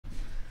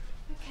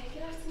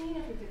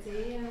afternoon,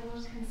 everybody, and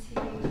welcome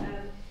to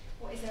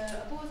what is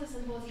a Borders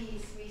and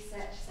Bodies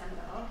research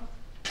seminar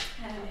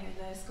in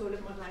the School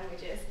of Modern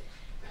Languages.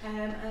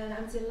 And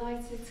I'm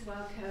delighted to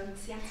welcome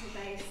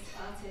Seattle-based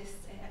artist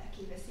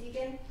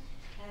A.K.Segan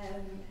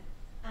and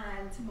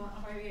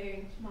our very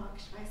own Marc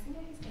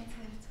Schweissinger, who's going to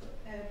talk,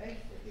 both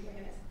of you are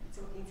going to be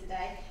talking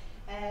today.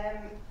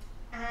 And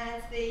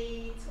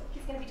the talk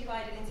is going to be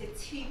divided into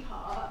two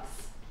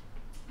parts.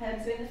 So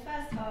in the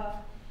first half,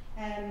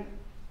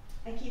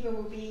 Akiva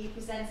will be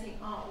presenting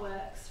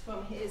artworks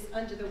from his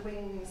Under the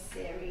Wings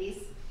series,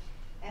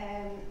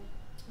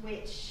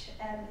 which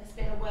has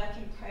been a work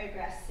in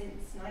progress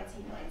since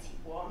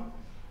 1991.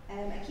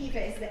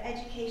 Akiva is the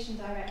Education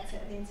Director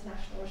of the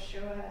International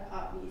Shoah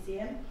Art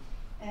Museum.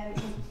 In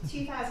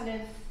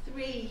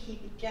 2003, he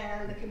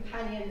began the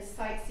Companion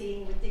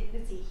Sightseeing with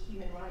Dignity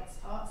Human Rights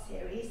Art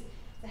Series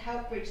to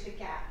help bridge the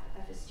gap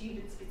for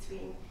students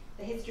between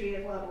the history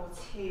of World War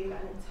II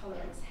and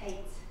intolerance,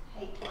 hate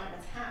crime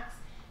attacks,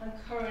 and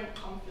current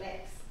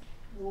conflicts,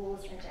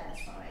 wars and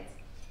genocide.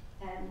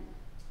 And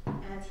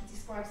he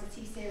describes the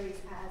two series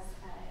as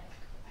a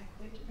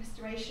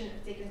restoration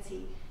of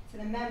dignity to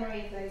the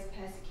memory of those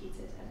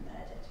persecuted and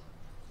murdered.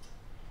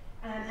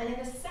 And in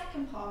the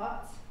second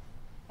part,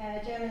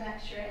 German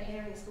lecturer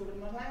here in the School of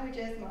Modern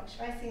Languages, Marc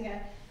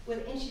Schweissinger, will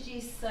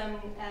introduce some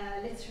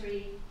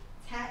literary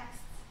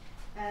texts,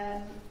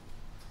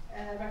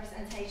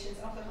 representations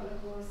of the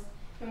Holocaust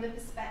from the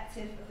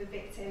perspective of the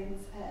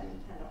victims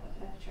and not the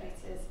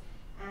perpetrators.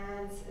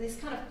 And this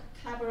kind of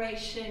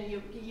collaboration,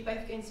 you're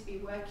both going to be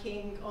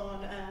working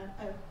on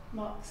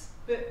Marc's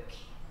book,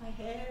 I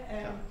hear,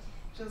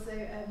 which also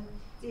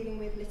dealing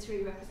with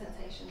literary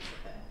representations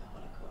of the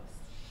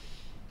Holocaust.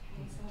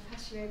 Okay, so I'll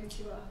pass you over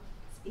to our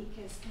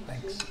speakers.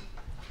 Thanks.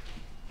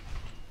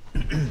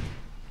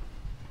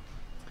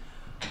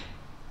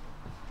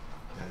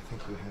 I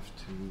think we have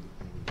to.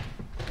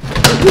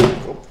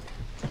 Oh,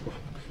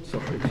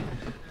 sorry.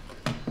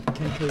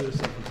 Can't kill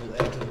yourself until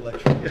after the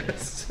lecture.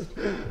 Yes.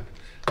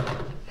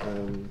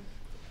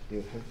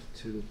 You have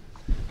to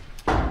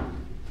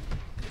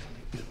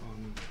click on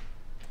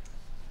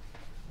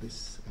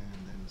this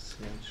and then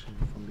slash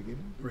from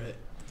beginning. Right.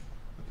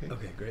 Okay.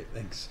 Okay, great.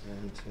 Thanks.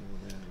 Until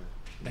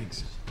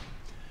Thanks.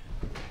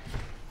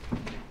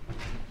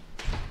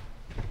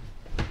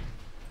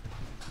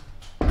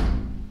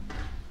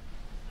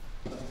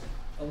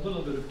 A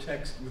little bit of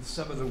text with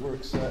some of the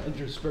works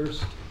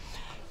interspersed.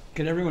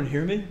 Can everyone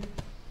hear me?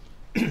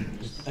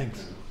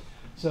 Thanks.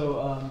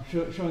 So,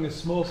 showing a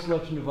small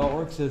selection of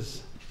artworks,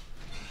 as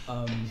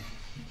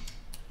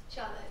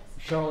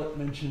Charlotte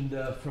mentioned,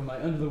 from my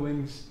Under the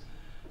Wings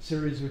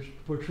series, which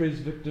portrays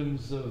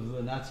victims of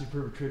the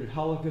Nazi-perpetrated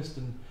Holocaust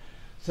and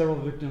several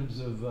victims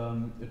of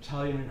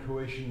Italian and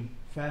Croatian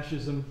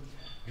fascism.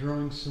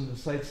 Drawings from the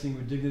Sightseeing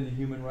with Dignity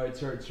Human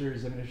Rights Art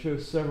series. I'm going to show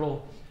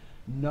several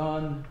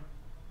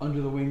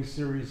non-Under the Wings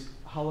series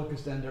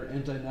Holocaust and their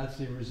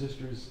anti-Nazi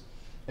resistors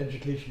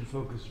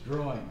education-focused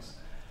drawings.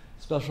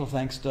 Special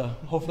thanks to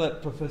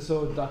Hoflet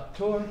Professor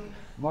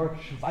Dr.Marc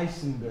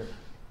Schweissinger,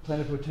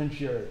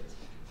 plenipotentiary,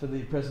 for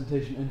the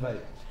presentation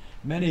invite.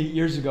 Many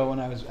years ago, when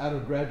I was out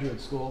of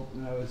graduate school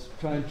and I was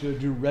trying to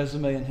do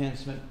resume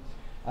enhancement,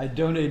 I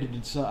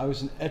donated some. I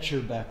was an etcher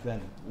back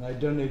then, and I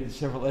donated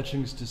several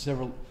etchings to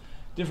several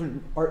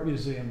different art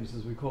museums,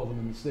 as we call them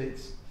in the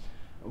States.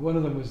 One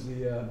of them was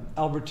the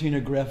Albertina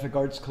Graphic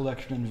Arts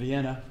Collection in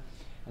Vienna,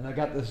 and I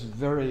got this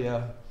very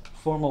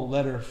formal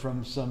letter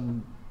from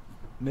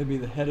maybe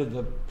the head of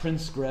the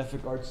Prince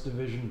Graphic Arts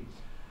Division,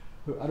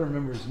 who I don't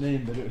remember his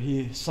name, but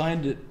he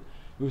signed it.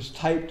 It was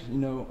typed,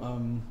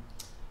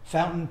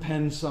 fountain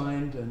pen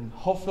signed, and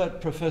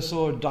Hoflet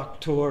Professor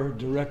Doctor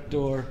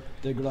Director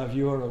de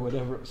Gravure or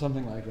whatever,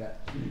 something like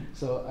that.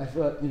 So I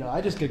thought,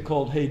 I just get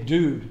called, hey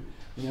dude,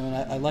 and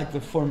I like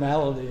the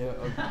formality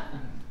of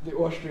the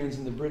Austrians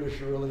and the British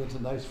are really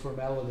into nice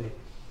formality.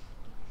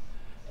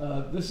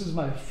 This is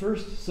my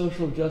first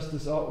social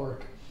justice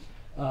artwork.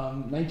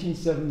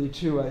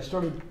 1972. I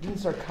didn't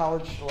start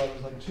college till I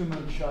was like 2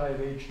 months shy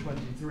of age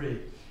 23.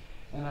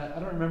 And I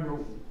don't remember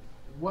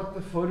what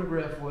the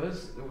photograph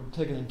was. It would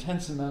take an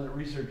intense amount of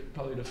research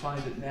probably to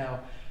find it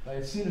now. I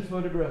had seen a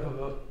photograph of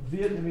a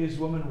Vietnamese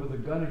woman with a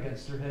gun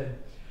against her head,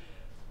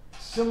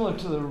 similar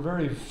to the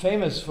very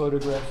famous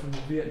photograph from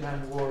the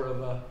Vietnam War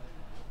of a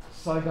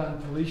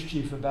Saigon police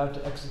chief about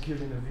to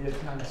executing a Viet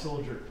Cong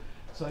soldier.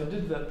 So I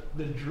did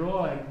the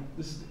drawing.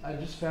 I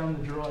just found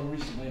the drawing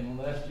recently in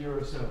the last year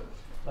or so,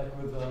 like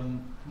with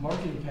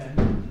marking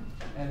pen,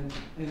 and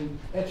in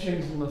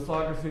etchings and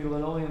lithography,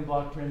 linoleum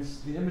block prints,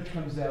 the image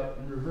comes out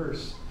in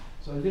reverse.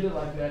 So I did it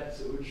like that,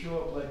 so it would show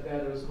up like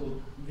that. It was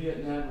called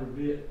Vietnam or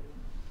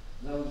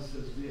now it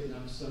says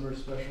Vietnam Summer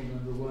Special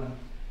 #1.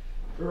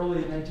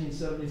 Early in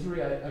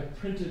 1973, I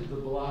printed the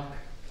block,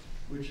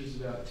 which is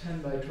about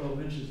 10 by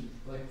 12 inches,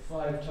 like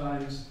 5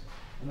 times.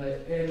 And I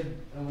added,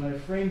 and when I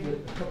framed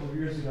it a couple of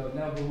years ago, it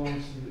now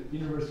belongs to the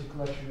university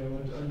collection where I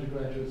went to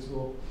undergraduate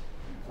school.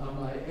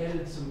 I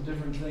added some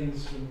different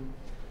things from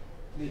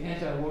the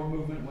anti-war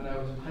movement when I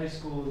was in high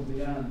school and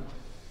beyond.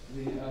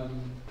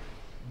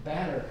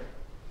 banner.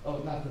 Oh,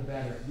 not the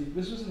banner.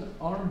 This was an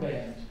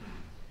armband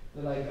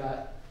that I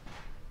got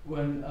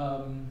when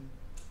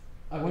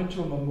I went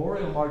to a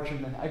memorial march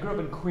in Manhattan. I grew up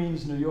in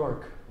Queens, New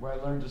York, where I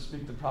learned to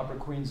speak the proper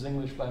Queens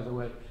English, by the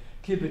way.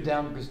 Keep it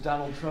down because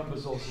Donald Trump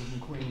is also from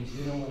Queens.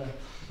 You don't want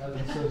to have an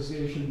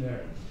association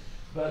there.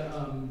 But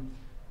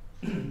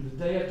the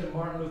day after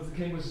Martin Luther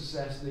King was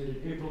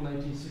assassinated, April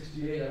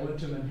 1968, I went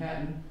to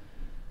Manhattan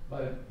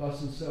by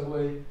bus and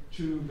subway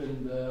tube,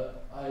 and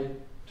I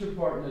took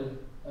part in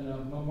a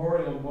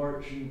memorial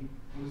march and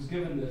was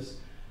given this.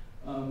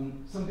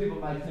 Some people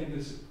might think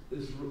this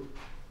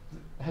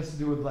has to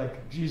do with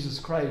like Jesus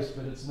Christ,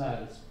 but it's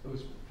not. It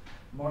was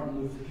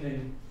Martin Luther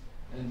King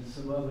and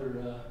some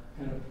other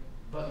kind of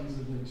buttons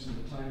and things from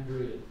the time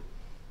period.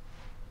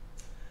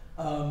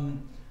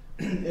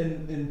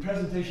 In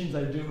presentations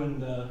I do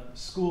in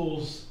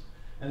schools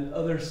and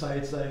other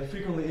sites, I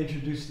frequently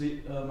introduce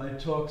my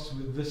talks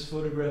with this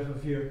photograph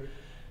of here.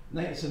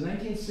 So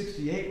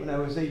 1968, when I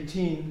was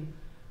 18,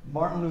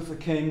 Martin Luther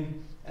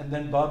King and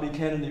then Bobby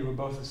Kennedy were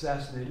both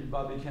assassinated.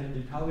 Bobby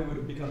Kennedy probably would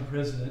have become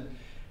president.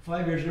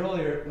 5 years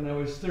earlier, when I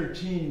was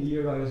 13, the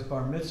year I was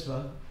bar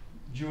mitzvah,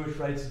 Jewish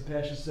rites of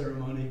passage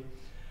ceremony,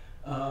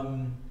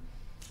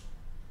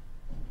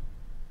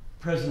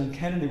 President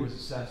Kennedy was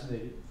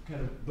assassinated.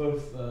 Kind of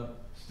both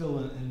still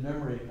in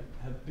memory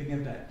have big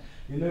impact.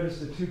 You notice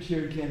the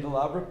two-tiered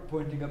candelabra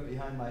pointing up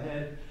behind my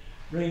head,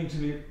 bringing to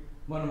me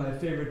one of my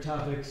favorite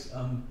topics,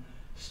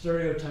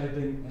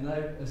 stereotyping. And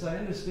as I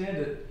understand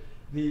it,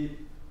 the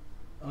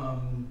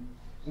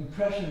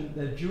impression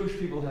that Jewish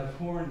people have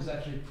horns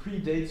actually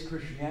predates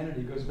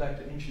Christianity, goes back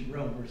to ancient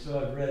Rome, or so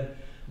I've read.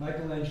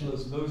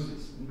 Michelangelo's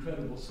Moses,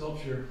 incredible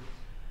sculpture.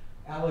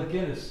 Alec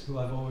Guinness, who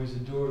I've always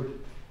adored,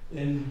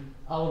 in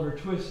Oliver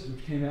Twist,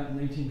 which came out in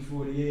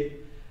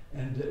 1948,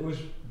 and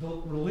the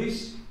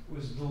release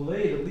was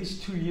delayed at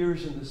least 2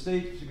 years in the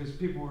States because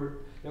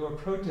there were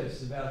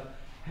protests about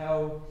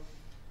how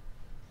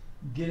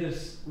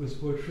Guinness was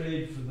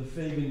portrayed for the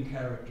Fagin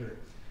character.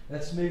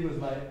 That's me with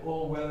my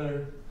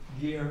all-weather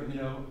gear, you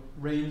know,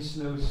 rain,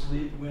 snow,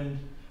 sleet, wind,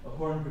 a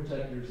horn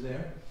protector's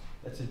there.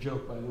 That's a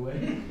joke, by the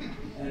way.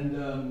 And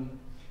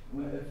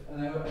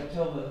I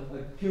tell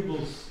the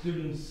pupils,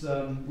 students,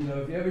 you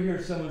know, if you ever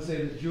hear someone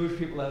say that Jewish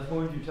people have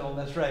horns, you tell them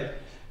that's right.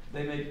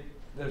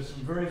 There's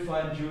some very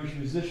fine Jewish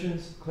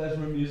musicians,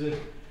 klezmer music,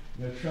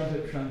 you know,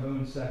 trumpet,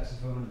 trombone,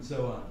 saxophone, and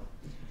so on.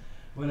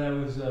 When I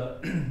was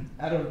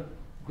out of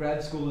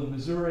grad school in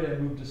Missouri, I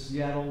moved to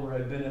Seattle, where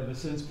I've been ever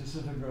since,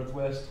 Pacific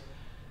Northwest.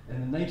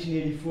 And in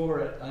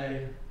 1984,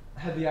 I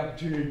had the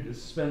opportunity to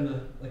spend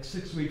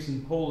 6 weeks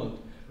in Poland,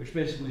 which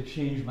basically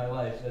changed my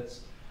life.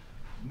 That's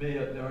me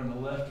up there on the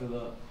left with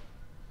a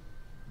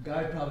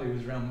guy probably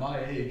was around my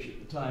age at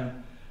the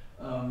time,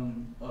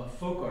 a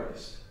folk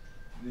artist.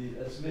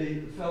 That's me.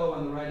 The fellow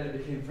on the right I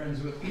became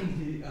friends with.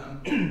 He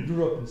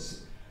grew up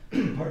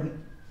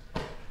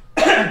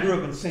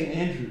in St.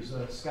 Andrews,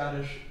 a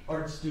Scottish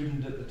art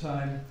student at the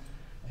time.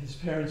 His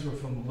parents were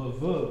from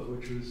Lvov,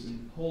 which was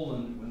in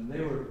Poland when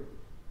they were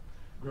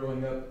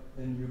growing up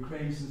in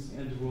Ukraine since the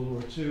end of World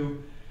War II.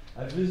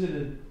 I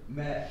visited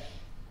Matt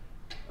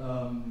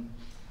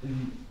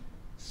in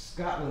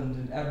Scotland,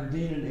 in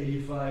Aberdeen in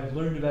 '85,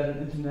 learned about an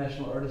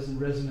international artist in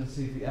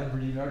residency at the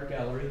Aberdeen Art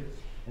Gallery,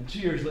 and 2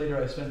 years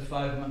later I spent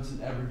 5 months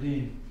in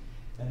Aberdeen.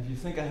 And if you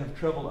think I have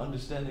trouble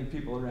understanding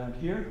people around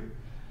here,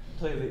 I'll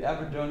tell you the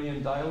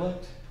Aberdonian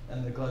dialect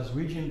and the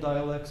Glaswegian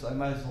dialects, I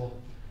might as well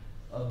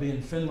be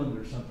in Finland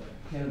or something.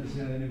 Can't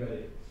understand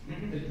anybody.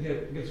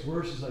 It gets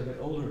worse as I get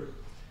older.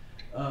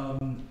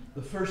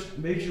 The first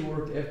major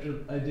work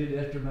I did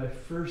after my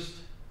first,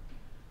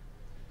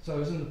 so I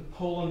was in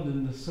Poland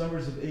in the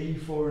summers of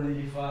 '84 and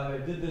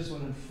 '85. I did this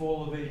one in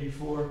fall of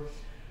 '84.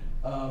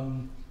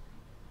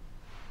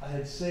 I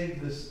had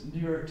saved this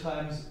New York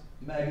Times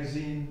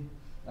magazine.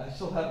 I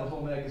still have the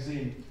whole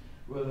magazine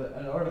with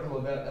an article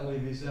about Elie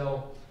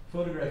Wiesel,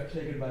 photograph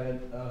taken by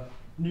a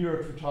New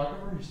York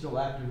photographer. He's still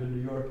active in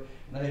New York,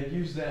 and I had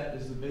used that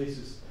as the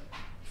basis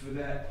for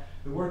that.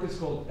 The work is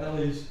called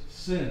Elie's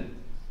Sin,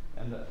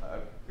 and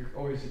I've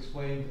always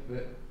explained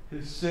that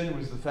his sin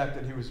was the fact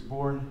that he was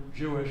born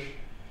Jewish,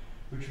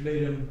 which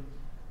made him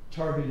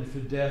targeted for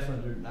death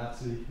under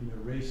Nazi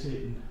race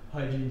hate and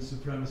hygiene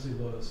supremacy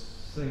laws,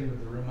 same with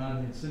the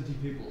Romani and Sinti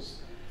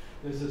peoples.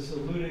 There's a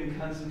saluting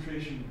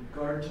concentration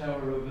guard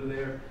tower over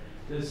there.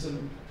 There's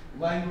some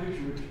language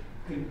which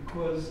can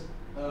cause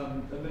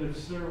a bit of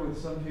stir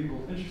with some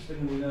people.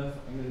 Interestingly enough,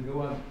 I'm going to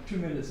go on 2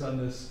 minutes on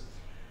this.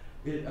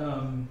 It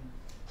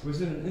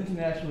was in an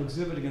international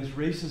exhibit against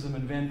racism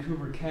in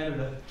Vancouver,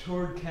 Canada,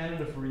 toured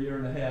Canada for 1.5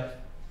 years,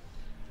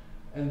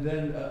 and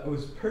then it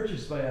was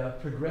purchased by a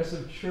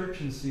progressive church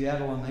in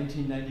Seattle in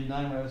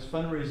 1999 when I was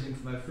fundraising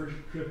for my first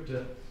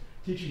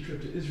teaching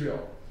trip to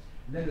Israel.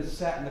 And then it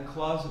sat in the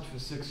closet for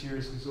 6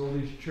 years because all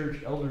these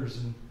church elders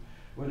and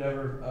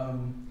whatever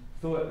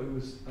thought it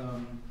was,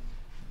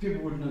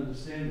 people wouldn't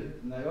understand it.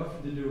 And I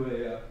offered to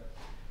do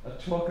a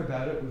talk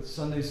about it with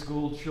Sunday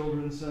school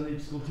children, Sunday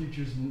school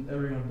teachers and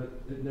everyone, but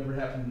it never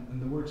happened,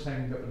 and the work's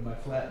hanging up in my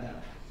flat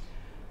now.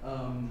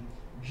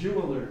 Jew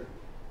alert.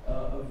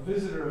 A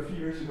visitor a few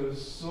years ago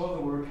saw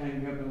the work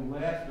hanging up and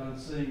laughed on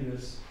seeing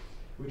this,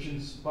 which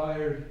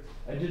inspired,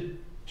 I did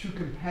 2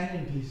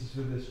 companion pieces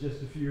for this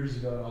just a few years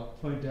ago, and I'll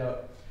point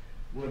out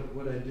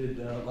what I did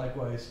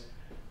likewise.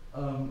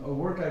 A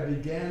work I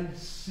began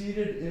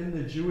seated in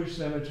the Jewish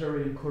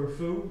cemetery in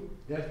Corfu.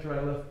 After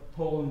I left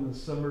Poland in the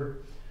summer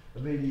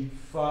of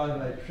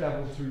 '85, I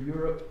traveled through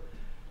Europe,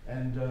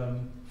 and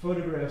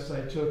photographs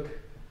I took,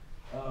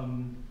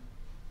 and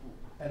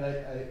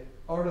I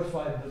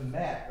artified the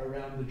mat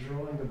around the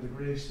drawing of the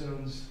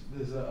gravestones.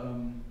 There's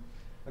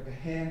like a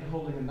hand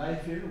holding a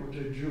knife here, which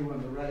I drew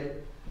on the right.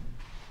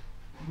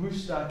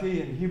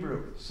 Moustaki in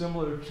Hebrew,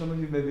 similar, some of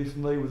you may be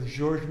familiar with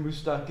Georges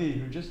Moustaki,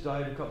 who just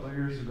died a couple of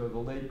years ago, the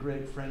late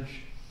great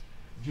French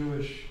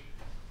Jewish,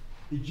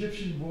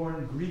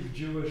 Egyptian-born,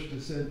 Greek-Jewish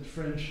descent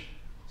French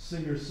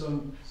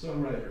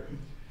singer-songwriter.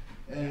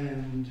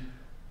 And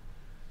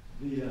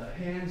the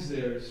hands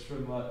there is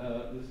from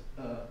this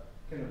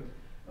kind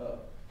of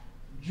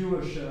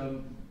Jewish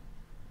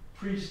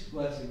priest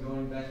blessing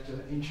going back to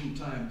ancient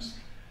times.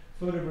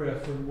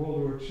 Photograph from World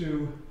War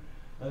II.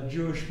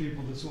 Jewish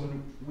people, this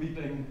one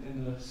weeping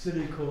in a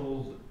city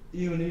called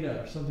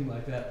Ionita or something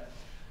like that,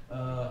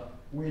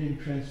 waiting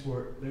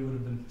transport. They would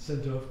have been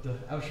sent off to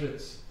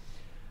Auschwitz.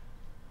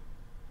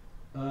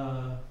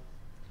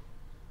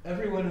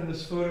 Everyone in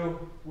this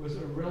photo was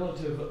a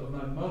relative of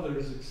my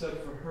mother's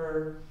except for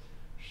her.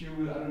 She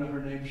was, I don't know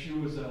her name, she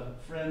was a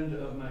friend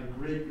of my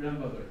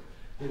great-grandmother.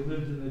 They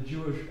lived in the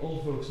Jewish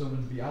old folks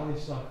home in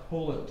Białystok,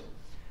 Poland.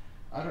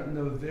 I don't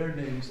know their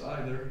names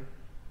either.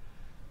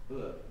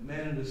 The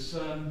man and his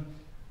son,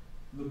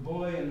 the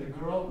boy and the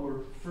girl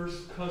were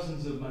first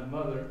cousins of my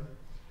mother.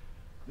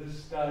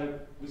 This guy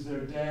was their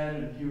dad,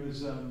 and he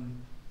was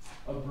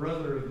a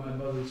brother of my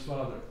mother's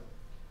father.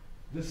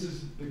 This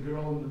is the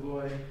girl and the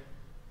boy.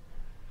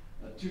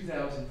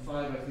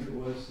 2005, I think it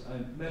was. I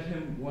met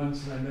him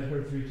once, and I met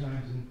her 3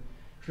 times in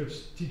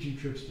teaching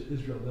trips to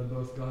Israel. They're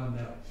both gone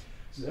now.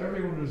 So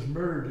everyone was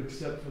murdered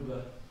except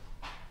for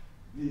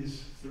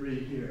these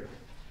 3 here.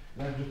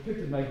 And I've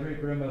depicted my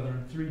great-grandmother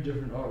in 3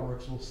 different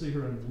artworks. We'll see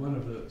her in one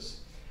of those.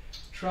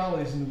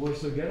 Trolleys in the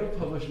Warsaw Ghetto,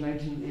 published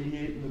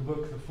 1988 in the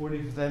book, the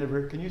 45th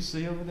anniversary. Can you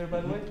see over there,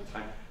 by the way?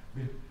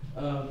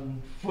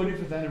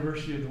 45th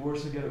anniversary of the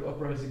Warsaw Ghetto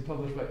Uprising,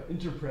 published by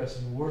Interpress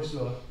in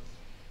Warsaw.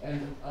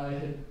 And I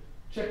had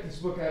checked this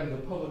book out of the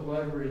public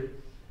library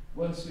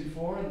once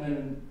before, and then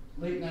in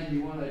late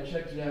 '91 I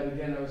checked it out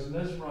again. I was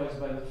mesmerized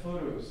by the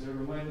photos. They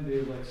reminded me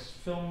of like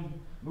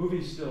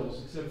movie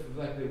stills, except for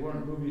the fact they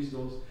weren't movie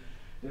stills.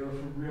 They were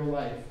from real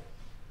life.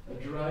 A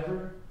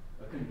driver,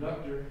 a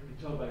conductor, you can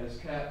tell by his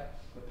cap,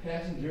 a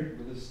passenger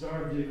with a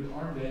Star of David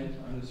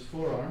armband on his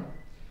forearm.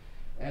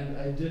 And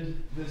I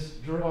did this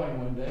drawing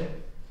one day.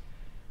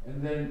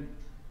 And then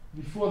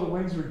before the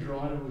wings were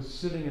drawn, I was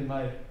sitting in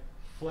my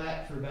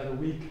flat for about a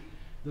week.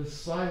 The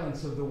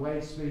silence of the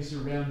white space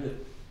around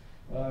it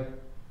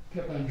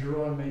kept on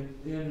drawing me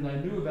in. And I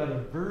knew about a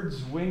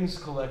bird's wings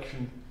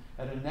collection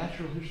at a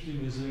natural history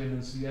museum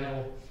in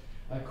Seattle.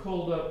 I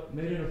called up,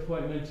 made an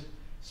appointment,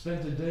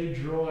 spent a day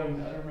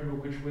drawing. I don't remember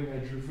which wing I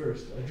drew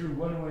first. I drew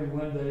one wing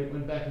one day,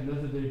 went back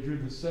another day, drew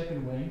the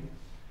second wing.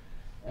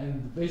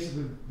 And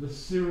basically the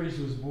series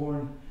was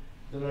born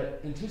that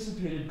I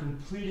anticipated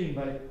completing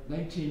by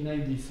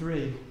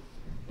 1993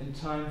 in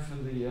time for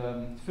the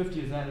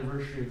 50th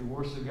anniversary of the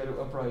Warsaw Ghetto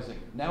Uprising.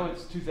 Now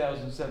it's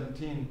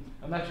 2017.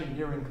 I'm actually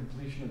nearing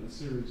completion of the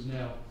series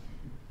now.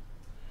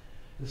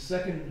 The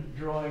second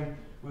drawing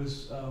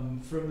was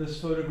from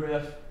this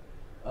photograph.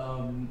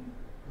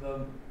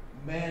 The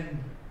man's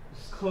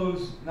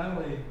clothes not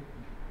only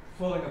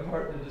falling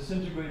apart, but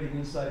disintegrating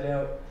inside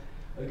out.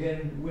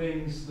 Again,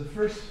 wings. The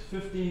first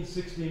 15,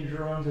 16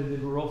 drawings I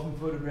did were all from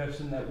photographs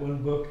in that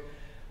one book,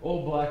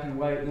 all black and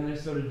white. And then I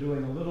started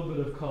doing a little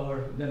bit of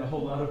color, then a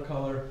whole lot of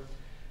color.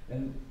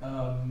 And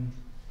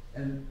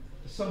at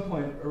some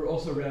point, or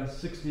also around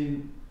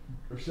 16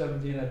 or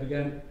 17, I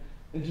began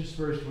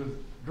interspersed with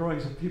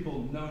drawings of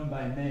people known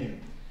by name.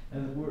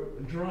 And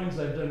the drawings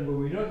I've done where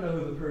we don't know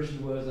who the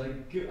person was, I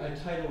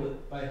title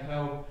it by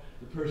how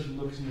the person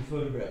looks in the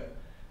photograph.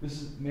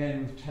 This is a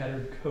man with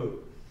tattered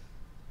coat.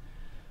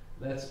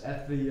 That's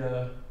at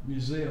the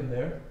museum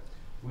there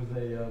with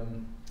a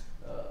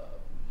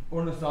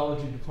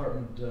ornithology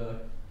department,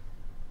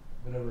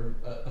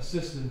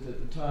 assistant at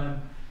the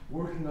time,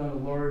 working on a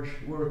large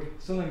work.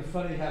 Something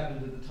funny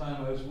happened at the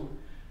time I was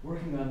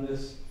working on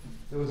this.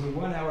 There was a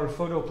 1-hour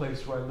photo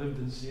place where I lived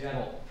in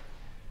Seattle,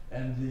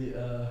 and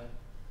the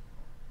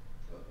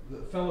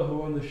fellow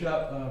who owned the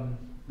shop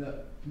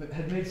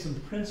had made some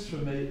prints for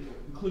me,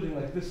 including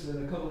like this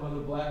and a couple of other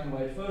black and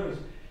white photos,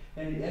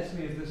 and he asked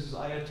me if this is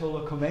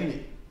Ayatollah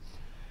Khomeini,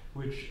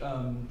 which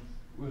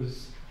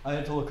was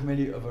Ayatollah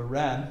Khomeini of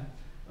Iran.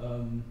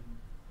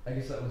 I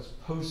guess that was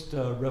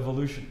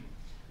post-revolution,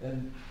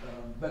 and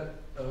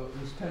but it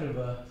was kind of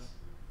a,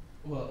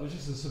 well, it was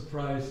just a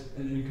surprise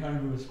and an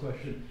incongruous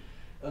question,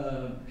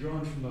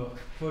 drawn from a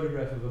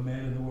photograph of a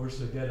man in the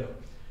Warsaw Ghetto.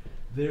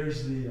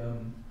 There's the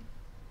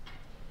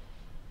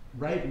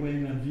right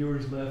wing on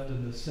viewer's left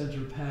and the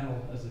center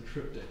panel as a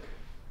triptych.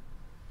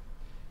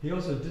 He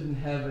also didn't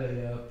have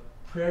a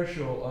prayer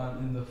shawl on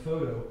in the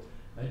photo.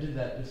 I did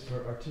that just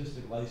for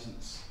artistic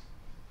license.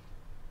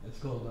 It's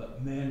called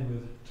Man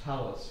with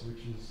Tallis,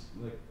 which is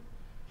like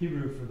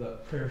Hebrew for the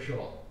prayer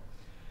shawl.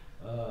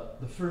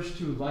 The first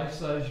two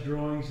life-size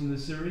drawings in the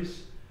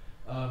series,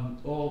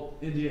 all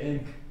India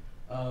ink,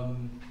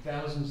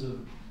 thousands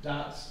of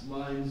dots,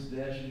 lines,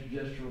 dashes,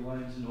 gestural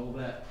lines, and all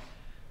that.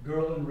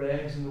 Girl in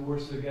rags in the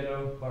Warsaw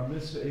Ghetto, bar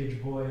mitzvah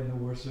age boy in the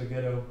Warsaw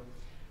Ghetto.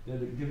 To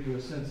give you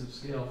a sense of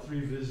scale,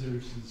 3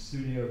 visitors to the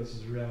studio. This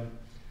is around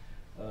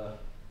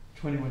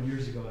 21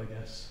 years ago, I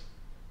guess.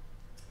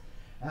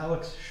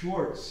 Alex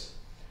Schwartz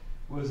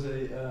was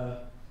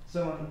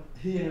someone,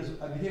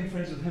 I became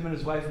friends with him and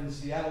his wife in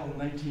Seattle in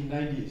the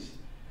 1990s.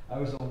 I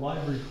was a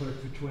library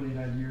clerk for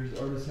 29 years.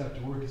 Artists have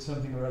to work at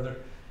something or other.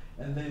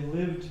 And they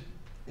lived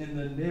in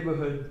the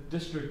neighborhood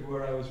district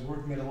where I was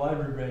working at a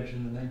library branch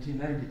in the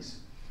 1990s.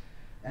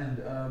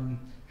 And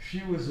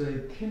she was a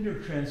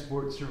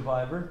Kindertransport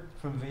survivor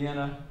from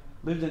Vienna,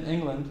 lived in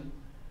England,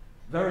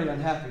 very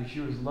unhappy. She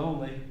was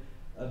lonely,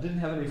 didn't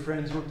have any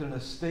friends, worked in a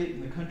state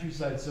in the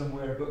countryside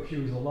somewhere, but she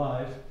was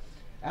alive.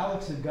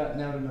 Alex had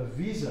gotten out on a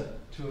visa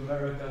to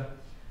America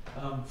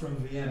from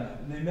Vienna,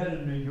 and they met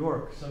in New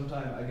York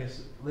sometime, I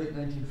guess, late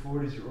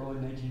 1940s or early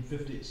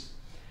 1950s.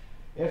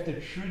 After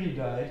Trudy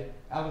died,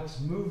 Alex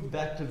moved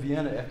back to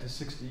Vienna after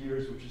 60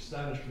 years, which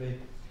astonished me,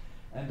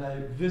 and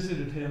I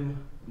visited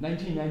him in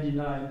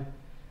 1999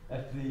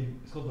 at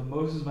it's called the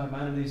Moses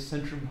Maimonides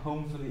Centrum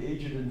Home for the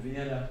Aged in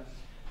Vienna.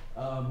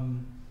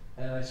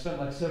 And I spent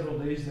like several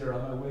days there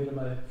on my way to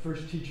my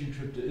first teaching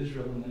trip to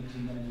Israel in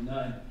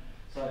 1999.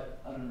 So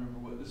I don't remember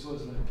what this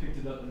was, and I picked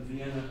it up in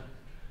Vienna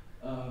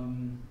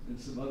and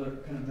some other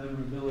kind of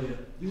memorabilia.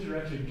 These are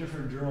actually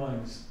different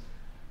drawings.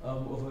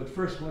 Although at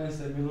first glance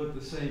they may look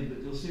the same,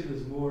 but you'll see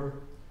there's more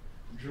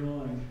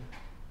drawing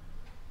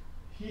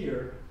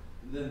here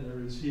than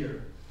there is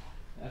here.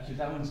 Actually,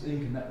 that one's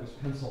ink and that was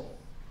pencil.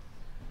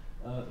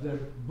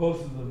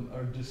 Both of them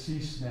are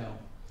deceased now.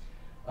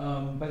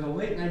 By the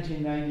late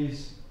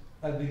 1990s,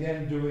 I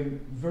began doing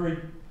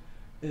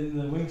in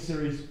the Wing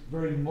series,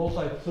 very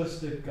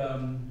multiplistic,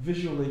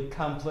 visually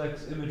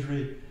complex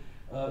imagery.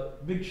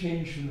 Big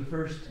change from the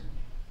first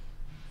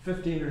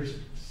 15 or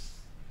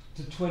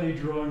to 20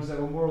 drawings that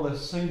were more or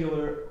less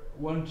singular,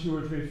 1, 2,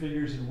 or 3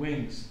 figures and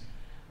wings.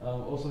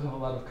 Also have a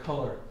lot of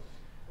color.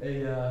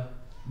 A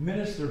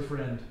minister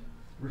friend,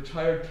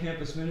 retired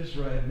campus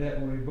minister I had met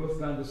when we both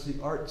gone to see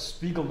Art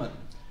Spiegelman,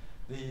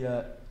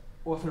 the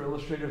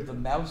author-illustrator of the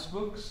Mouse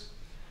books,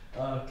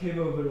 came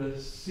over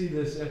to see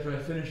this after I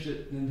finished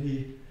it, and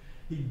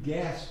he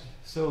gasped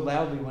so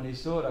loudly when he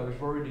saw it, I was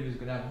worried he was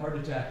going to have a heart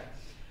attack.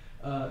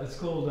 It's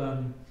called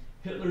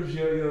Hitler's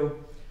Yo-Yo,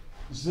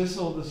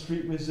 Zissel the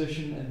Street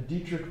Musician, and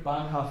Dietrich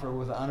Bonhoeffer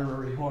with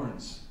honorary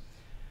horns.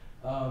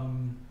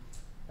 And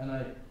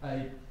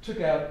I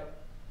took out,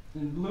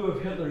 in lieu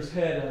of Hitler's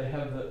head, I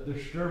have the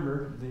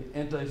Stürmer, the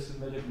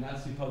anti-Semitic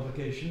Nazi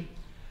publication.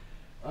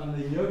 On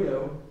the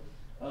yo-yo,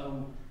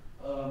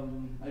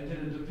 I did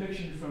a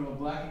depiction from a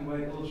black and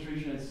white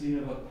illustration I'd seen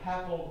of a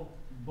papal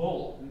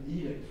bull, an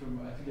edict from,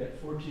 I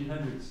forget,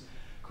 1400s,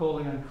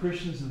 calling on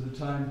Christians of the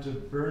time to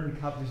burn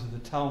copies of the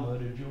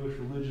Talmud, a Jewish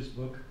religious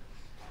book,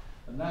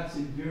 a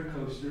Nazi beer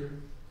coaster,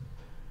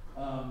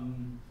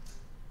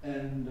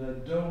 and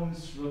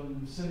domes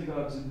from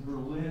synagogues in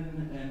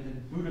Berlin and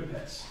in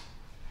Budapest.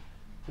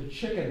 The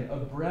chicken, a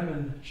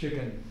Bremen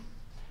chicken,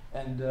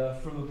 and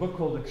from a book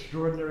called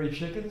Extraordinary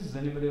Chickens. Has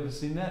anybody ever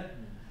seen that?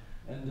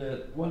 And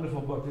a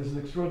wonderful book. There's an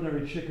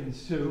Extraordinary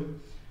Chickens too,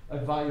 a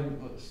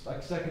volume,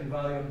 like second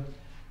volume.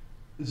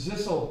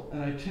 Zissel,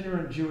 an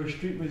itinerant Jewish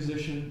street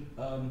musician,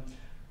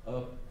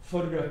 a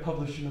photograph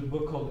published in a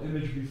book called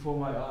Image Before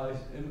My Eyes,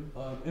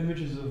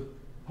 images of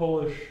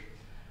Polish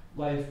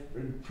life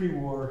in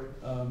pre-war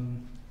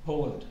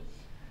Poland.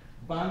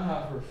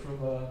 Bonhoeffer,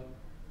 from a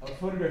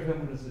photograph of him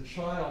when he was a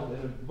child in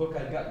a book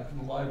I'd gotten from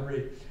the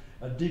library,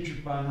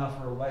 Dietrich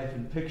Bonhoeffer, Life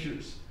in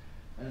Pictures,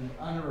 and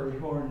honorary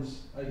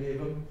horns I gave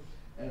him,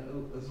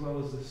 and as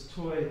well as this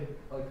toy,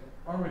 like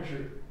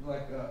armature,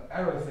 like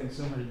arrow thing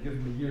someone had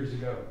given me years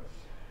ago.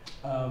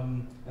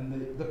 And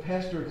the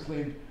pastor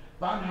exclaimed,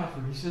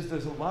 Bonhoeffer, he says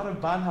there's a lot of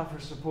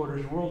Bonhoeffer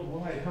supporters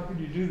worldwide, how could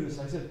you do this?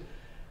 I said,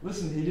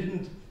 listen,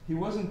 he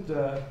wasn't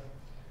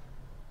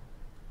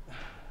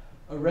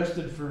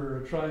arrested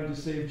for trying to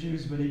save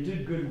Jews, but he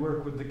did good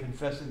work with the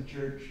Confessing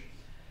Church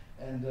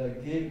and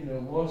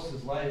lost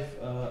his life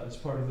as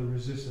part of the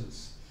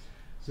resistance.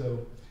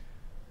 So,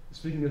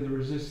 speaking of the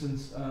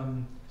resistance,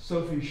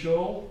 Sophie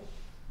Scholl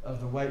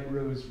of the White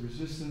Rose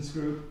Resistance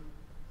Group,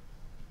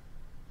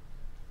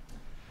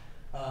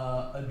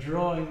 a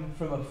drawing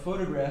from a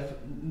photograph.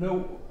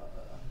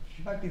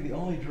 She might be the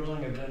only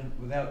drawing I've done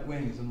without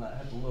wings, and I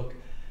had to look.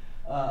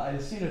 I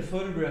had seen a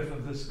photograph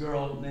of this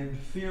girl named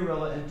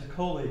Fiorella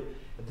Anticoli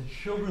at the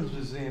Children's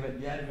Museum at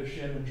Yad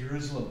Vashem in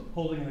Jerusalem,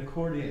 holding an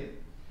accordion.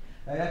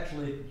 I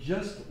actually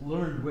just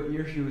learned what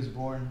year she was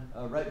born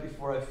right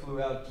before I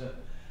flew out to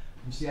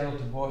from Seattle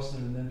to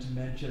Boston and then to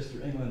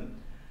Manchester, England.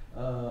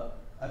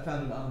 I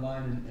found it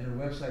online in her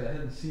website. I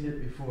hadn't seen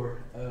it before.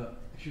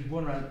 She was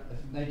born around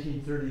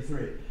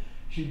 1933.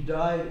 She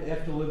died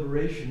after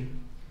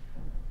liberation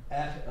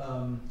at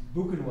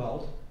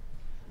Buchenwald.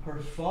 Her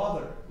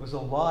father was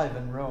alive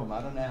in Rome.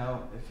 I don't know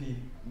how, if he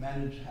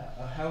managed,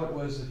 how it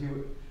was that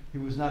he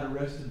was not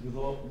arrested with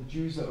all the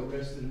Jews that were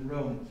arrested in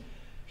Rome.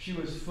 She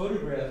was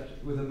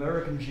photographed with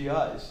American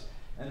GIs,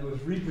 and it was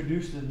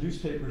reproduced in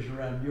newspapers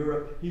around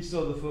Europe. He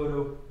saw the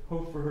photo,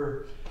 hoped for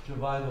her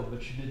survival,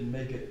 but she didn't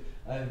make it.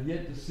 I have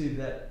yet to see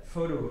that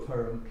photo of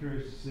her. I'm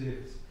curious to see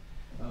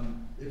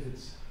if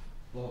it's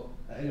well,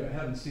 anyway, I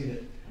haven't seen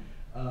it.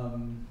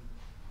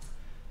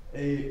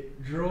 A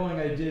drawing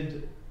I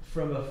did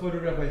from a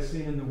photograph I'd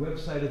seen on the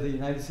website of the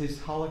United States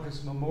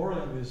Holocaust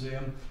Memorial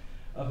Museum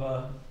of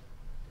a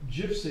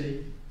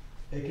gypsy,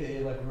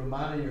 aka like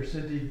Romani or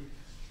Sinti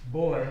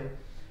boy,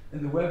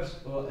 in the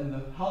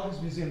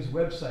Holocaust Museum's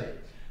website.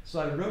 So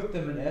I wrote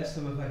them and asked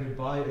them if I could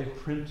buy a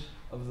print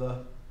of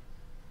the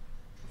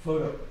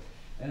photo.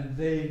 And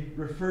they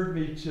referred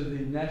me to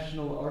the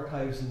National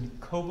Archives in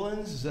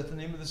Koblenz, is that the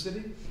name of the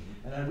city?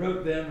 And I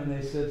wrote them and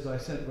they said, so I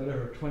sent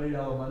whatever, $20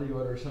 money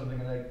order or something,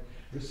 and I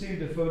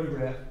received a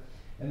photograph.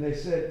 And they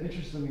said,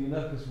 interestingly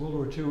enough, because World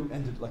War II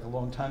ended like a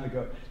long time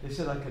ago, they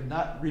said I could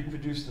not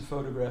reproduce the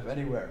photograph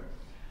anywhere.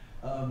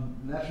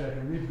 Naturally, I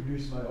can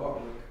reproduce my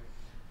artwork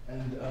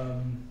and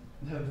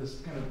have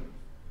this kind of,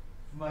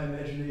 my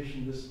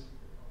imagination, this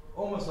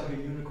almost like a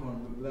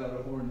unicorn but without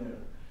a horn there.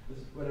 This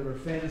whatever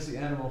fantasy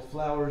animal,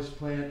 flowers,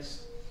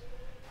 plants.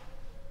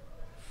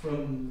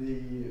 From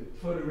the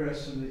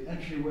photographs from the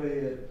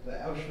entryway at the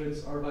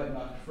Auschwitz Arbeit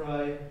macht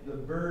frei, the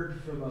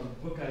bird from a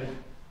book I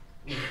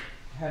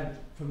had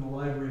from the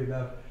library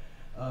about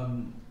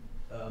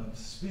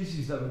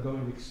species that were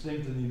going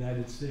extinct in the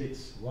United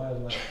States,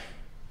 wildlife.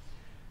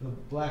 The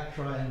black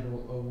triangle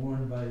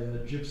worn by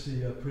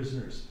gypsy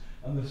prisoners.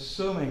 I'm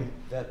assuming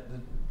that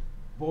the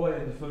boy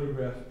in the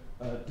photograph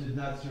did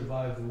not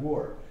survive the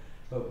war,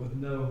 but with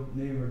no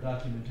name or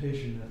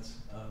documentation, that's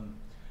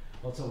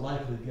well, it's a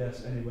likely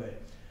guess anyway.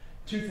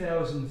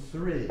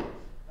 2003,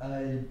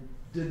 I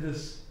did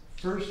this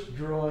first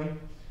drawing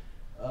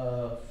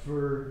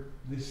for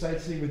the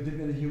Sightseeing with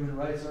Dignity Human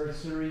Rights Art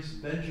Series.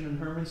 Benjamin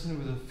Hermansen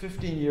was a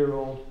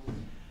 15-year-old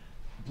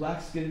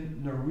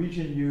black-skinned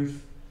Norwegian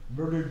youth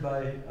murdered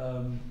by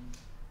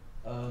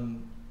a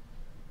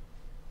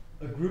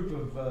group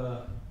of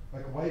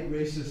like white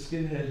racist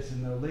skinheads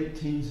in the late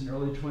teens and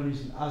early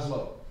 20s in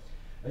Oslo.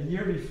 A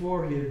year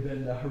before, he had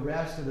been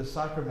harassed at a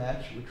soccer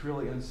match, which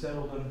really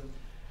unsettled him.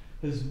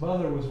 His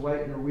mother was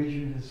white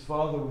Norwegian, his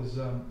father was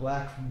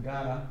black from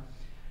Ghana.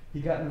 He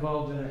got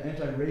involved in an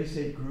anti-race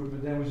hate group,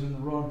 and then was in the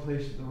wrong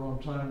place at the wrong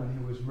time when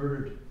he was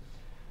murdered.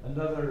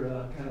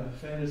 Another kind of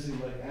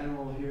fantasy-like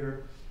animal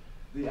here.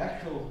 The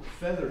actual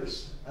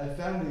feathers, I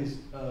found these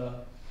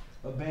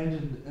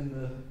abandoned in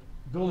the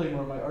building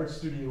where my art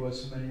studio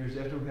was for many years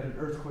after we had an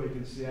earthquake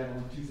in Seattle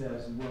in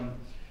 2001.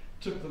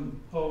 Took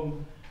them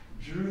home,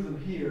 drew them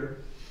here.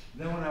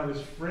 Then when I was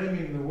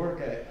framing the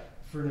work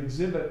for an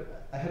exhibit,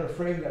 I had a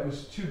frame that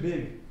was too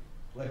big,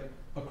 like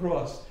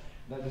across,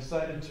 and I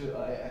decided to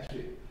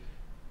actually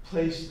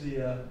place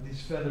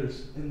these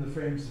feathers in the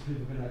frames so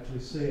people can actually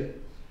see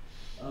it.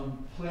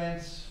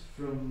 Plants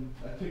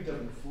I picked up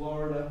in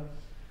Florida.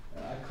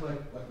 I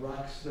collect like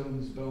rocks,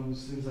 stones,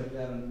 bones, things like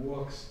that on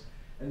walks.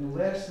 And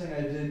the last thing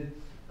I did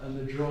on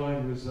the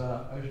drawing was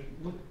I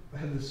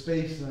had the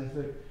space, and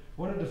I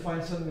wanted to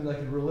find something that I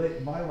could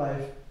relate my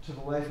life to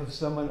the life of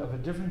someone of a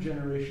different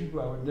generation who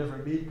I would never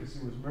meet because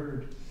he was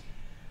murdered.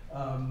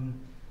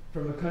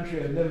 From a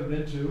country I've never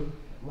been to,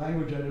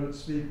 language I don't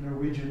speak,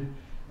 Norwegian,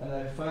 and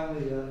I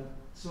finally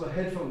saw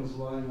headphones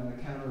lying on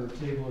a counter or a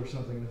table or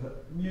something. And I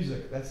thought,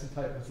 music, that's the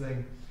type of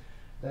thing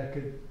that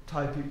could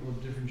tie people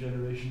of different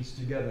generations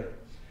together.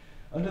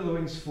 Under the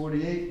Wings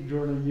 48,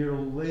 drawn a year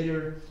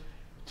later,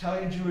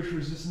 Italian Jewish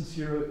resistance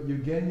hero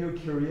Eugenio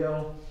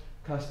Curiel,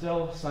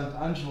 Castel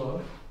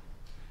Sant'Angelo,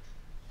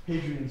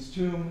 Hadrian's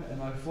tomb, and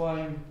my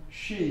flying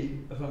she,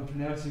 if I'm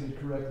pronouncing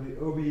it correctly,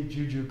 Obi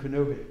Juju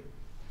Kenobi.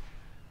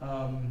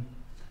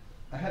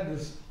 I had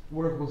this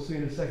work, we'll see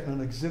in a second,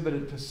 an exhibit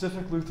at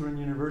Pacific Lutheran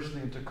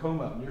University in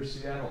Tacoma, near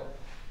Seattle,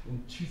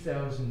 in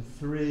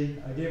 2003.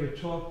 I gave a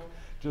talk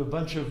to a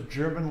bunch of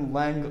German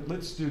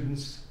lit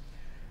students,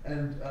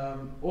 and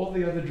all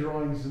the other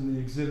drawings in the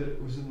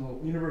exhibit was in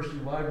the university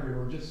library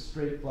were just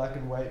straight black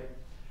and white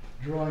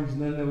drawings,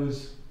 and then there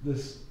was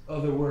this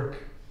other work,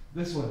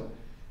 this one,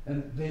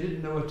 and they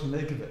didn't know what to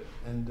make of it,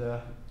 and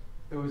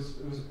it was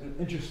an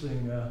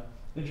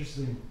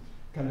interesting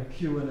kind of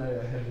Q&A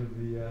I had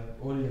with the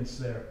audience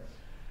there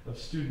of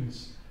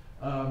students.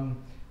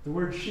 The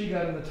word she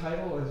got in the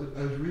title,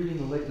 I was reading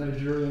the late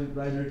Nigerian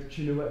writer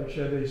Chinua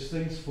Achebe's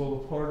Things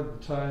Fall Apart at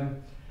the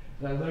time,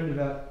 and I learned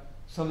about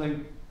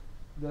something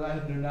that I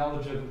had no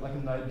knowledge of, like a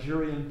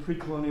Nigerian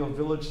pre-colonial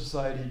village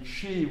society.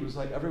 She was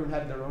like everyone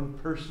had their own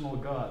personal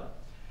god,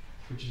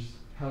 which is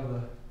how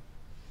the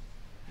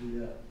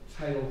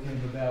title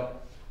came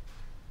about.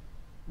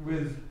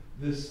 With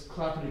this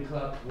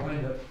clappity-clap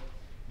wind-up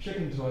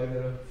chicken toy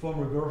that a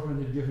former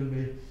girlfriend had given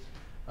me,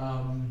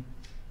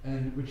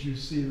 and which you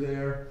see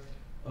there,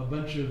 a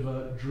bunch of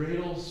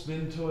dreidel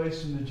spin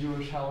toys from the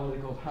Jewish holiday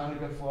called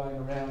Hanukkah flying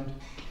around.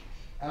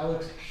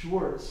 Alex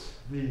Schwartz,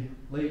 the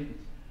late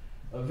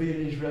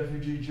Viennese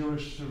refugee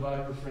Jewish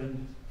survivor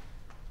friend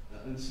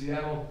in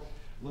Seattle,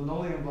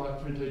 linoleum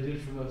block print I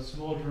did from a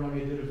small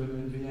drawing I did of him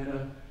in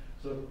Vienna.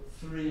 So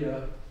three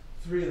of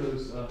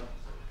those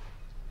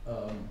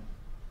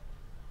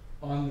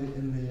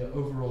in the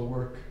overall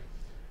work.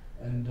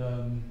 And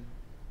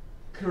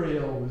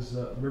Curiel was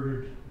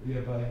murdered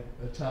by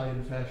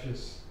Italian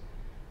fascists.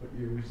 What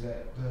year was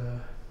that?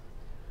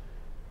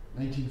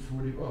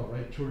 1940. Oh,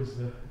 right towards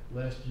the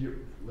last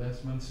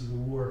months of the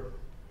war.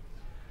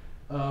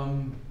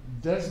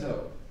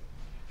 Desnos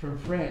from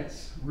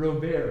France,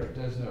 Robert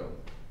Desnos.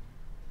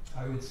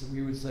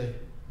 We would say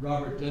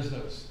Robert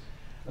Desnos,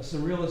 a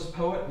surrealist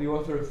poet, the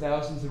author of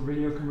thousands of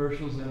radio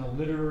commercials, and a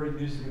literary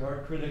music and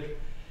art critic.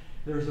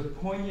 There is a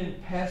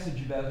poignant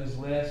passage about his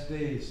last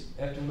days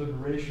after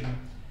liberation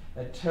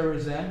at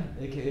Terezin,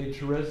 aka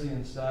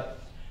Theresienstadt,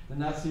 the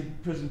Nazi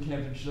prison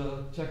camp in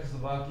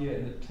Czechoslovakia.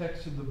 In the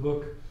text of the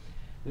book,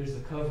 there's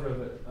the cover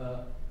of it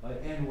by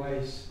Anne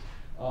Weiss,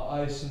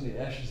 Eyes from the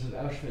Ashes of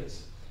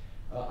Auschwitz.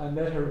 I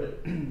met her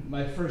at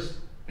my first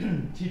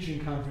teaching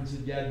conference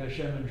at Yad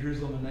Vashem in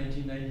Jerusalem in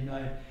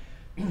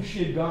 1999.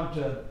 She had gone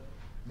to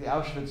the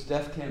Auschwitz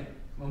death camp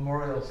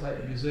memorial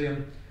site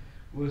museum,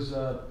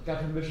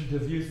 got permission to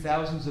view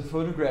thousands of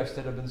photographs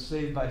that have been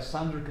saved by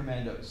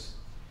Sonderkommandos.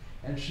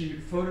 And she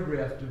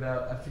photographed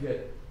about, I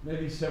forget,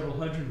 maybe several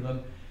hundred of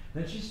them.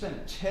 Then she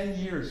spent 10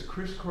 years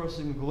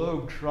crisscrossing the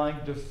globe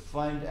trying to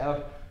find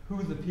out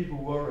who the people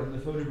were in the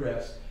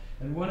photographs.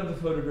 And one of the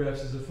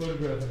photographs is a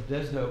photograph of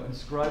Desnos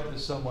inscribed to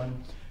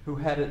someone who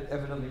had it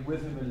evidently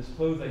with him in his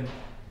clothing,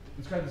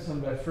 inscribed to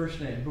someone by first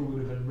name who would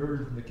have been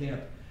murdered in the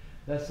camp.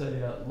 That's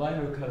a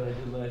lino cut I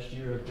did last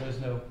year of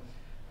Desnos,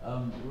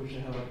 which I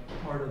have a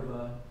part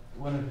of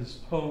one of his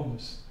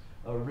poems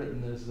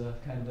written as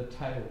kind of the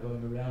title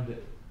going around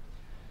it.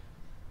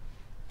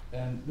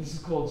 And this is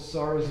called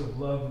Sorrows of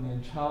Love and the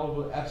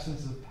Intolerable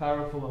Absence of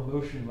Powerful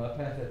Emotion, La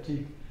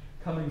Pathétique,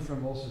 coming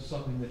from also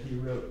something that he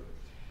wrote.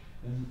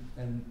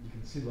 And you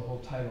can see the whole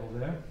title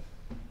there.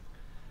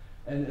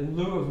 And in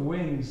lieu of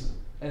wings,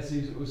 as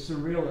he was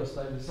surrealist,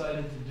 I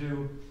decided to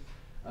do,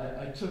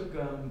 I took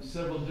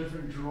several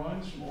different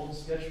drawings from old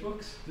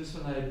sketchbooks. This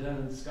one I had done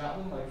in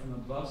Scotland, like from a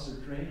bus or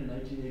train in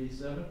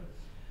 1987.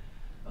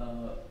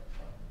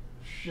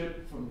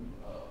 Ship from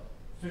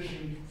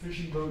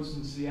fishing boats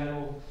in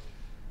Seattle,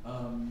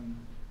 and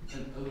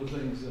other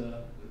things.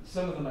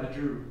 Some of them I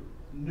drew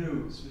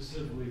new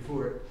specifically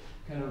for it,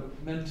 kind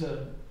of meant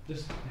to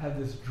just have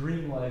this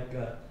dreamlike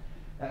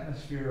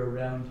atmosphere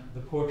around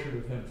the portrait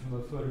of him from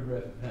a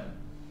photograph of him.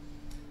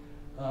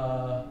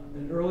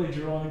 An early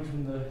drawing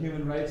from the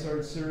Human Rights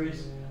Art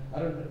series. I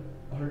don't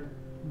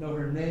know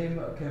her name,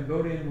 a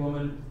Cambodian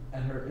woman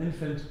and her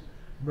infant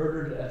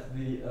murdered at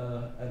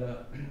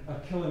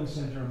a killing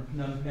center in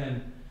Phnom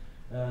Penh,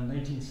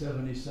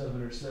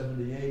 1977 or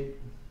 78.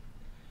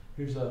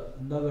 Here's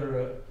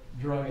another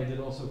drawing I did,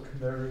 also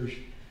Khmer Rouge.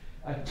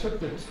 I took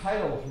the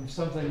title from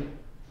something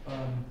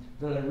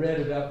that I read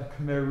about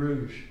the Khmer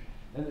Rouge.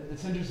 And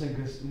it's interesting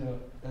because, you know,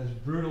 as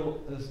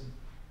brutal, as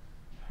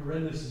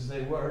horrendous as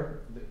they were,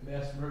 the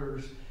mass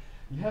murders,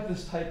 you have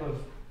this type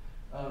of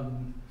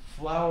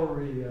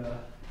flowery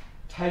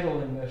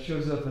titling that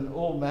shows up in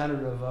all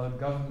manner of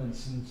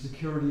governments and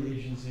security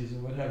agencies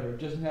and whatever. It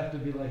doesn't have to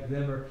be like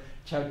them or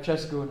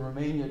Ceausescu in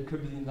Romania. It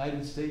could be the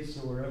United States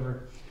or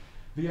wherever.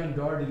 Be on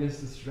guard against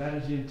the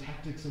strategy and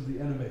tactics of the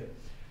enemy.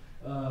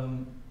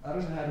 I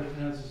don't know how to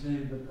pronounce his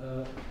name,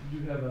 but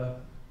you have a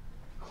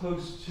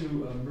close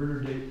to a murder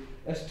date.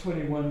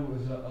 S21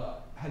 was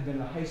had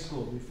been a high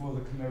school before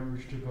the Khmer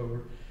Rouge took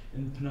over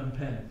in Phnom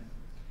Penh.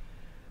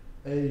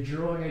 A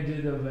drawing I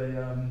did of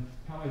a,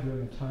 how am I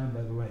doing in time,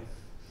 by the way?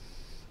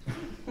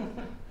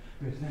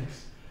 Good,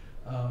 thanks.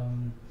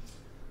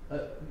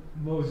 A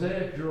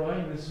mosaic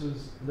drawing.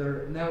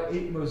 There are now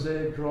 8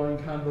 mosaic drawing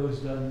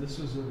combos done. This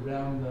was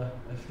around,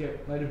 I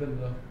forget, might have been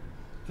the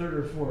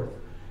 3rd or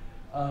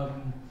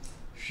 4th.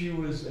 She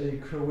was a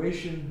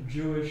Croatian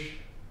Jewish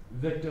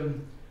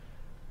victim.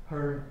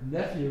 Her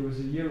nephew was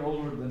a year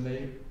older than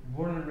me,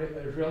 born an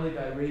Israeli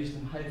guy raised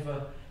in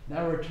Haifa,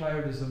 now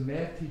retired as a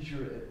math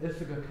teacher at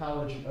Ithaca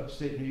College in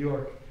upstate New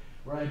York,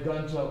 where I had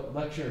gone to a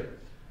lecture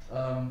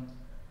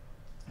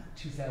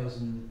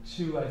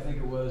 2002, I think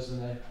it was,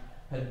 and I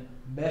had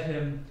met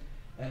him,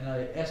 and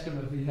I asked him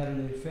if he had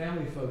any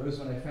family photos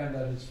when I found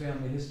out his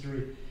family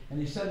history, and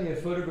he sent me a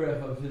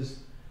photograph of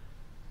his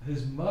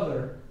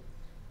mother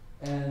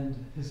and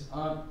his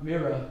Aunt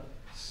Mira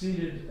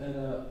seated in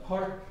a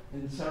park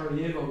in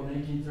Sarajevo in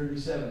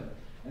 1937,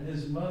 and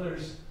his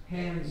mother's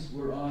hands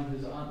were on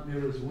his Aunt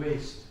Mira's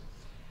waist.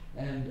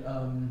 And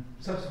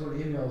subsequent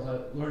emails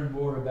I learned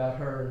more about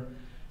her.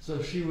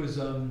 So she was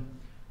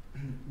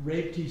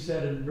raped, he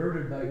said, and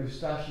murdered by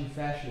Ustashi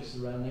fascists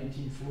around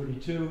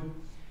 1942,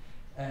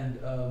 and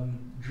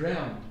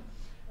drowned.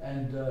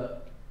 And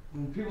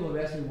when people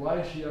have asked me, why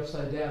is she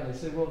upside down? They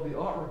say, well, the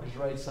artwork is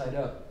right side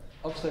up.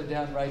 Upside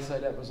down, right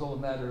side up is all a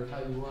matter of how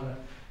you want to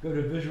go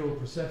to visual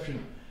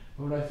perception.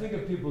 But when I think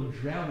of people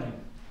drowning,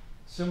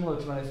 similar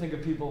to when I think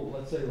of people,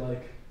 let's say,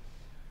 like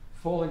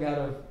falling out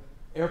of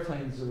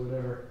airplanes or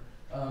whatever,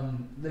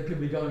 they could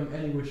be going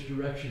any which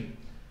direction.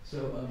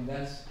 So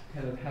that's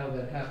kind of how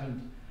that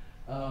happened.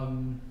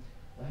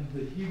 I have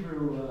the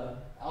Hebrew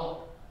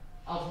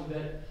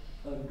alphabet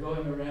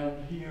going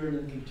around here and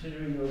then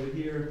continuing over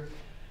here.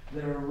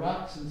 There are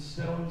rocks and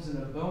stones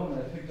and a bone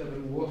that I picked up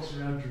and walks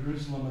around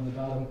Jerusalem on the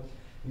bottom,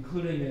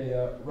 including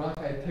a rock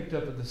I picked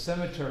up at the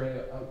cemetery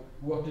I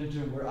walked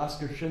into where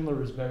Oskar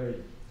Schindler is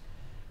buried.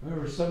 I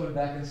remember someone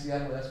back in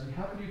Seattle asked me,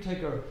 how could you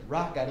take a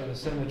rock out of a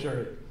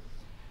cemetery?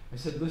 I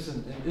said,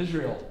 listen, in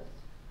Israel,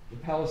 the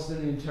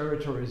Palestinian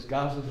territories,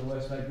 Gaza, the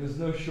West Bank, there's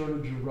no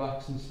shortage of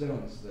rocks and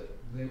stones.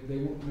 They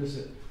won't miss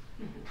it.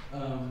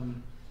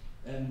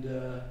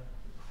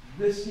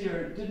 This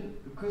here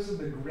didn't, because of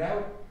the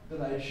grout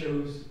that I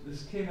chose,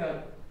 this came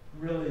out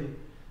really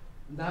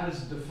not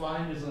as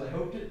defined as I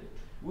hoped it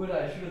would.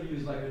 I should have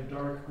used like a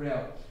dark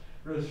grout.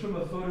 But it was from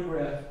a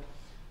photograph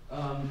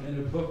in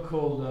a book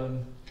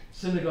called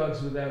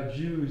Synagogues Without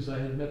Jews. I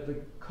had met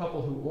the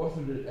couple who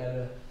authored it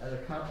at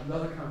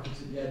another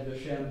conference at Yad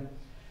Vashem,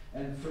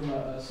 and from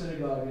a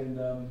synagogue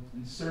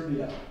in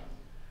Serbia.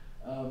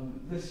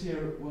 This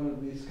here, one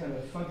of these kind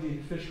of funky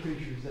fish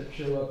creatures that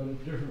show up in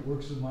different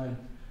works of mine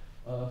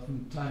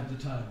from time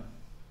to time.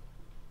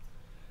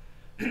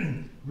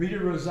 Rita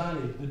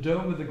Rosani, the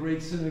dome of the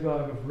Great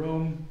Synagogue of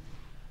Rome,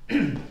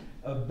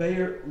 a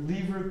Bayer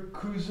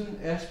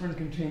Leverkusen aspirin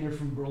container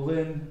from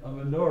Berlin, a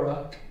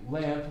menorah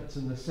lamp that's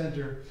in the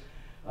center,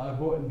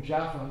 bought in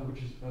Jaffa,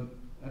 which is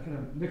a kind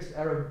of mixed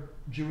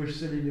Arab-Jewish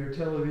city near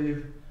Tel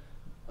Aviv.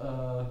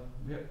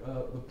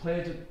 The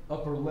plant at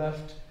upper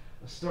left,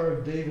 a Star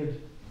of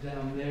David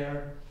down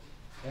there,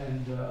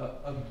 and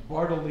a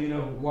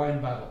Bartolino wine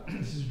bottle.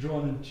 This is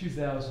drawn in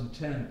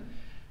 2010.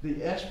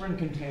 The aspirin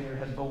container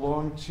had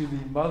belonged to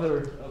the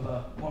mother of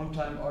a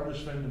longtime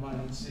artist friend of mine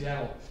in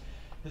Seattle.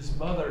 His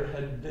mother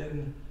had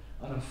been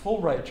on a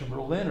Fulbright to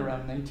Berlin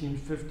around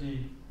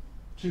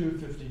 1952,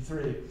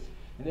 53.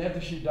 And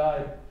after she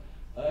died,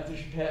 after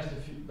she passed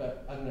about,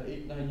 I don't know,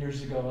 8, 9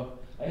 years ago,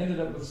 I ended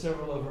up with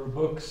several of her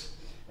books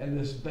and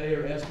this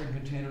Bayer aspirin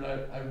container.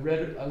 And I read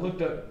it, I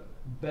looked up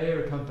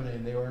Bayer Company,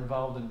 and they were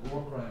involved in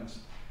war crimes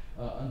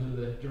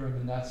during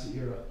the Nazi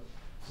era.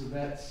 So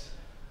that's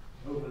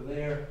over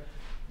there.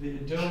 The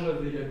dome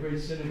of the Great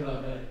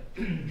Synagogue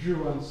I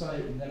drew on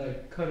site, and then I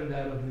cut it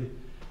out of the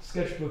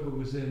sketchbook it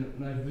was in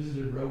when I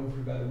visited Rome for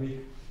about a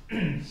week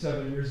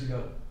 7 years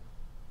ago.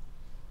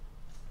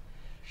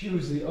 She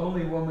was the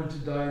only woman to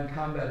die in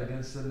combat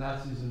against the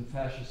Nazis and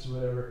fascists or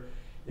whatever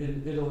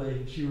in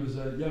Italy. She was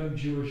a young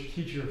Jewish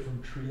teacher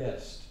from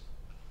Trieste.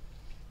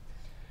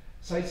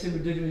 Sightseeing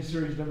with Dignity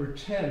Series number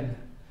 10,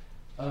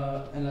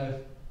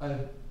 and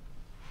I've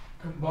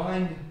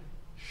combined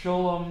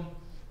Shalom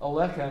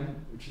Aleichem,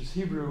 which is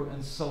Hebrew,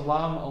 and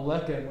Salam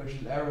Aleichem, which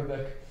is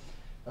Arabic,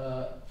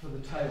 for the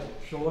title.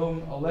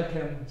 Shalom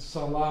Aleichem,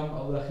 Salam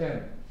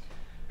Aleichem,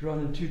 drawn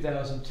in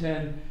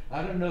 2010.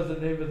 I don't know the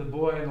name of the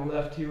boy on the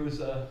left. He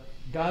was a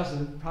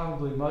Gazan,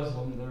 probably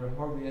Muslim. There are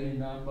hardly any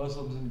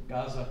non-Muslims in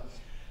Gaza.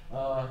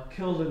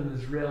 Killed in an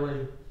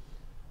Israeli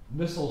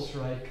missile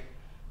strike.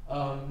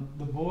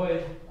 The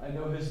boy, I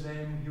know his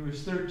name. He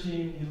was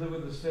 13. He lived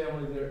with his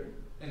family there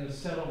in a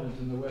settlement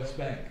in the West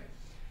Bank.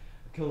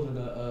 Killed in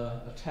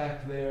an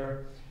attack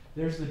there.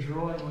 There's the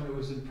drawing when it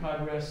was in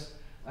progress.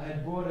 I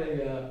had bought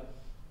they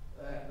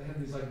had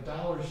these like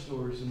dollar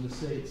stores in the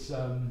States,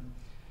 and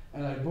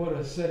I bought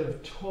a set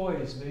of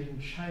toys made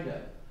in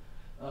China.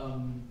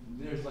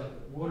 There's like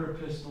a water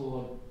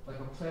pistol, like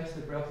a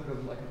plastic replica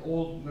of like an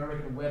old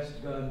American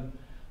West gun,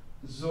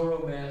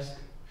 Zorro mask,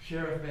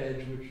 sheriff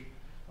badge, which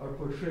are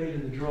portrayed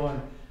in the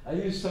drawing. I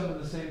used some of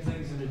the same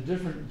things in a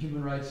different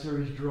Human Rights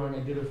Series drawing I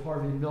did of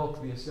Harvey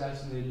Milk, the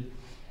assassinated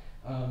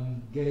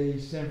gay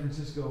San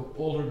Francisco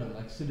alderman,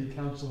 like city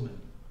councilman.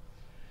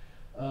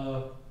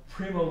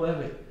 Primo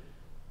Levi.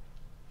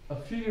 A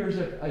few years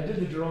after, I did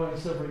the drawing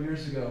several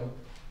years ago.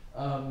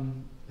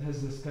 It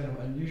has this kind of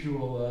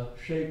unusual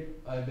shape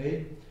I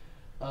made.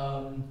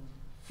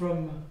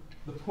 From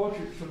the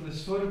portrait, from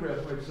this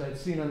photograph which I'd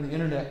seen on the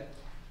internet,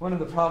 one of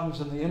the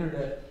problems on the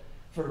internet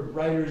for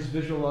writers,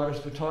 visual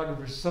artists,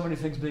 photographers, so many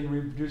things being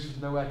reproduced with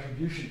no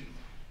attribution.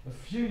 A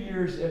few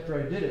years after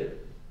I did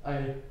it,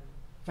 I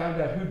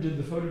found out who did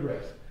the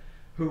photograph,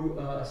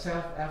 a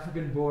South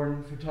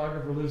African-born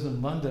photographer lives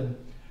in London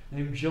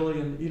named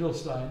Gillian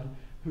Edelstein,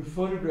 who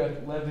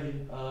photographed Levy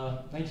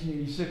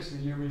 1986, the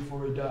year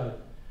before he died.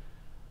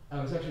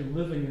 I was actually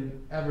living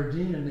in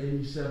Aberdeen in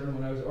 '87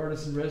 when I was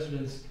artist in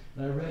residence,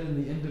 and I read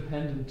in the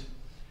Independent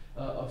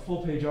a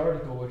full-page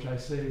article which I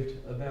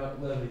saved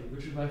about Levy,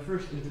 which was my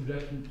first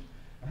introduction.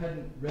 I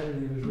hadn't read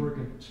any of his work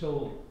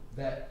until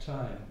that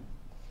time.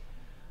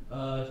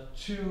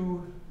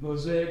 2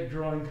 mosaic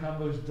drawing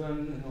combos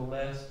done in the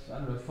last, I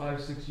don't know,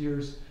 5, 6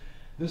 years.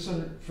 This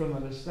one from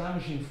an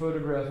astonishing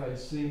photograph I'd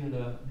seen in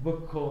a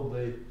book called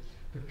The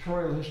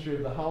Pictorial History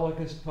of the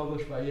Holocaust,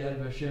 published by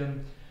Yad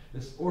Vashem.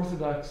 This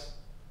Orthodox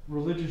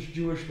religious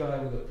Jewish guy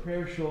with a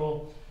prayer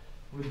shawl,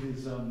 with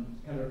these kind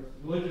of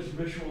religious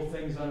ritual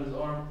things on his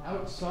arm,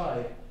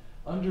 outside,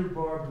 under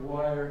barbed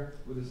wire,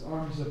 with his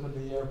arms up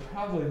in the air,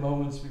 probably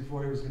moments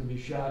before he was going to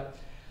be shot.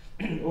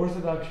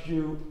 Orthodox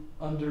Jew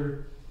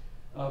under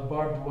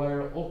barbed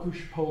wire,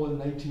 Olkush, Poland,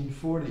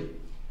 1940.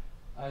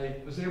 I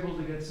was able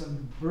to get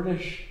some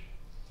British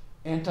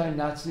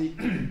anti-Nazi,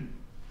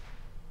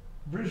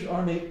 British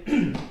Army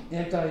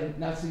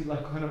anti-Nazi,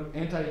 like kind of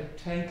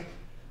anti-tank,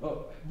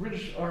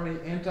 British Army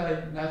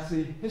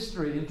anti-Nazi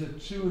history into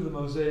two of the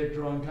mosaic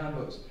drawing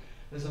combos.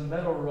 There's a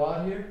metal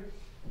rod here,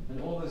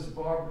 and all this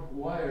barbed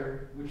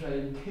wire, which I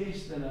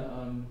encased in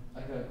a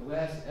like a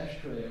glass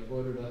ashtray I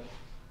bought at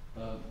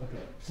like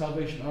a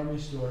Salvation Army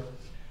store.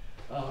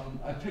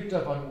 I picked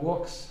up on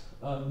walks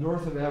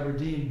north of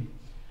Aberdeen,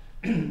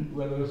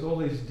 where there was all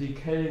these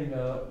decaying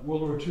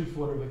World War II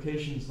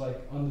fortifications,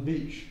 like on the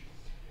beach.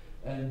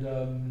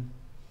 And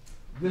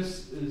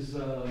this is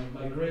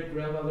my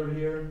great-grandmother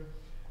here,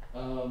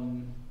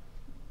 and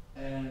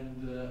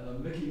a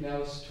Mickey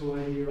Mouse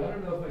toy here. I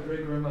don't know if my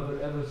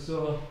great-grandmother ever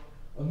saw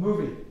a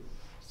movie.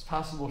 It's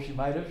possible she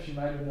might have. She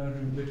might have known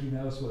who Mickey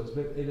Mouse was,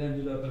 but it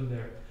ended up in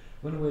there.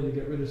 One way to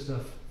get rid of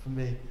stuff from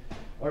me,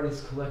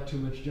 artists collect too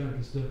much junk,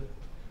 is to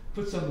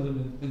put some of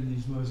them in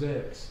these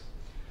mosaics.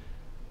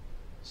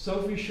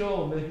 Sophie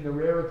Scholl making a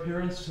rare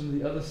appearance from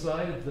the other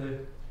side of the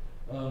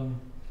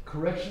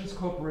Corrections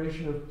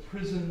Corporation of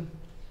Prison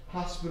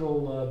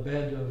Hospital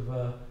bed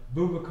of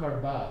Boubacar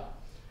Ba,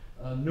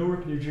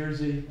 Newark, New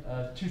Jersey,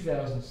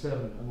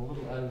 2007. I'm a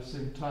little out of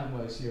sync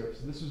time-wise here.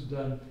 So this was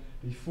done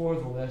before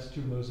the last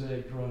two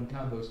mosaic drawing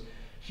combos.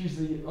 She's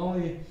the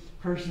only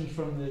person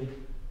from the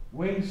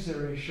Wing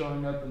series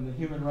showing up in the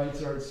Human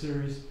Rights Art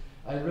series.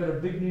 I read a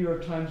big New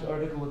York Times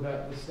article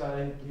about this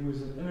guy. He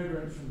was an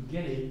immigrant from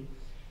Guinea,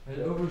 had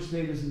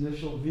overstayed his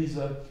initial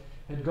visa,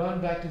 had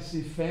gone back to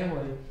see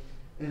family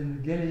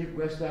in Guinea,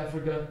 West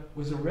Africa,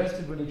 was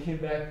arrested when he came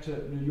back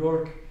to New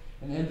York,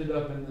 and ended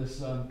up in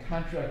this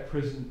contract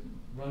prison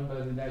run by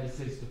the United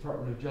States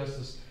Department of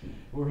Justice,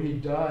 where he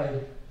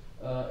died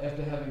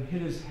after having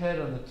hit his head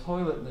on the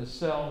toilet in his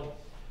cell,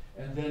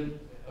 and then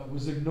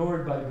was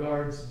ignored by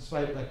guards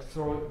despite like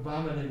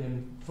vomiting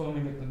and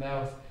foaming at the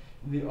mouth.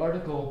 And the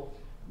article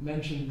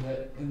mentioned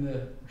that in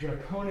the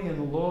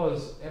draconian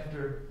laws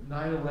after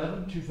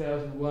 9/11,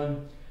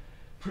 2001,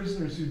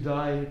 prisoners who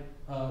die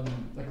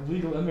like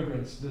illegal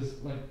immigrants,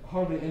 there's like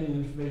hardly any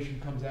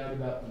information comes out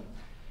about them.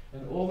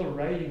 And all the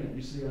writing that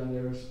you see on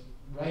there is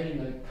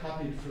writing I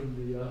copied from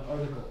the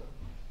article.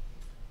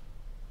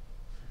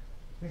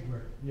 I think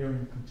we're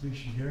nearing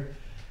completion here.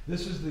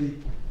 This is the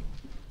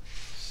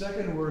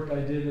second work I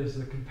did as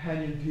the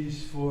companion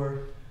piece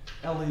for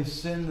Ellie's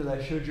Sin that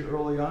I showed you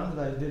early on,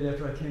 that I did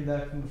after I came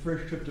back from the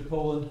first trip to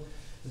Poland.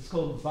 It's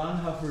called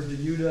Bonhoeffer de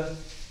Juda,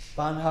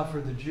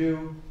 Bonhoeffer the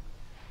Jew.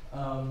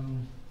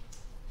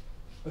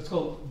 It's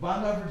called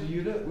Bonhoeffer de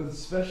Juda, with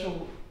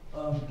special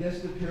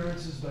guest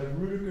appearances by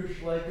Rudiger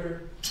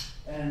Schleicher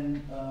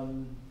and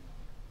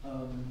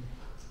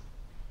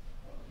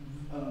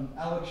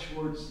Alex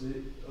Schwartz,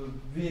 the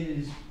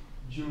Viennese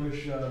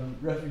Jewish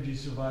refugee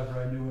survivor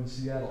I knew in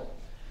Seattle.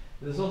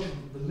 There's also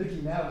the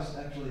Mickey Mouse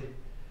actually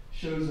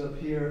shows up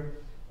here,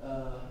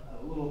 a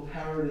little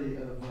parody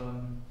of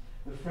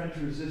the French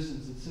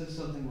Resistance. It says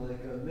something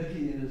like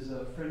Mickey in his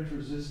French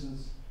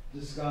Resistance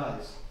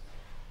disguise.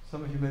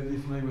 Some of you may be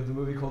familiar with the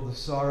movie called The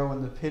Sorrow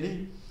and the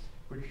Pity,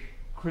 which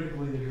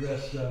critically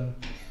addressed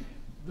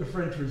the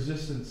French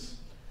Resistance.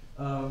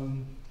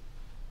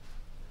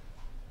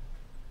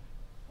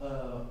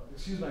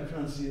 Excuse my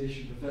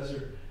pronunciation,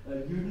 Professor.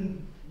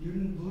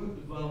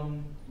 Judenblut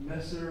von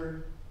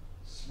Messer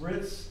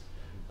Spritz,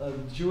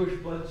 Jewish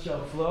blood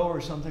shall flow, or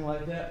something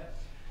like that.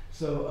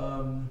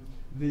 So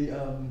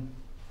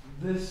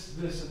this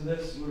and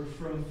this were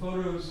from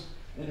photos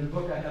in a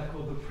book I have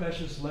called The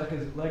Precious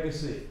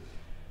Legacy,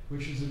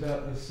 which is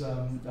about this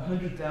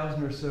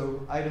 100,000 or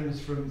so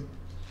items from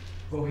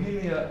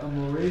Bohemia and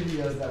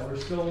Moravia that were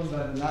stolen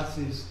by the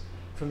Nazis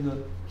from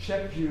the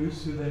Czech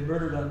Jews who they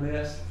murdered en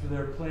masse for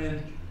their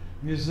planned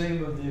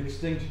Museum of the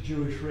Extinct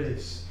Jewish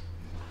Race.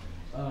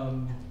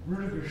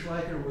 Rudiger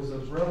Schleicher was a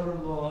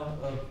brother-in-law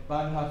of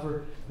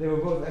Bonhoeffer. They were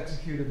both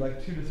executed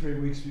like 2 to 3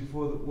 weeks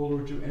before the World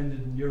War II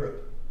ended in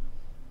Europe.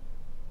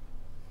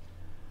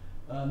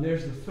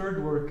 There's the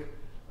third work.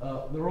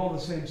 They're all the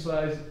same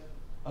size,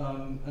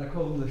 and I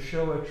call them the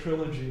Shoah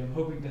Trilogy. I'm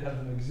hoping to have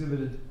them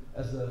exhibited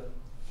as a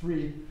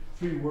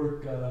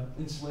three-work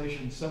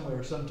installation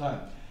somewhere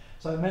sometime.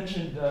 So I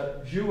mentioned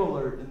Jew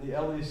Alert in the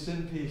Ellie's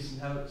Sin piece,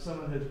 and how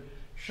someone had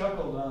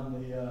chuckled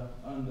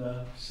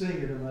on seeing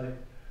it in my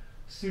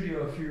studio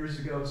a few years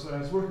ago. So when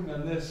I was working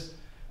on this,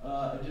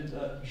 I did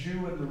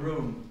Jew in the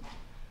Room.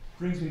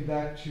 Brings me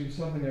back to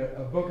something,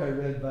 a book I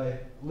read by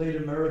late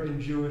American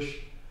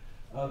Jewish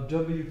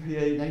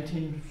WPA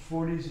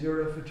 1940s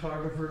era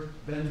photographer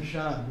Ben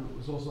Shahn, who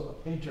was also a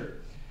painter.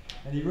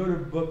 And he wrote a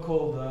book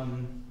called,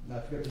 I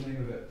forget the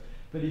name of it,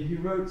 but he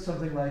wrote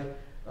something like,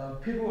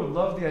 people would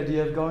love the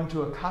idea of going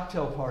to a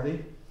cocktail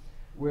party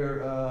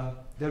where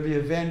there'd be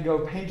a Van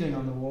Gogh painting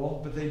on the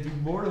wall, but they'd be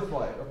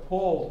mortified,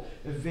 appalled,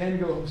 if Van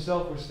Gogh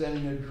himself was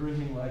standing there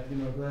drinking like, a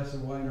glass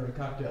of wine or a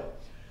cocktail.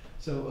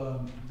 So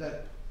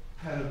that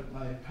kind of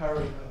my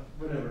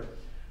whatever.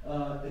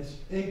 It's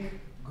ink,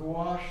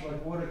 gouache,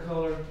 like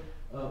watercolor,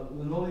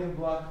 linoleum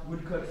block,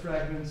 woodcut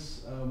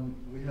fragments.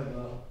 We have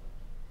a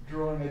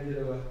drawing I did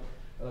of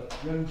a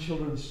young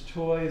children's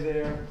toy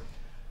there.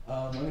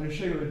 I'm going to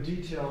show you a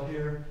detail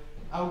here.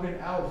 Augen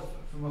auf,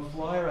 from a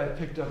flyer I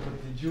picked up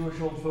at the Jewish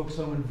Old Folks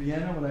Home in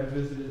Vienna when I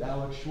visited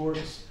Alex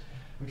Schwartz,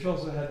 which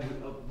also had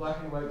a black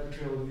and white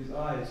portrayal of these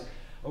eyes.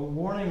 A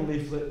warning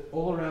leaflet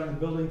all around the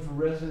building for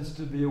residents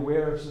to be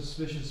aware of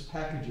suspicious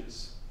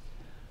packages.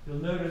 You'll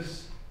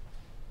notice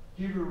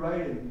Hebrew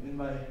writing in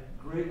my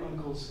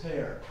great-uncle's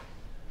hair.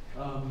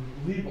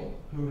 Liebel,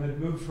 who had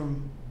moved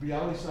from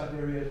Bialystok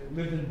area,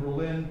 lived in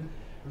Berlin,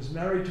 was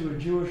married to a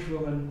Jewish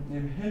woman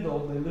named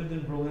Hindel. They lived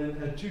in Berlin,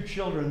 had 2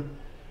 children,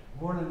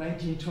 born in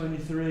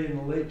 1923 in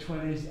the late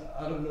 20s.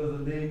 I don't know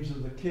the names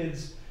of the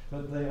kids,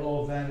 but they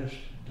all vanished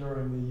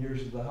during the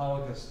years of the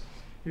Holocaust.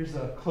 Here's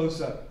a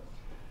close-up.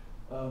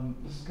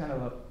 This is kind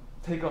of a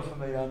takeoff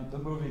from the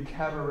movie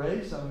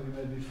Cabaret. Some of you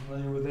may be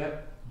familiar with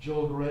that.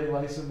 Joel Grey,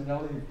 Liza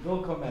Minnelli,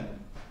 Willkommen,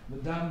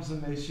 Mesdames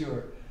and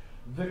Messieurs,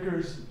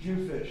 Vickers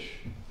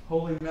Jewfish,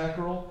 Holy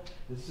Mackerel.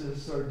 It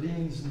says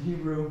sardines in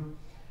Hebrew,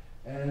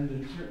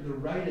 and the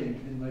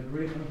writing in my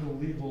great uncle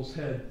Liebel's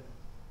head.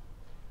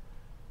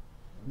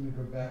 I'm going to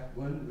go back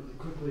one really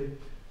quickly,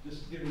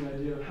 just to give you an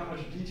idea of how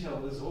much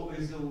detail there's. All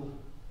these little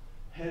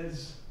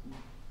heads,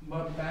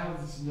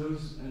 mouths,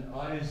 nose, and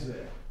eyes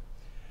there.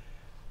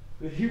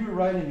 The Hebrew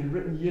writing in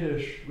written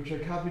Yiddish, which I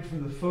copied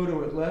from the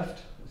photo at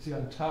left, see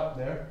on top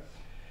there,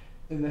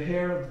 in the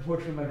hair of the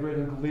portrait of my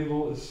great-uncle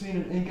Liebel, is seen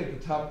in ink at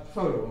the top of the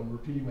photo. I'm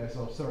repeating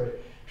myself, sorry.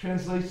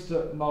 Translates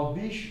to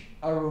Malbish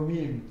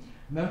Aromim,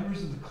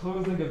 members of the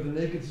clothing of the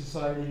Naked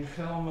Society,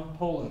 Chelm,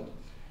 Poland.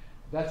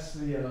 That's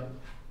the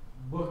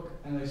book,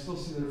 and I still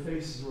see their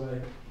faces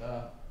when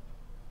I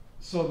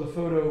saw the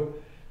photo.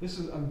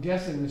 I'm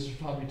guessing this was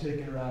probably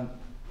taken around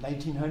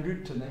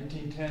 1900 to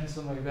 1910,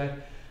 something like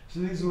that. So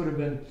these would have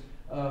been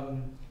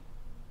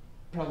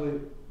probably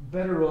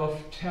better off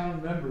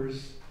town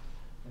members.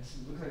 It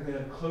looks like they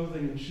have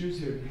clothing and shoes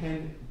here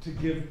to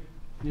give,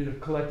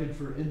 collected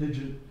for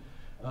indigent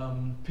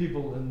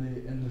people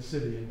in the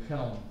city in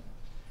Chelm.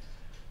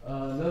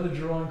 Another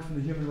drawing from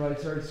the Human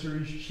Rights Art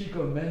Series.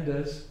 Chico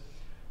Mendes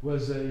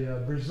was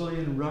a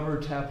Brazilian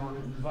rubber tapper,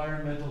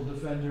 environmental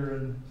defender,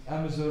 and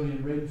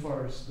Amazonian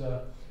rainforest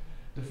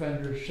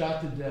defender,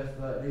 shot to death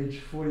at age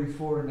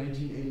 44 in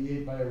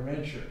 1988 by a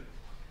rancher.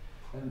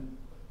 And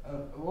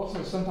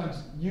also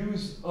sometimes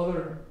use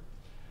other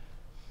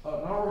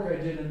artwork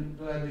I did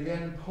that I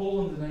began in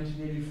Poland in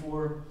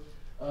 1984,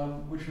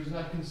 which was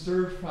not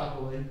conserved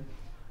properly.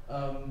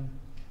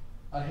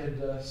 I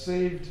had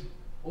saved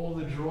all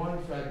the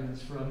drawing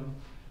fragments from,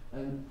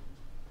 and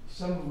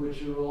some of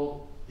which are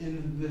all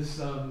in this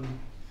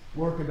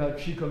work about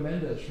Chico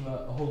Mendes from a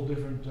whole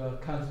different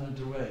continent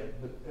away,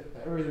 but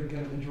everything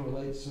kind of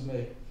interrelates to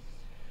me.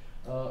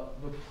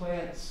 The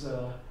plants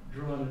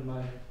drawn in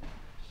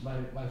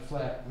my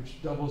flat,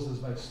 which doubles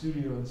as my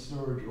studio and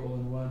storage all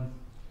in one.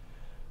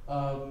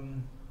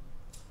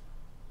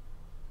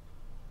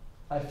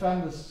 I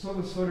saw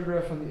this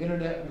photograph on the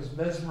internet, was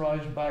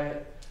mesmerized by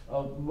it.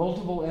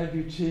 Multiple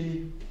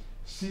amputee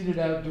seated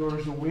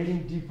outdoors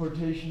awaiting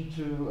deportation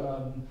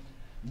to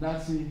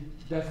Nazi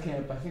death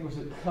camp. I think it was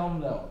at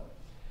Chelmno.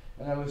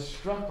 And I was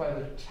struck by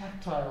the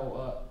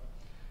tactile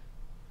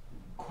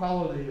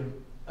quality of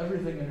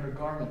everything in her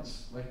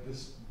garments, like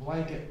this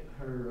blanket,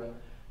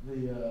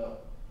 the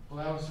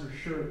blouse, her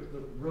shirt,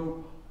 the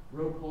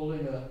rope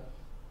holding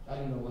I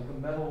don't know, like a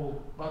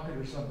metal bucket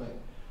or something.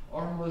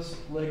 Armless,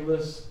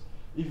 legless,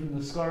 even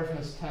the scarf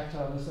has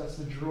tactileness. That's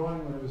the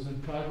drawing when it was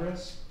in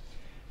progress.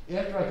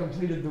 After I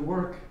completed the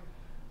work,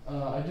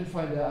 I did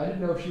find out, I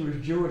didn't know if she was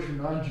Jewish or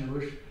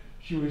non-Jewish.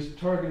 She was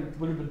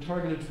would have been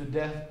targeted for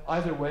death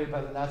either way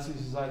by the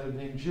Nazis as either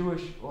being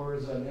Jewish or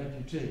as an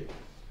amputee.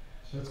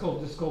 So it's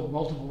called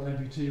multiple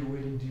amputee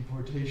awaiting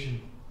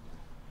deportation.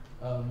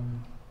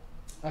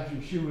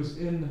 Actually, she was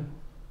in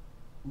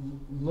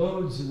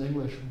Lodz in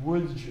English,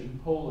 Łódź in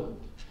Poland,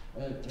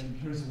 and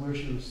here's where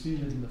she was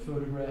seated in the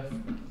photograph.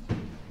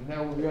 And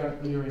now we are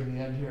nearing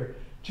the end here.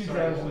 2015.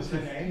 Sorry, what was her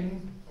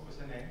name? What was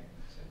her name?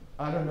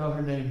 I don't know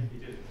her name. You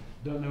didn't?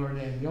 Don't know her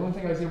name. The only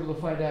thing I was able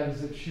to find out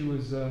is that she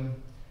was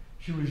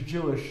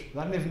Jewish.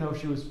 I don't even know if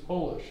she was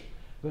Polish,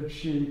 but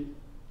she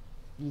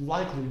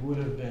likely would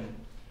have been.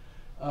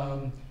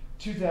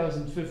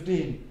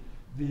 2015,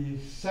 the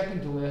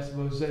second to last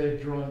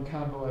mosaic drawing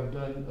combo I've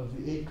done of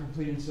the 8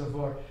 completed so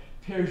far.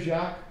 Père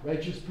Jacques,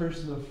 righteous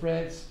person of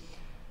France.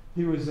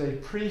 He was a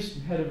priest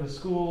and head of a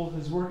school.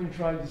 His work in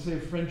trying to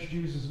save French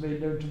Jews was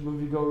made known to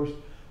moviegoers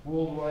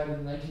worldwide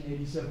in the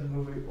 1987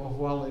 movie Au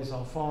revoir les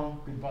enfants,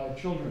 Goodbye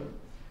Children.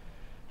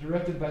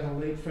 directed by the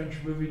late French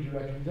movie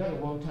director, he died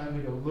a long time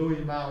ago,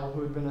 Louis Malle,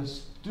 who had been a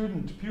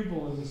student,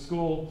 pupil in the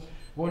school.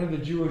 One of the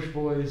Jewish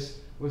boys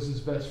was his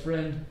best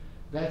friend.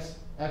 That's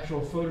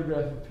actual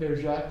photograph of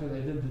Père Jacques that I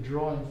did the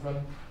drawing from.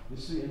 You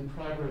see in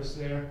progress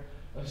there,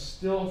 a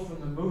still from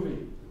the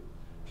movie.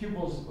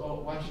 Pupils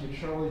watching a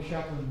Charlie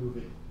Chaplin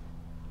movie.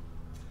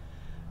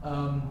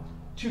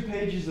 2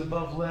 pages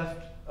above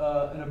left,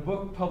 in a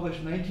book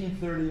published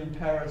 1930 in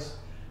Paris,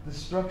 The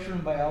Structure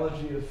and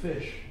Biology of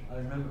Fish. I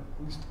remember,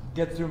 we used to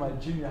get through my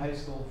junior high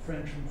school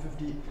French from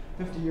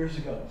 50 years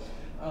ago.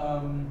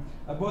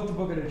 I bought the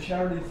book at a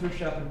charity thrift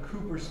shop in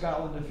Cooper,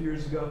 Scotland a few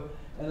years ago,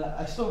 and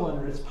I still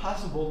wonder, it's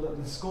possible that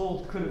the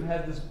school could have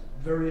had this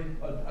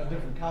a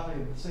different copy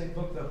of the same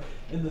book though,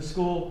 in the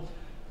school.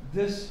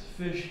 This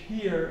fish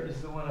here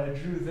is the one I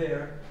drew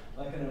there,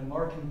 like in a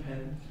marking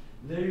pen.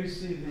 There you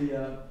see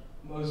the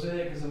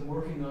mosaic as I'm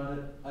working on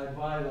it. I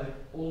buy like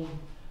old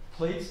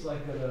plates,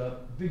 like at a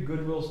big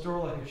Goodwill store,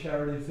 like a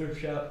charity thrift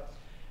shop,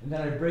 and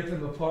then I break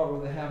them apart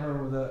with a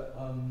hammer with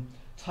a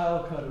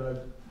tile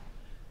cutter.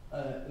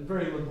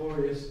 Very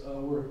laborious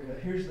work.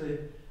 Here's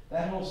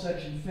that whole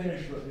section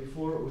finished but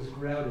before it was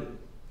grouted.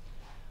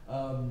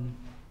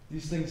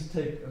 These things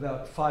take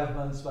about 5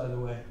 months, by the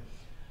way.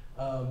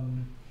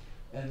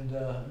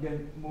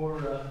 Again, more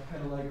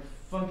kind of like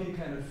funky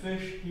kind of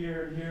fish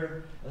here and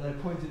here, and I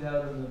pointed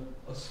out in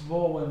a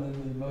small one in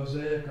the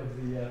mosaic of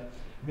the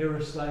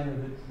Mira Steiner,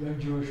 the young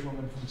Jewish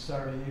woman from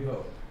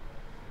Sarajevo.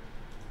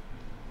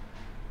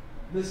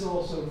 This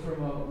also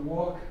from a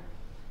walk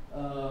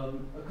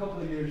a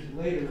couple of years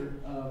later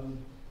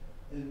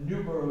in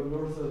Newborough,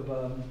 north of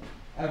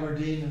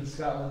Aberdeen in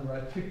Scotland, where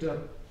I picked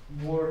up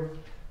more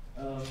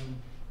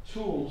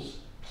tools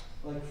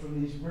like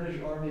from these British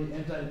Army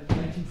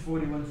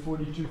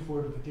 1941-42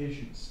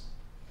 fortifications.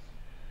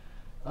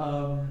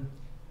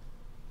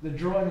 The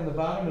drawing on the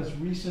bottom is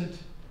recent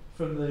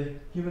from the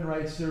Human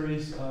Rights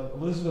series.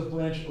 Elizabeth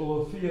Blanche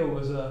Olofio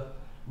was a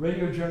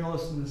radio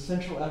journalist in the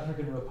Central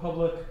African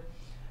Republic.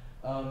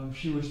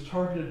 She was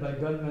targeted by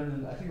gunmen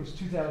in, I think it was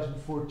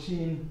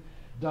 2014,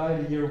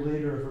 died a year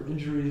later of her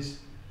injuries.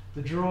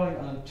 The drawing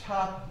on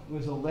top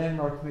was a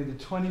landmark, made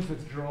the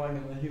 25th drawing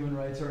in the Human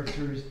Rights Art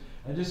series.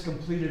 I just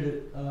completed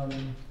it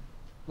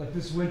like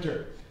this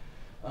winter.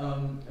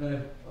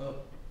 And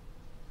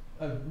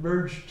I've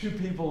merged 2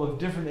 people of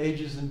different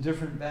ages and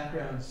different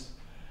backgrounds.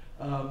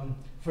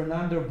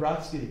 Fernando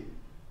Brodsky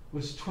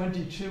was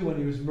 22 when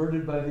he was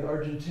murdered by the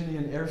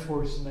Argentinian Air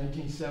Force in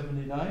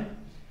 1979,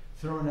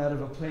 thrown out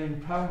of a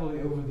plane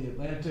probably over the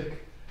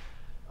Atlantic.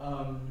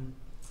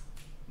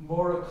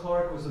 Maura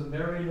Clark was a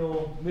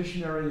Maryknoll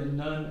missionary and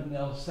nun in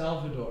El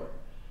Salvador.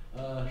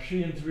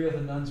 She and 3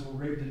 other nuns were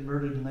raped and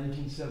murdered in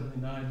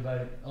 1979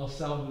 by El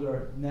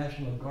Salvador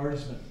National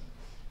Guardsmen.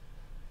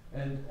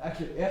 And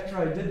actually, after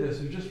I did this,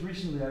 just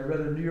recently I read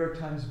a New York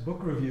Times book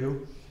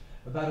review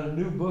about a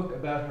new book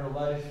about her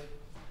life.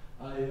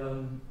 I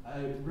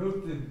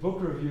wrote the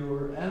book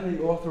reviewer and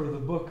the author of the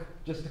book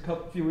just a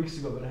few weeks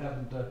ago, but I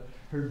haven't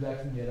heard back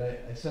from them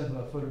yet. I sent them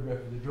a photograph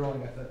of the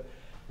drawing. I thought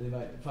they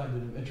might find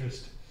it of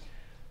interest.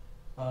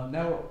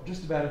 Now,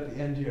 just about at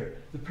the end here.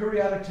 The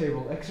periodic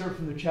table, excerpt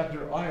from the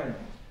chapter Iron.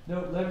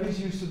 Note, Levy's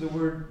use of the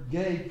word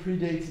gay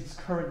predates its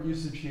current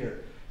usage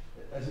here,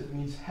 as it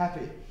means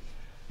happy.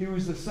 He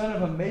was the son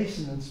of a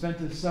mason and spent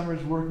his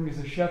summers working as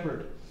a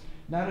shepherd.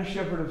 Not a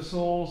shepherd of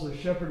souls, a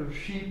shepherd of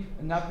sheep,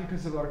 and not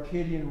because of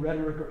Arcadian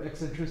rhetoric or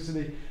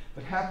eccentricity,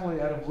 but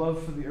happily out of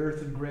love for the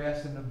earth and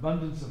grass and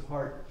abundance of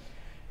heart.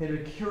 He had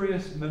a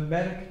curious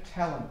mimetic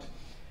talent.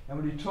 And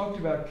when he talked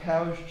about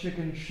cows,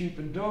 chickens, sheep,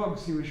 and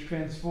dogs, he was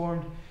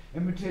transformed,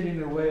 imitating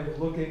their way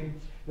of looking,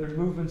 their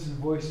movements and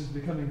voices,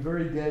 becoming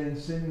very gay and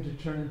seeming to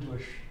turn into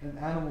an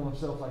animal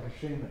himself like a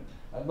shaman.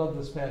 I love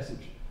this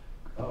passage.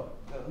 A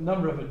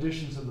number of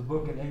editions of the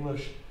book in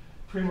English.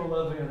 Primo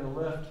Levi on the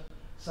left,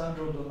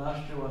 Sandro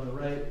Damasio on the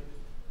right.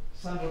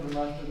 Sandro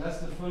Damasio, that's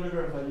the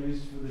photograph I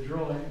used for the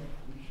drawing,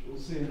 which we'll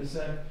see in a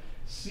sec.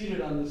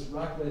 Seated on this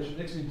rock ledge, it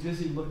makes me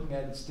dizzy looking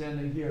at it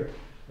standing here,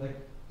 like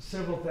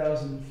several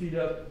thousand feet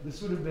up.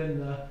 This would have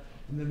been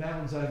in the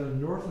mountains either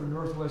north or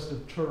northwest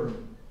of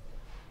Turin.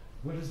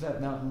 What is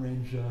that mountain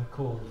range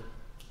called?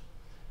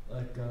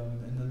 Like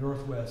in the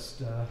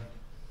northwest.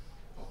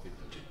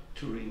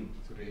 Turin.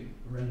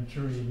 Around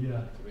Turin,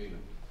 yeah. Turin.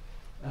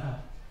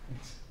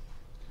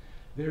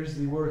 There's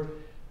the work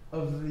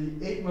of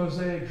the 8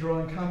 mosaic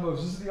drawing combos.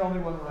 This is the only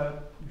one where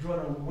I've drawn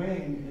a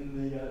wing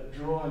in the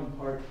drawing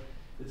part.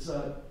 It's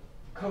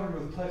covered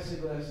with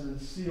plexiglass and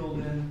sealed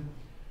in.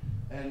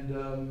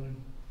 And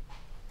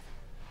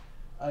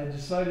I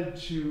decided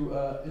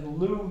to, in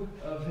lieu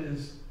of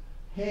his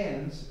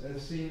hands,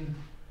 as seen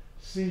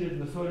seated in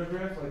the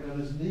photograph, like on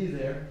his knee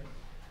there,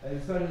 I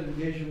decided to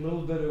engage in a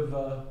little bit of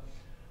a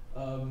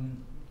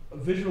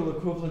visual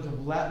equivalent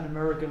of Latin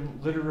American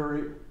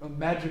literary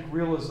magic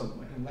realism,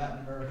 like in Latin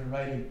American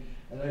writing.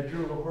 And I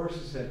drew a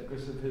horse's head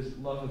because of his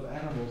love of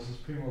animals, as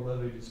Primo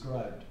Levi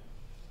described.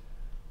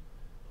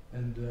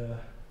 And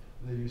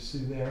there you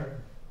see there.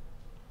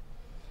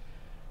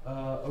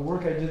 a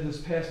work I did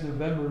this past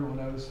November when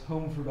I was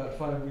home for about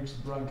 5 weeks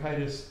with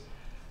bronchitis.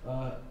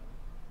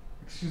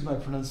 Excuse my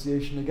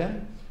pronunciation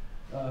again.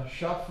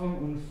 Schöpfung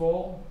und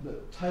Fall, the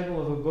title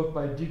of a book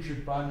by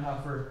Dietrich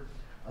Bonhoeffer,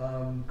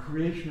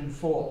 Creation and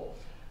Fall.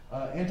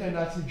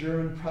 Anti-Nazi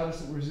German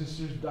Protestant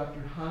resistors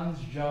Dr. Hans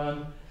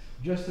John,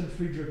 Justin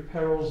Friedrich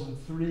Perls, and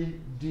 3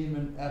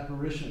 demon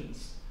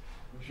apparitions,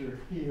 which are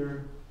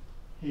here,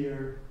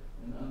 here,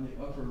 and on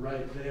the upper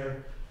right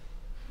there.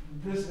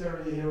 This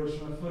area here was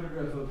from a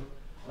photograph of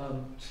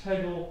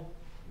Tegel,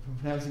 if I'm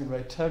pronouncing it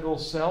right, Tegel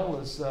Cell,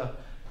 this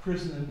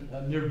prison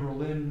near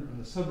Berlin, in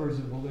the suburbs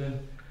of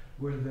Berlin,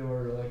 where there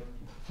were like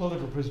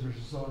political prisoners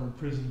and so on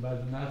imprisoned by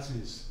the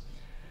Nazis.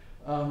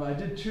 I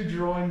did 2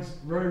 drawings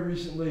very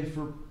recently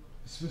for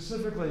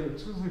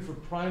exclusively for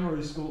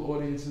primary school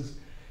audiences,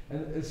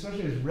 and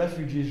especially as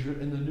refugees are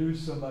in the news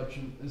so much,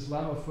 and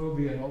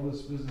Islamophobia and all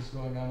this business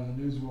going on in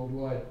the news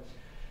worldwide.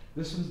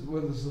 This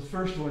was the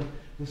first one,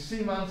 The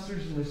Sea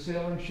Monsters and the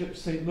Sailing Ship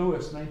St.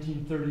 Louis,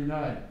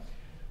 1939.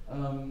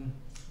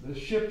 The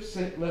ship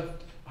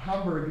left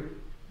Hamburg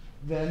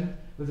then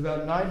with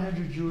about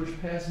 900 Jewish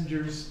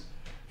passengers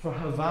for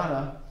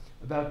Havana.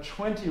 About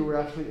 20 were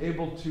actually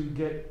able to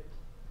get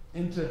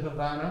into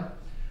Havana,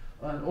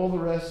 and all the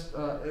rest,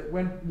 it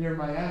went near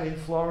Miami,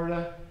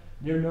 Florida,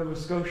 near Nova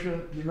Scotia.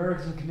 The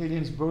Americans and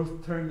Canadians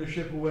both turned the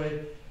ship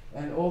away,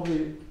 and all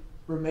the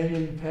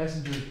remaining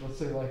passengers, let's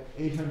say like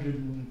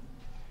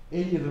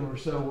 880 of them or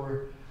so,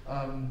 were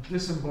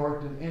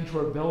disembarked in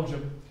Antwerp,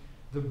 Belgium.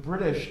 The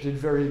British did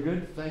very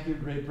good, thank you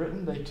Great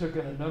Britain. They took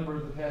in a number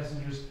of the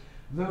passengers.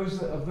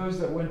 Of those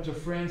that went to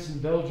France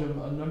and Belgium,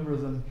 a number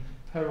of them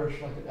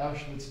perished, like at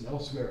Auschwitz and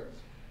elsewhere.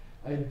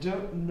 I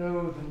don't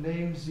know the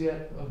names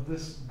yet of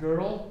this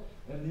girl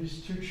and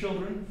these 2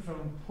 children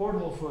from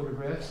portable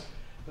photographs,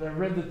 but I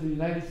read that the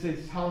United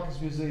States Holocaust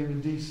Museum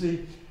in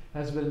DC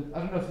has been, I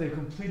don't know if they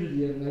completed it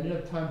yet, and I didn't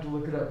have time to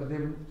look it up, but they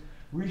were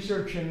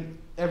researching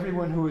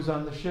everyone who was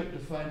on the ship to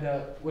find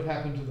out what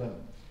happened to them.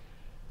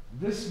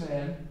 This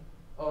man,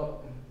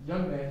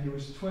 young man, he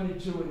was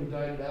 22 when he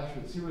died at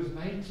Auschwitz. He was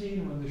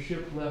 19 when the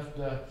ship left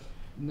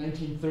in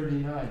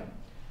 1939.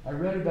 I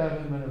read about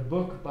him in a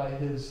book by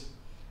his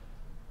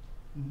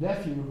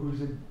nephew,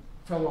 who's a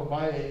fellow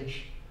my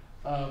age,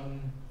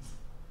 and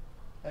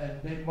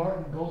named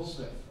Martin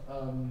Goldsmith,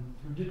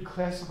 who did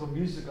classical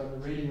music on the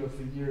radio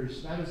for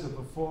years, not as a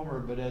performer,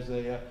 but as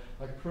a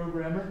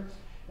programmer.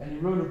 And he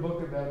wrote a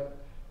book about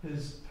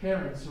his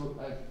parents, who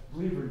I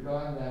believe are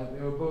gone now. They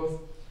were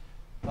both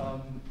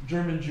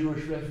German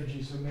Jewish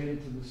refugees who made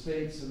it to the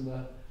States,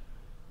 and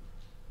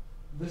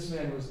this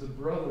man was the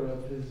brother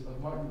of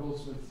Martin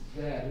Goldsmith's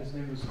dad. His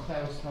name was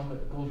Klaus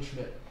Helmut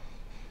Goldschmidt.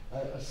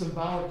 A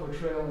symbolic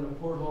portrayal in a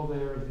porthole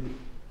there of the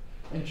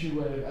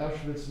entryway of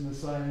Auschwitz and the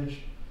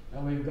signage,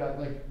 and we've got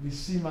like these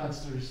sea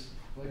monsters,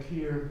 like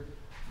here,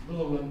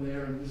 little one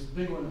there, and this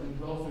big one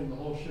engulfing the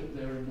whole ship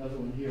there, and another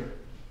one here.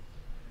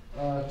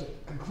 To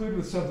conclude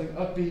with something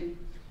upbeat,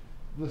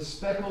 the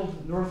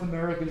speckled North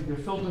American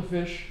gefilte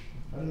fish.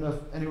 I don't know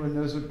if anyone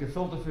knows what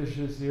gefilte fish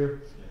is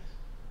here. Yes.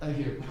 Thank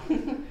you.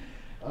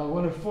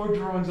 One of 4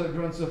 drawings I've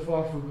drawn so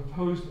far for a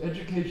proposed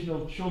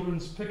educational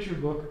children's picture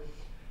book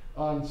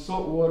on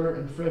saltwater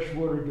and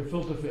freshwater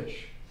gefilte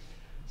fish.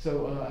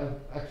 So I've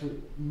actually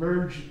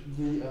merged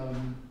the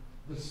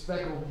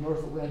speckled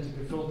North Atlantic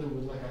gefilte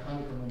with like a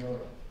Hanukkah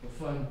menorah for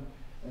fun.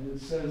 And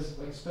it says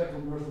like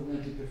speckled North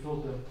Atlantic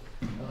gefilte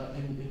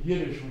in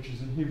Yiddish, which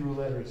is in Hebrew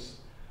letters.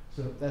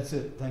 So that's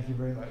it. Thank you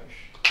very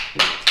much.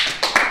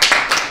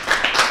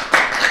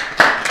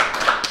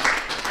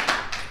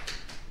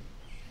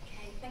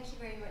 Okay, thank you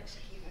very much,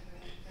 Akiva, for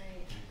a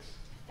very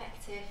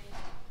effective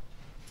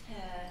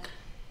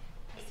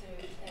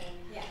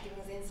giving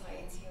us insight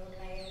into your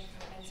layered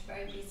and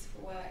very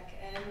beautiful work.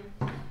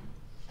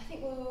 I think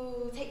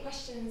we'll take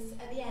questions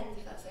at the end,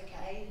 if that's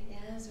okay.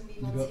 Yeah, so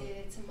we'll move on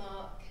to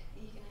Mark. Are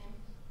you going to?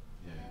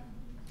 Yeah.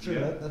 Sure,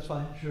 Yeah. that's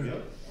fine. Sure. Yeah.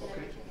 And Okay.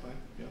 then we can Fine.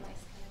 Yeah.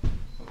 nice kind of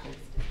Okay.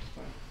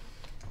 Fine.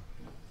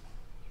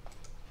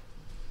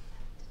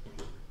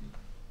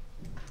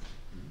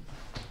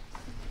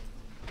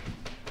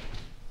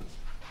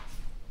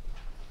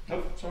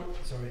 Oh, sorry.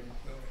 Sorry.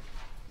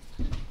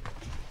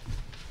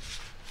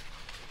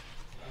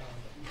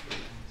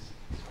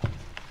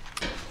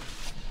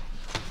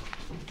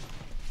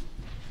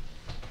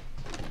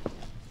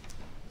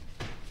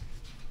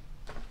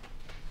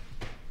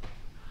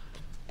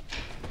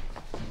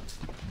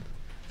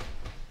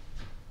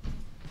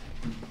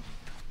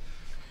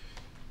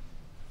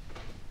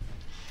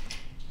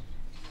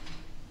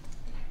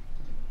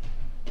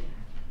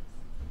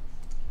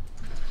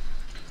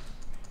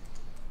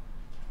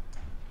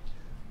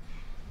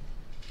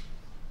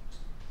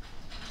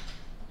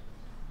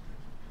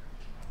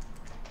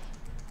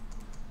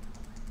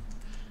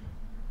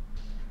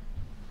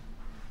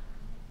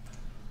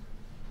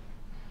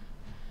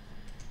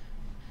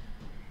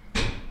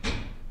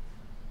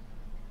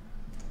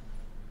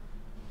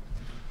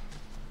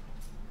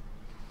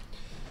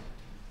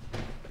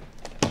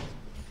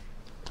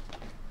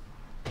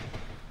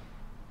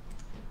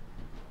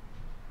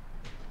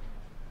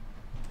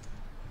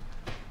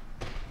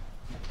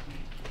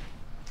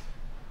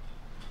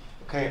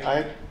 Okay,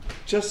 I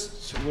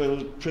just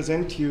will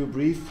present you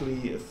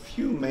briefly a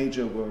few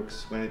major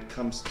works when it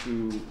comes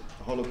to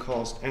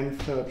Holocaust and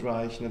Third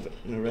Reich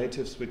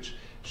narratives which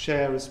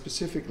share a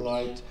specific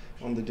light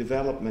on the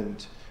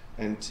development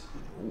and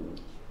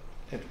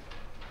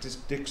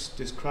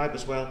describe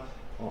as well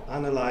or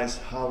analyze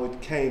how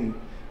it came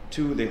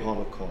to the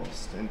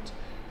Holocaust.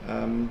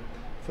 And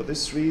for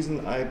this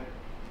reason I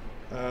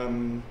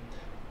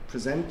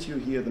present you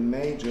here the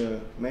major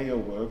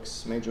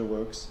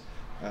works,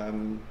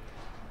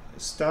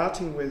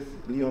 starting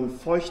with Leon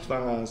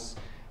Feuchtwanger's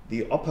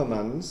The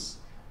Oppermanns.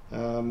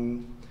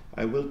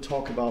 I will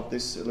talk about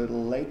this a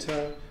little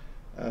later,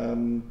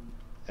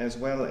 as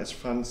well as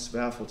Franz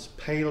Werfel's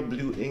Pale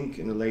Blue Ink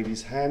in a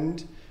Lady's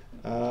Hand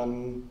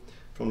from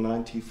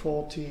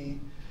 1940,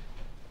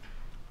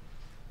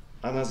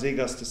 Anna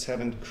Segers The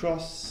Seventh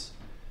Cross,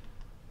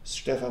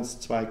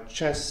 Stefans Zweig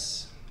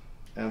Chess,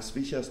 Ernst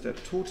Wichers Der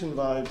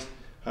Totenwald,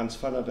 Hans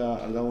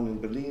Fallada Alone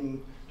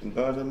in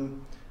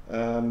Berlin.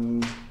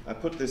 I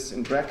put this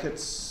in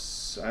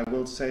brackets. I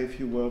will say a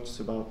few words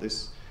about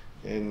this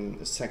in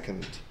a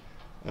second.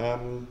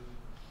 Anna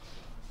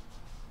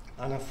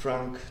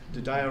Frank,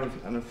 The Diary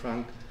of Anna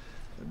Frank,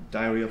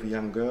 Diary of a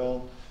Young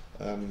Girl,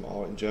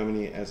 or in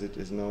Germany as it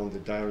is known, The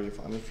Diary of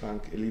Anna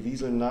Frank, Elie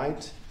Wiesel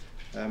Night,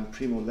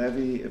 Primo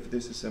Levi, If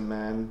This Is a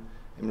Man,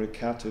 Imre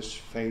Kertész,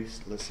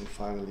 Faithless, and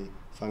finally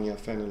Fania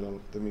Fenelon,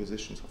 The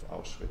Musicians of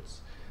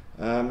Auschwitz.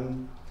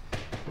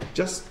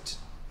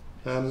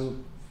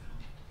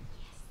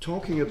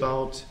 Talking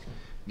about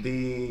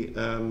the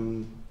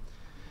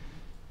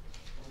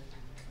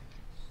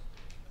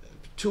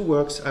two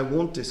works I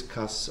won't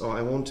discuss or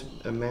I won't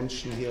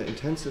mention here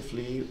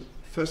intensively.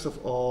 First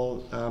of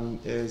all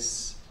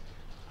is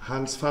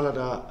Hans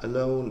Fallada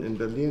Alone in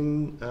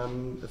Berlin.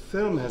 A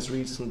film has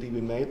recently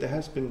been made. There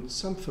has been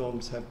some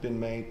films have been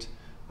made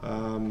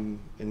in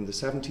the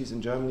 70s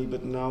in Germany,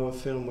 but now a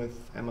film with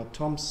Emma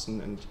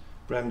Thompson and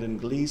Brendan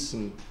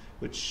Gleeson,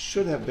 which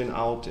should have been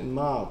out in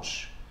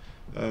March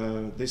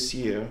this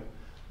year,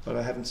 but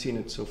I haven't seen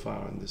it so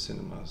far in the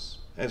cinemas.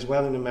 As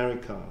well in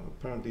America,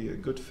 apparently a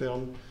good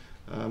film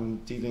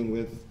dealing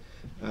with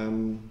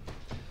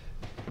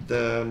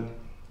the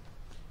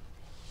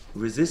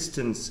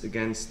resistance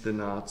against the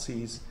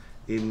Nazis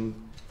in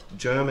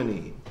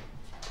Germany.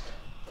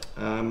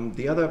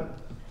 The other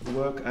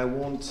work I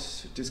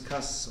won't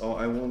discuss or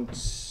I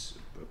won't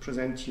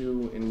present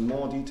you in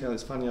more detail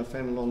is Fania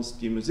Fenelon's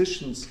The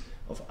Musicians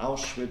of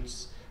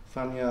Auschwitz.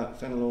 Fania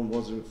Fenelon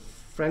was a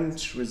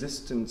French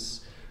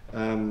resistance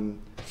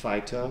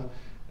fighter,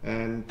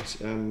 and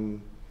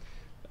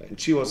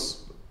she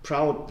was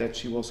proud that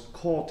she was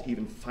caught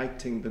even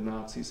fighting the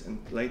Nazis and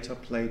later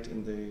played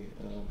in the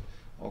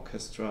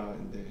orchestra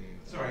in the...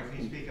 Sorry,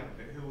 can you speak up a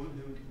bit? Who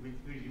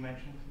did you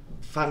mention?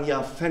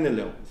 Fania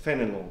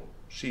Fenelon.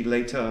 She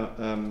later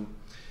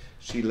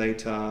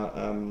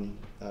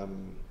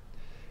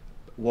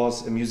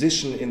was a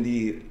musician in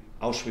the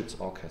Auschwitz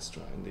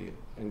orchestra,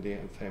 in the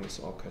famous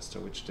orchestra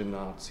which the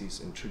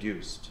Nazis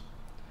introduced.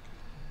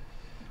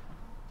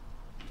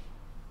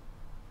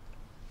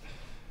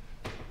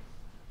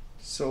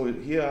 So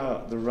here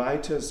are the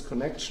writers'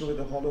 connection with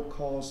the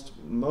Holocaust.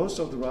 Most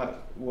of the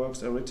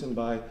works are written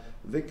by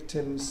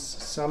victims.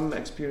 Some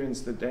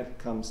experience the death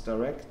comes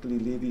directly.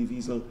 Levi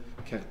Wiesel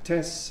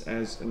Kertész,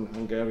 as an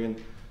Hungarian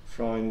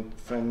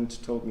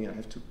friend told me I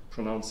have to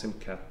pronounce him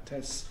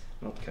Kertész,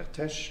 not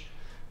Kertész.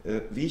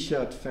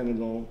 Wichert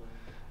Fenelon,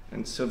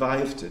 and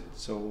survived it.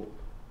 So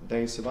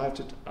they survived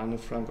it. Anne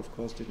Frank, of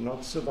course, did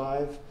not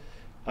survive.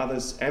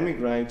 Others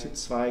emigrated,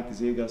 Zweig,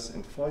 Segers,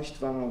 and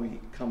Feuchtwanger. We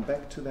come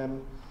back to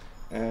them.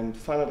 And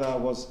Fallada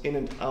was in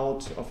and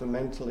out of a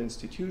mental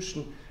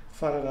institution.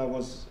 Fallada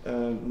was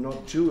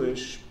not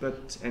Jewish,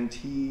 and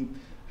he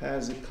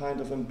has a kind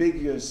of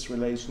ambiguous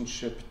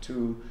relationship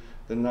to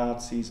the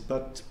Nazis.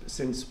 But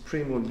since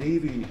Primo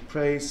Levi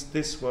praised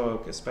this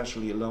work,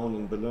 especially Alone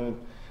in Berlin,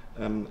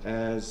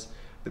 as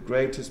the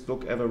greatest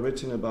book ever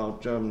written about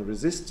German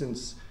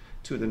resistance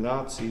to the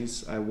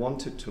Nazis, I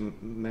wanted to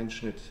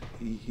mention it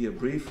here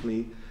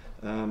briefly.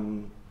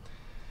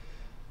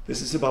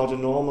 This is about a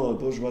normal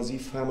bourgeoisie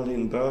family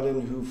in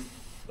Berlin who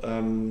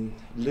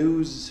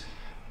lose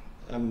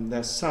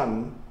their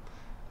son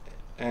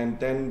and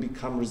then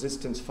become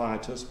resistance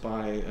fighters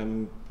by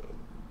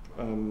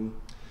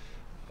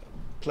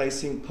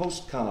placing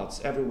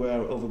postcards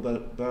everywhere over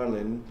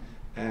Berlin.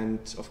 And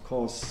of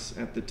course,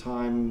 at the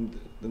time,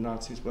 the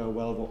Nazis were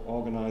well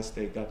organized.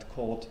 They got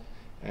caught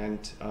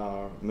and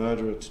are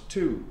murdered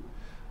too.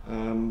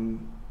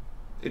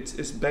 It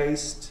is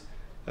based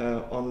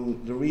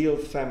on the real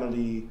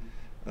family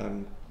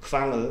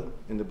Quangel.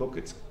 In the book,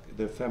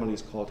 the family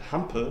is called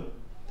Hampel,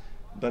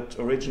 but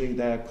originally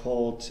they are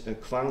called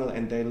Quangel,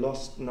 and they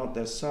lost not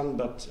their son,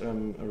 but a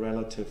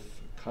relative,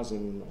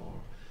 cousin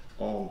or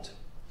aunt.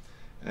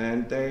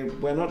 And they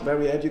were not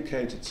very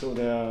educated, so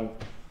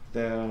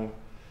their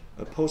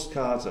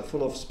postcards are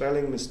full of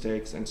spelling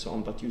mistakes and so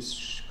on, but you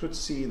could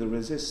see the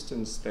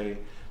resistance they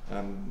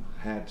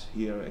had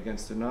here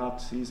against the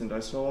Nazis. And I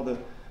saw the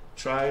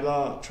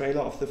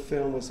trailer of the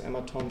film with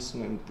Emma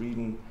Thompson and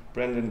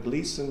Brendan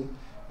Gleeson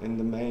in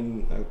the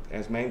main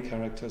as main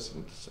characters,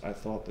 and I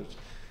thought that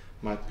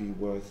might be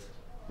worth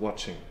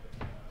watching.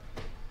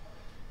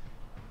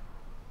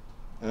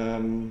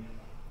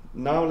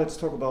 Now let's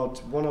talk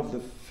about one of the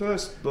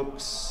first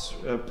books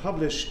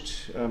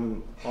published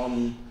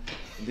on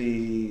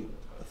the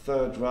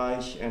Third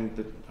Reich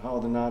and how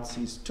the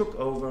Nazis took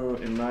over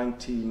in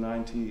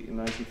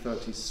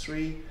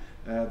 1933.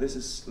 This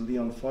is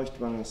Leon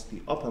Feuchtwanger's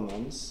The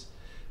Oppermans.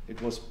 It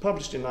was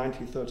published in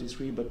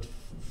 1933, but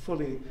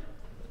fully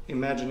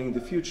imagining the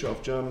future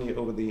of Germany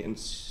over the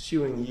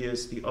ensuing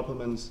years. The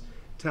Oppermans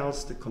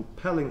tells the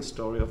compelling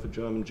story of a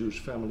German Jewish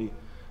family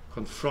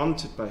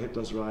confronted by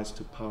Hitler's rise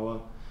to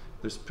power.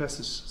 This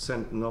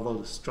prescient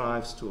novel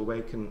strives to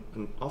awaken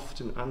an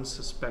often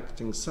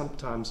unsuspecting,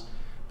 sometimes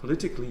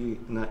politically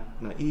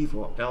naive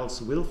or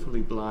else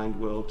willfully blind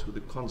world to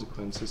the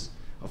consequences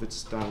of its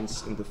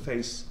stance in the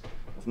face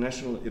of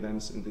national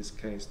events, in this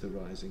case the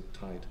rising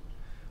tide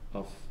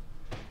of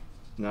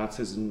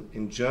Nazism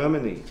in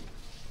Germany.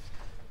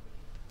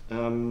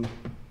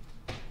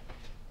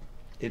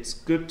 It's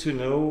good to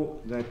know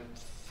that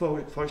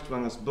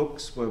Feuchtwanger's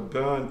books were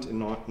burned in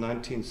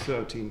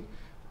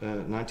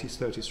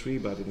 1933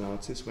 by the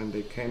Nazis when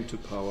they came to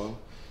power.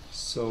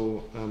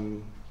 So,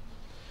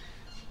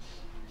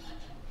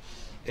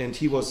 and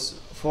he was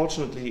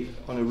fortunately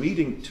on a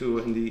reading tour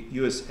in the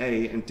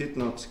USA and did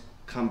not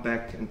come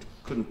back and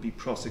couldn't be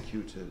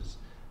prosecuted.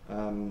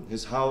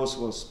 His house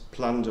was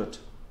plundered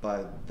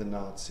by the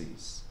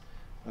Nazis.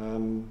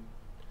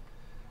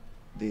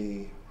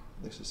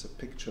 This is a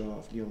picture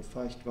of Leon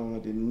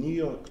Feuchtwanger. The New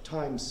York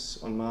Times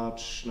on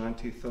March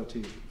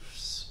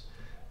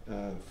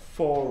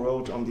 1934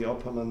 wrote on the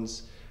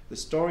Oppermans, "The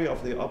story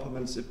of the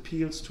Oppermans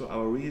appeals to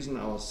our reason,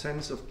 our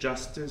sense of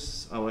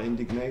justice, our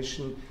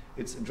indignation.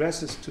 Its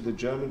addresses to the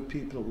German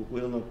people who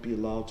will not be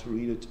allowed to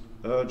read it,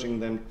 urging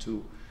them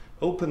to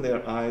open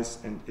their eyes,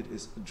 and it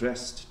is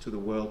addressed to the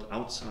world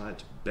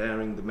outside,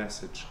 bearing the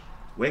message,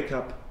 wake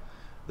up,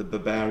 the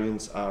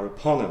barbarians are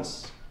upon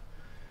us."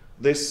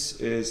 This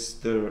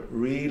is the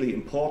really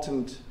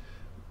important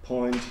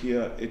point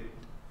here.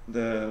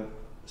 The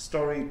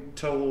story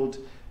told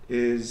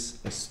is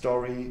a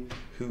story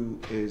who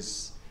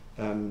is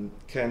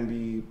can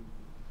be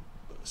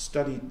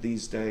studied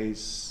these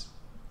days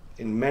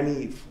in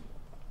many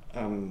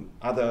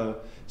other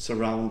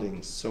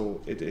surroundings,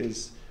 so it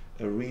is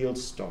a real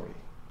story.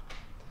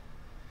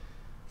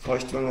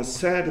 Feuchtwanger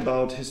said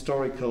about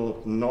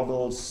historical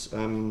novels,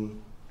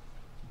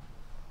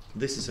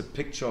 this is a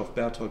picture of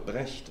Bertolt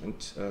Brecht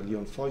and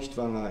Leon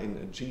Feuchtwanger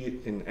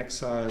in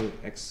exile,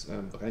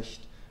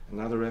 Brecht,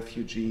 another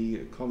refugee,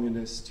 a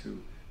communist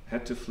who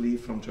had to flee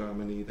from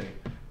Germany. They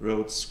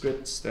wrote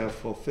scripts there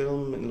for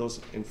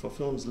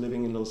films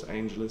living in Los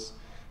Angeles,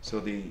 so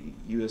the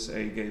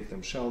USA gave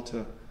them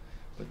shelter,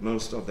 but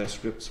most of their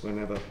scripts were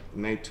never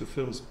made to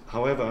films.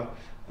 However,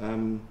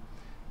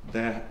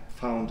 they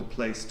found a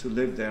place to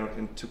live there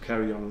and to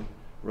carry on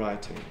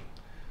writing.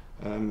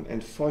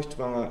 And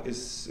Feuchtwanger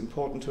is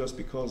important to us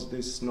because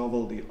this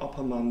novel, The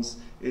Oppermans,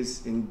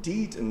 is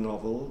indeed a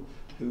novel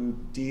who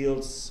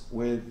deals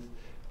with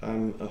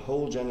a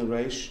whole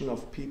generation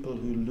of people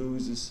who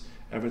loses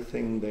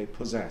everything they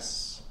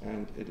possess.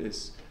 And it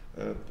is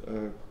a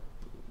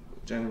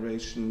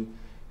generation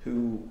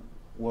who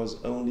was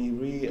only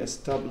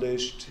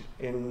re-established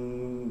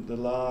in the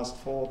last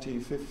 40,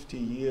 50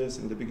 years.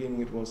 In the beginning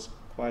it was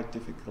quite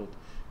difficult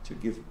to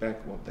give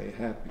back what they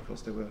had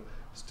because there were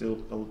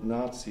still old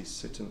Nazis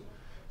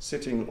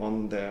sitting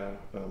on their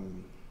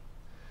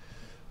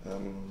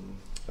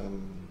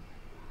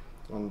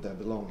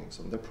belongings,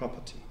 on their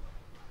property.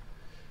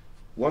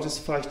 What is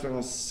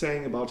Feuchtwanger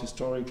saying about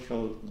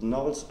historical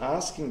novels?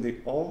 Asking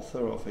the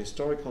author of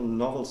historical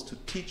novels to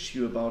teach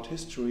you about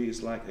history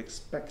is like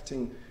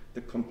expecting the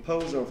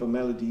composer of a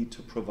melody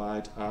to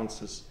provide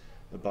answers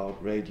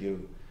about radio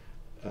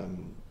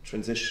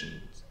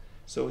transitions.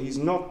 So he's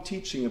not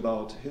teaching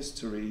about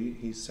history,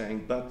 he's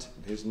saying, but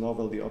his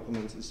novel, The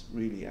Oppermans, is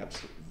really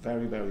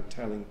very, very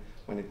telling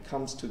when it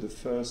comes to the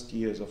first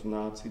years of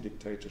Nazi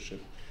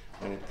dictatorship,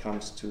 when it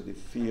comes to the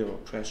fear,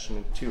 oppression,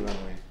 and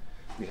tyranny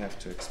we have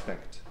to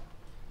expect.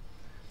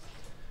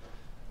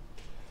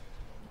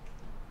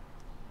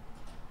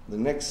 The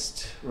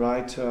next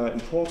writer,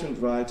 important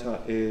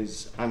writer,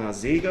 is Anna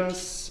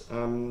Segers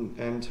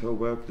and her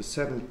work, The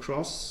Seventh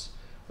Cross.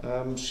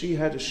 She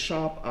had a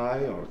sharp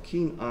eye or a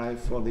keen eye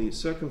for the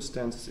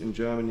circumstances in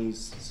Germany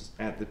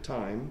at the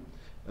time,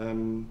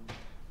 and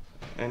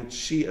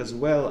she as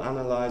well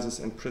analyzes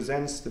and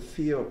presents the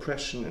fear,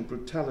 oppression and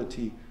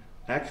brutality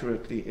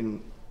accurately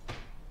in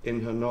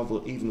her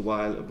novel, Even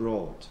While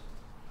Abroad.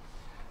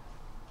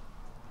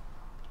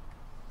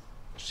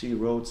 She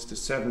wrote The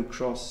Seventh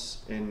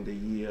Cross in the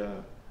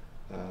year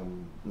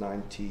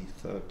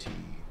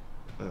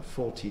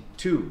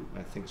 1942,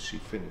 I think she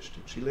finished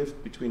it. She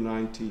lived between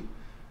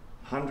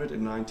 1900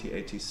 and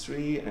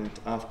 1983, and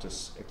after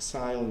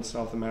exile in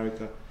South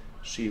America,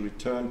 she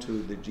returned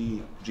to the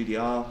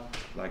GDR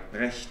like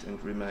Brecht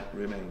and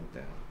remained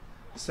there.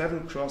 The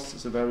Seven Cross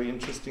is a very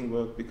interesting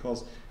work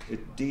because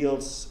it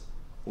deals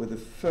with the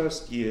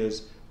first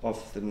years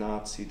of the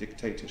Nazi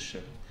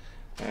dictatorship,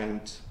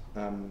 and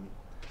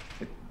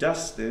it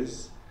does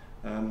this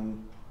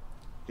in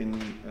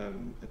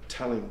a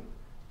telling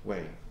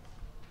way.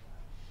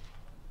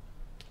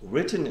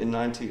 Written in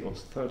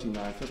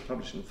 1939, first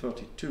published in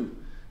 32,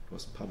 it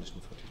was published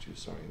in 42,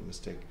 sorry, a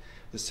mistake.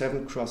 The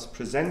Seven Cross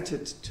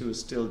presented to a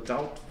still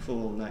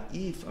doubtful,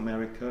 naive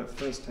America a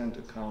first-hand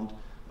account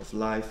of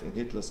life in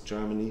Hitler's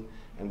Germany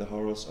and the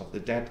horrors of the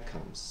dead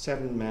camps.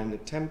 7 men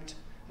attempt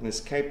an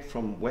escape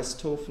from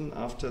Westhofen.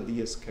 After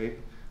the escape,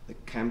 the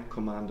camp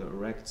commander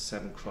erects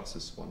 7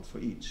 crosses, 1 for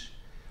each.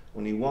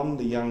 Only one,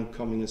 the young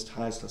communist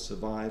Heisler,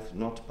 survived,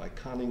 not by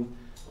cunning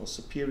or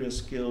superior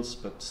skills,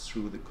 but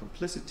through the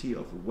complicity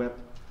of a web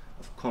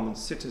of common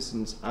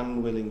citizens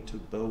unwilling to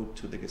bow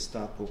to the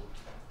Gestapo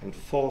and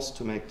forced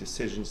to make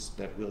decisions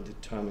that will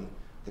determine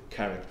the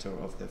character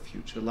of their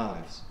future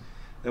lives.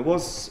 There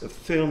was a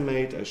film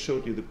made, I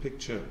showed you the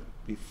picture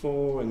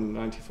before, in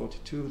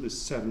 1942, The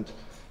Seventh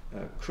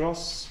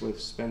Cross,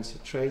 with Spencer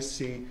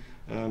Tracy,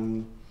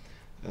 who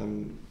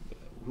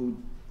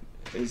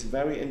is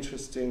very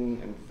interesting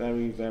and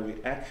very, very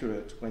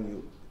accurate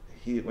when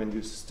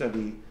you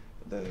study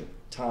the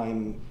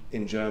time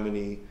in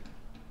Germany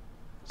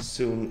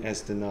soon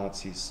as the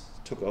Nazis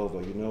took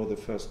over. You know, the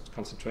first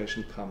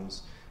concentration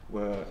camps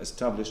were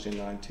established in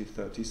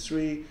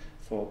 1933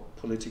 for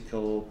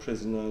political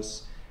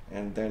prisoners,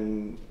 and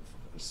then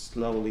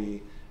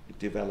slowly it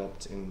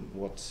developed in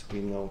what we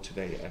know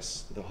today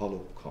as the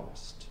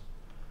Holocaust.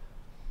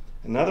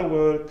 Another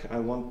work I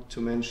want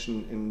to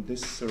mention in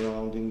this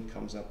surrounding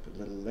comes up a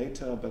little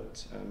later,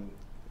 but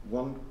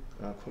one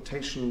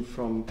quotation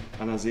from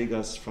Anna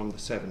Segers from the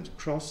Seventh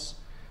Cross.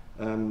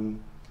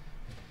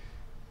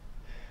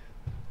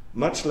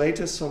 Much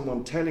later,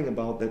 someone telling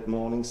about that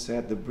morning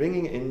said, the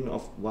bringing in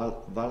of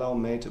Wallau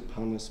made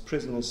upon us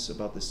prisoners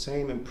about the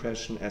same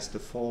impression as the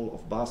fall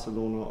of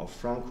Barcelona or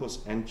Franco's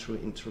entry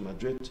into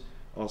Madrid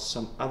or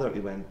some other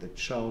event that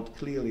showed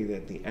clearly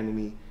that the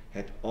enemy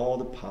had all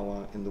the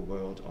power in the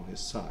world on his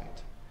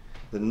side.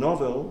 The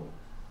novel,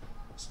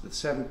 The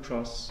Seventh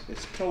Cross,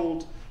 is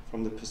told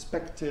from the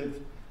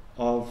perspective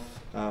of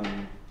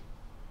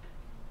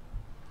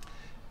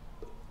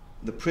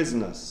the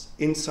prisoners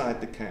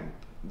inside the camp.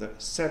 The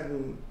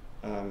 7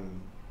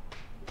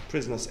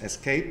 prisoners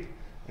escape,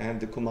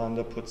 and the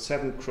commander puts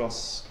 7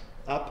 crosses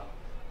up,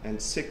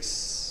 and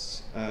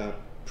 6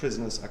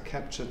 prisoners are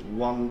captured.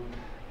 1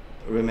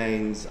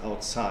 remains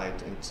outside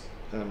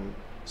and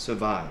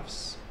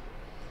survives.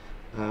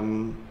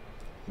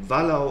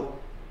 Wallau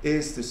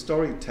is the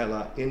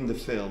storyteller in the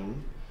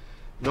film,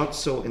 not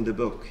so in the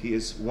book. He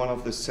is one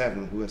of the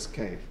 7 who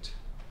escaped.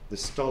 The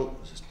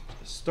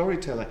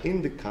storyteller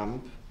in the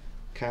camp,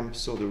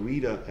 so the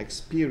reader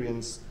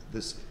experienced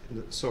this.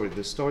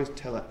 The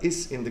storyteller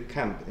is in the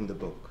camp in the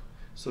book,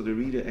 so the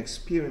reader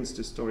experienced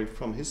the story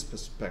from his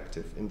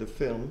perspective. In the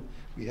film,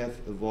 we have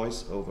a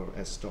voiceover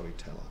as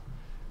storyteller,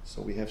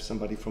 so we have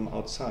somebody from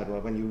outside.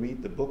 Well, when you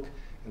read the book,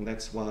 and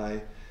that's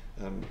why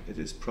it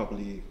is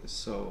probably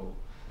so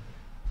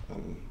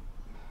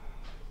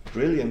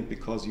brilliant,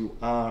 because you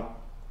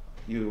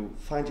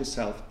find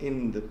yourself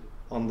in the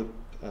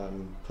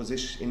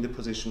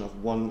position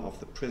of one of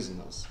the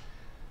prisoners.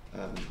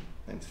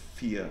 And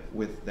fear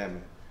with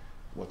them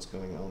what's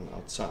going on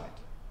outside.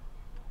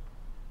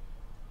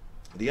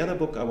 The other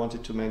book I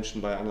wanted to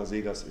mention by Anna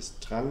Segers is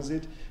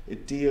Transit.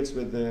 It deals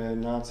with the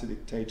Nazi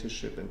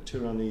dictatorship and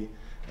tyranny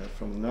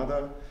from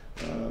another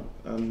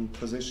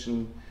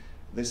position.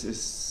 This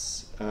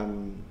is a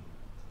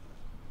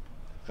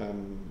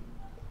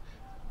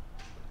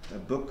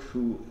book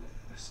who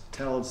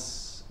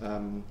tells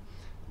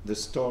the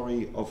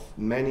story of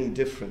many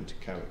different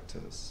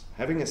characters.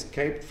 Having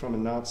escaped from a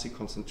Nazi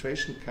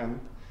concentration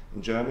camp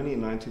in Germany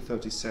in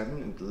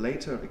 1937 and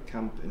later a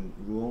camp in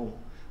Rouen,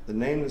 the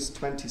nameless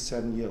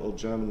 27-year-old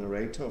German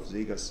narrator of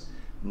Segers'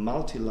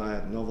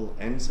 multi-layered novel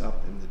ends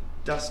up in the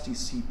dusty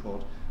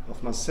seaport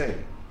of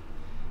Marseille.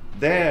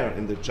 There,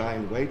 in the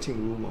giant waiting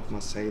room of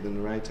Marseille, the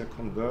narrator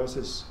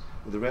converses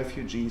with the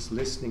refugees,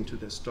 listening to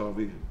their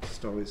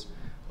stories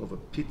over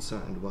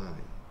pizza and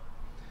wine.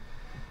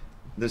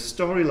 The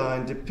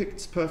storyline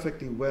depicts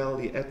perfectly well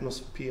the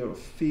atmosphere of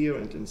fear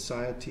and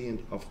anxiety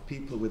and of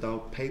people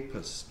without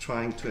papers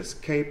trying to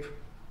escape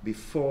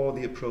before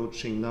the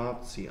approaching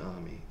Nazi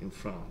army in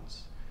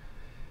France,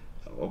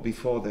 or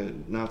before the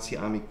Nazi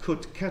army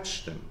could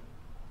catch them.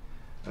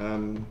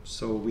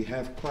 So we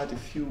have quite a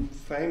few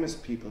famous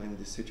people in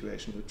this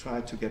situation who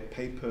tried to get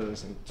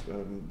papers and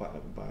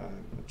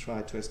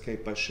tried to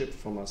escape by ship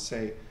from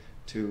Marseille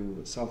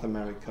to South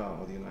America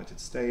or the United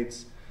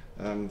States.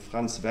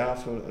 Franz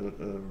Werfel,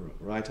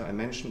 a writer I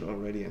mentioned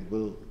already, and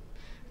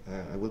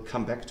I will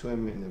come back to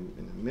him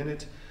in a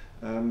minute,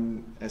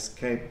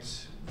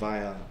 escaped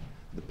via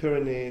the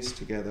Pyrenees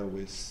together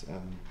with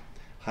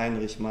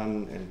Heinrich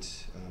Mann and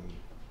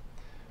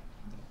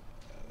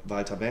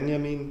Walter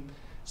Benjamin.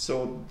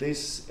 So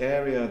this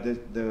area,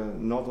 the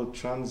novel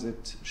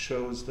Transit,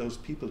 shows those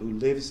people who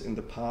lives in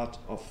the part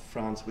of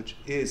France which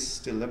is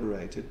still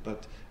liberated,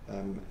 but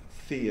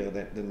fear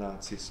that the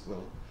Nazis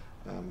will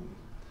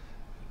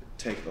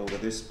take over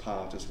this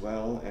part as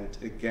well. And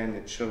again,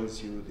 it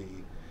shows you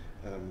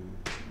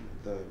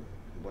the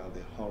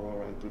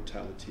horror and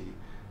brutality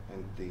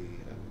and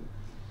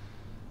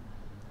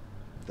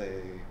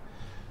the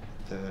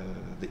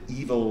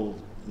evil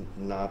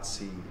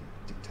Nazi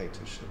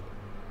dictatorship.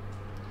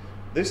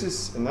 This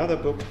is another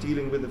book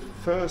dealing with the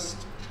first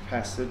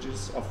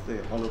passages of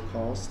the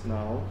Holocaust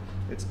now.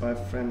 It's by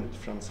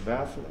Franz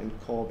Werfel and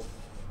called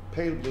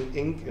Pale Blue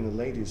Ink in a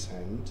Lady's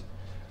Hand.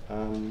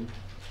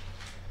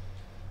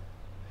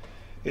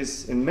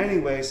 Is in many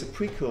ways a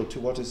prequel to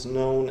what is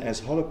known as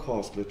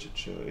Holocaust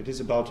literature. It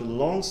is about a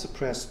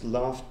long-suppressed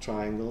love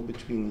triangle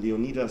between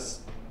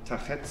Leonidas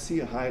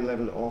Tachetzi, a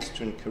high-level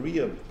Austrian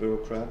career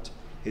bureaucrat,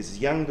 his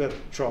younger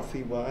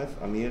trophy wife,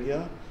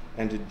 Amelia,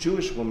 and a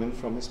Jewish woman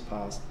from his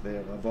past,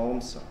 Vera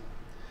Wormser,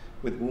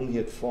 with whom he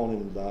had fallen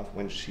in love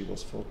when she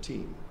was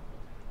 14.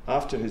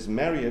 After his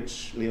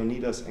marriage,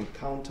 Leonidas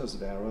encounters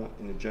Vera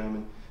in a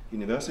German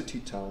university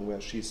town where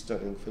she is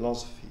studying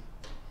philosophy.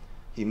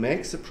 He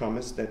makes a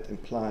promise that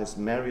implies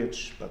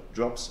marriage but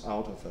drops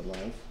out of her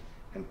life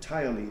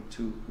entirely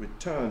to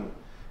return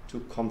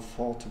to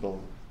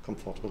comfortable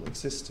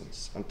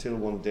existence, until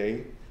one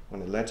day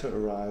when a letter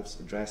arrives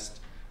addressed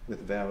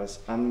with Vera's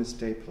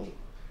unmistakable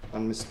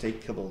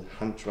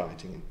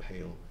handwriting in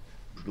pale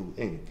blue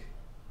ink.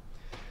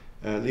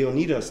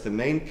 Leonidas, the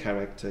main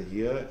character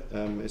here,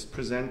 is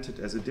presented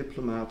as a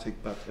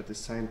diplomatic but at the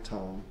same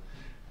time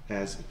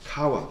as a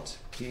coward.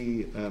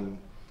 He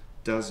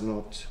does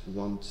not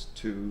want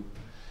to,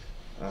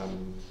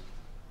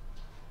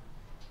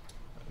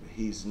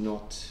 his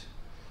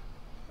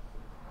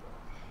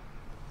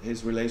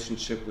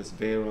relationship with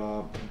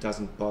Vera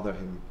doesn't bother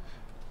him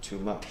too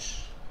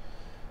much.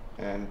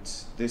 And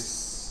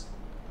this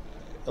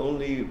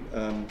only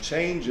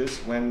changes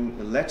when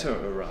a letter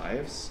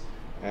arrives,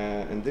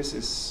 and this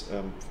is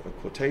a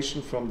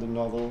quotation from the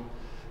novel,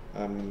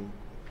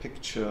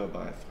 picture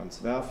by Franz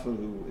Werfel,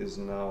 who is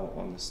now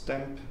on a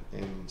stamp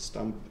in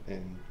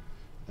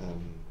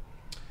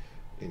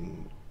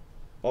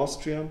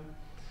Austria.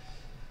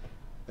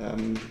 A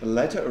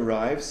letter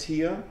arrives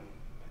here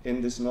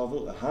in this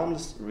novel, a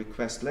harmless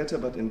request letter,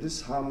 but in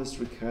this harmless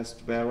request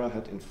Vera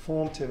had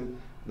informed him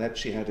that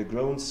she had a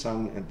grown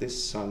son and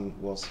this son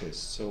was his.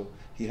 So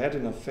he had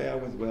an affair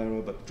with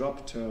Vera but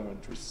dropped her and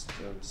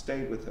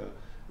stayed with her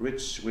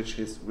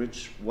his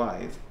rich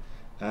wife.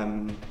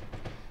 And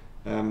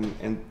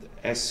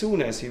as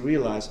soon as he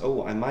realized,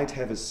 oh, I might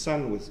have a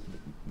son with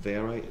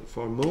Vera,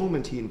 for a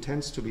moment he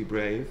intends to be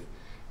brave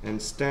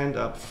and stand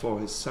up for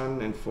his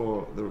son and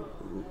for the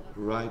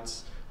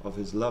rights of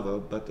his lover,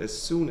 but as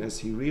soon as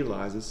he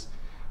realizes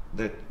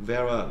that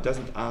Vera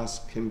doesn't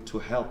ask him to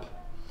help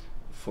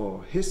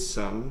for his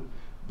son,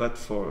 but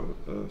for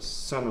a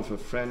son of a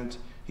friend,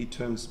 he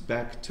turns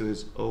back to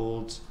his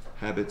old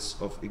habits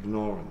of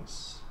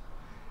ignorance.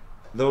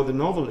 Though the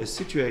novel is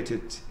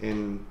situated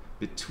in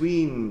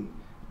between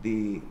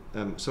the,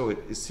 it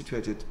is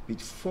situated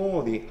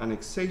before the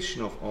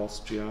annexation of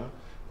Austria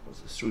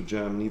through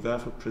Germany,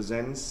 Werfel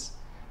presents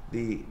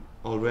the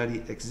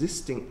already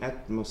existing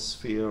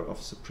atmosphere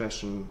of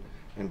suppression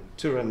and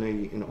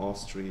tyranny in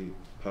Austria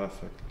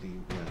perfectly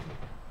well.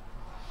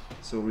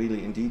 So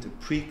really, indeed, a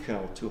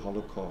prequel to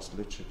Holocaust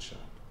literature.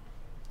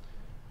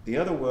 The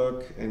other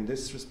work in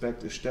this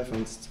respect is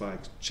Stefan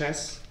Zweig's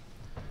Chess,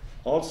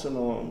 also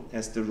known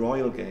as The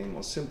Royal Game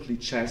or simply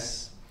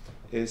Chess,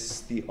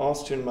 is the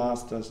Austrian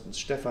master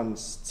Stefan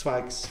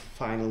Zweig's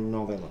final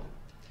novella.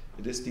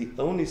 It is the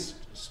only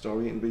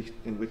story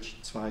in which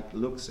Zweig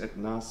looks at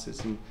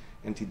Nazism,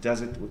 and he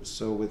does it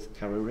so with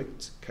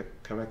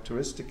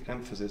characteristic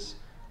emphasis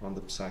on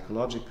the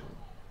psychological.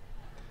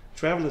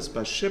 Travelers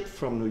by ship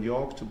from New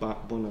York to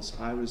Buenos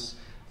Aires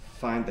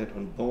find that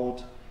on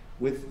board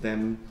with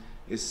them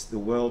is the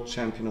world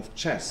champion of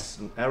chess,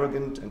 an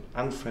arrogant and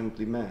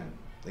unfriendly man.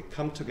 They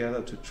come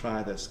together to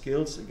try their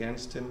skills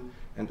against him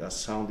and are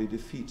soundly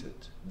defeated.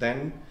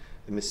 Then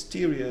a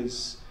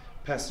mysterious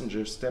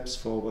passenger steps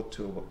forward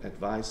to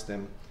advise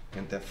them,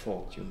 and their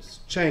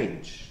fortunes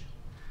change.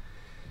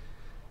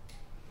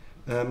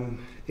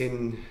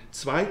 In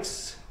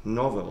Zweig's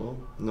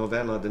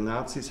novella, the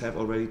Nazis have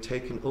already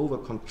taken over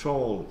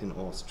control in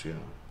Austria.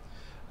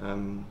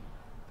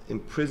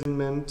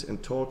 Imprisonment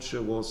and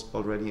torture was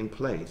already in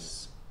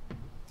place.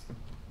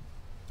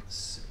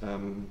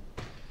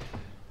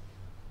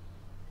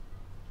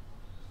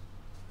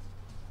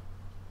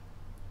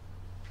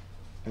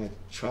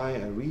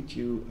 I read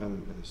you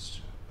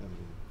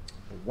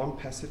one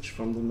passage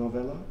from the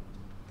novella.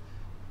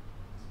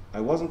 I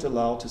wasn't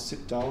allowed to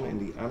sit down in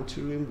the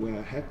anteroom where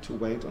I had to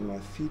wait on my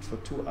feet for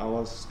 2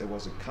 hours. There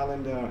was a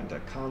calendar, and I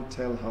can't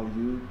tell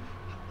you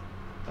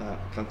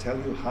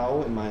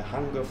how, in my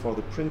hunger for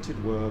the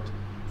printed word,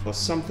 for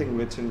something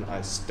written,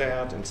 I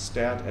stared and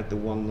stared at the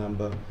one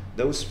number,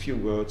 those few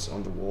words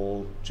on the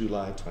wall,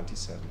 July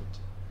 27th.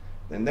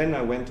 And then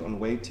I went on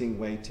waiting,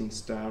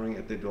 staring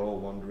at the door,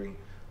 wondering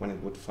when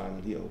it would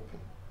finally open.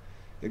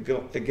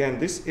 Again,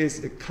 this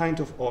is a kind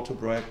of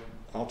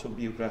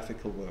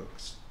autobiographical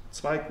works.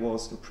 Zweig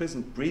was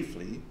imprisoned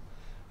briefly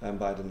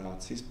by the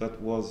Nazis,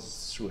 but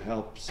was, through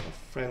helps of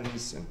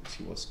friends, and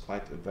he was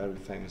quite a very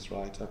famous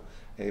writer,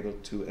 able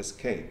to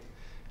escape.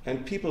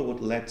 And people would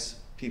let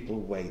people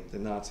wait. The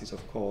Nazis,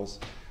 of course,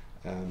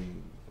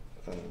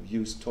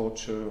 used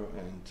torture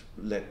and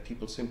let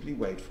people simply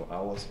wait for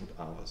hours and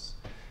hours.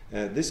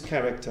 This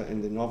character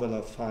in the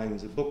novella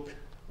finds a book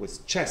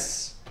with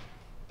chess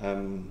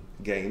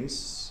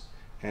games,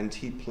 and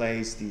he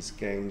plays these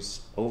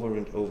games over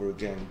and over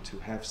again to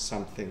have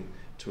something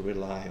to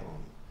rely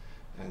on.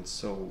 And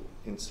so,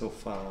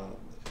 insofar,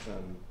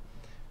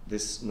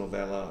 this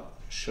novella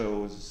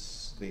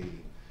shows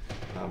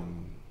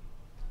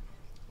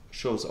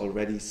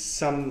already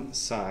some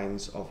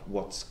signs of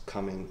what's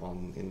coming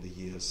on in the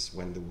years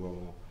when the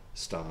war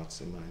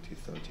starts in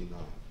 1939.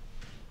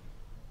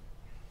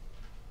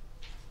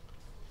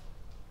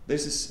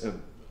 This is a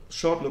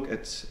short look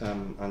at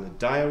a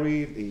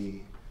diary, the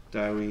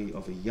diary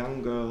of a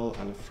young girl,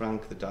 Anne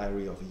Frank, the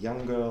diary of a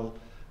young girl.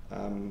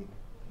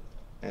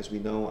 As we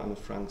know, Anne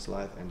Frank's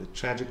life ended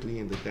tragically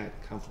in the dead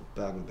camp of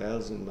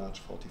Bergen-Belsen in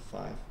March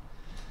 1945.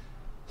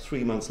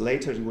 3 months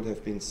later, she would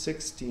have been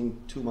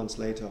 16. 2 months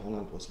later,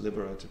 Holland was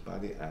liberated by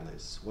the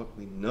Allies. What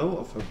we know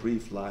of her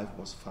brief life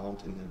was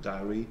found in her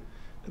diary,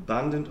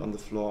 abandoned on the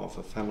floor of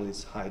her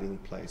family's hiding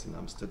place in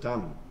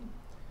Amsterdam.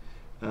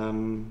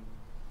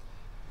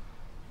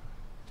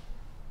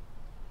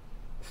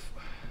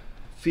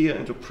 Fear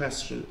and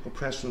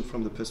oppression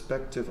from the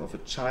perspective of a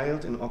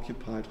child in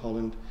occupied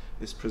Holland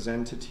is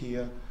presented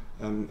here.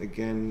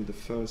 Again, the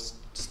first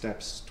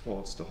steps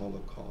towards the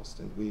Holocaust.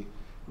 And we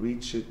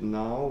reach it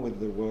now with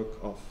the work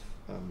of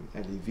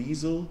Elie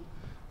Wiesel,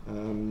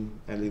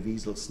 Elie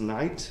Wiesel's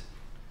Night.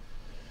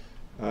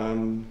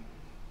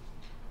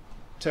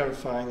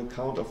 Terrifying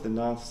account of the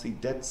Nazi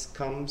death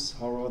comes,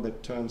 horror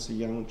that turns a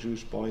young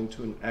Jewish boy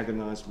into an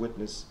agonized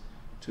witness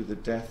to the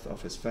death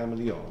of his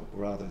family, or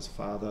rather his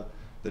father,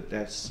 the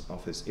deaths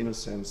of his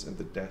innocence and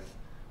the death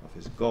of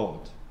his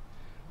God.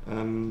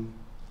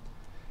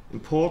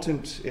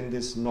 Important in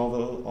this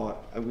novel, or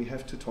we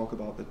have to talk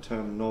about the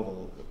term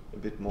novel a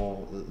bit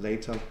more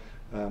later,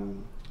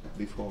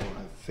 before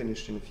I've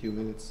finished in a few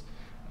minutes.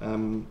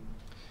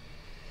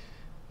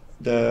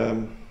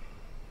 The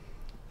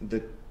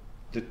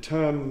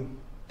term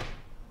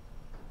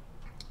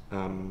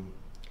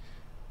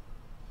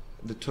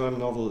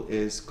novel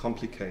is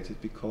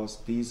complicated because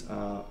these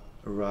are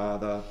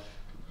rather,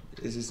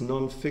 this is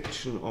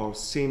non-fiction or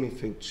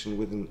semi-fiction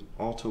with an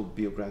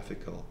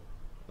autobiographical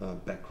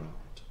background.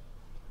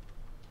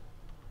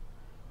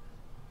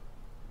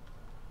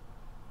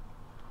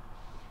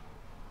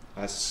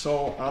 I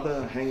saw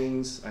other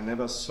hangings. I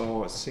never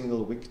saw a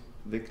single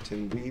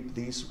victim weep.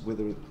 These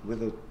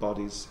withered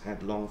bodies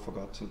had long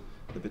forgotten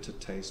the bitter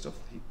taste of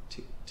the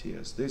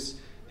tears. This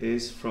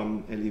is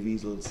from Elie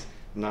Wiesel's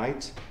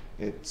Night.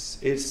 It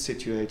is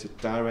situated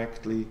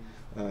directly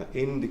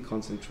in the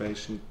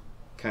concentration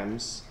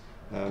camps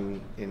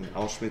in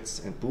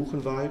Auschwitz and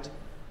Buchenwald.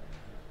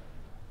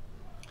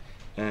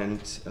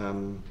 And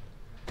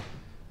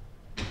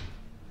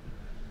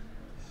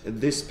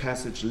this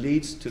passage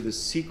leads to the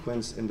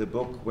sequence in the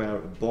book where a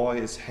boy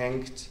is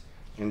hanged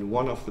and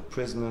one of the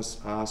prisoners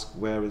asks,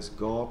 "Where is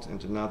God?"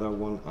 and another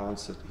one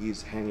answered, "He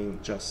is hanging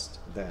just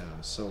there."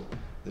 So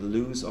the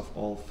loss of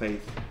all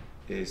faith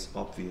is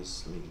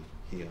obviously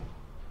here.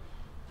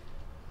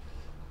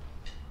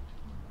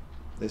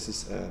 This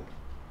is an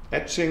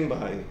etching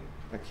by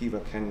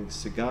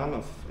A.K.Segan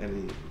of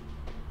Elie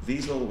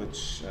Wiesel,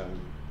 which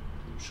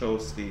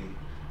shows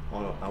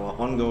our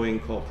ongoing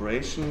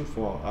cooperation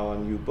for our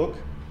new book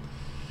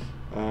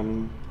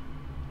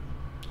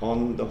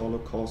on the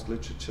Holocaust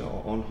literature,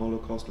 or on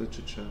Holocaust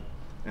literature.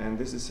 And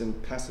this is a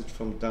passage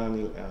from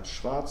Daniel R.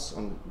 Schwartz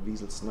on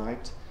Wiesel's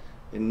Night.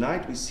 In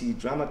Night we see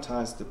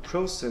dramatized the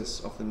process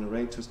of the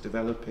narrator's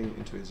developing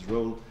into his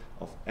role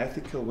of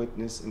ethical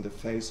witness in the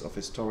face of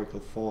historical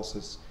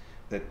forces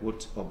that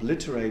would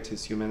obliterate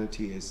his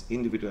humanity, his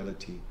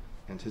individuality,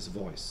 and his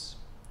voice.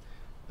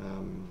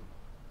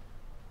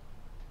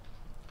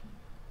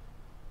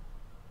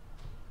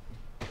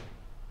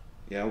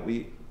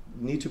 We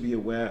need to be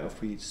aware,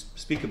 if we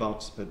speak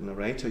about a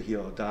narrator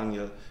here, or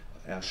Daniel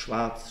R.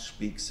 Schwartz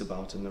speaks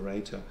about a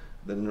narrator,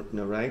 the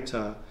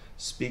narrator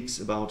speaks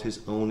about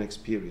his own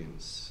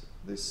experience,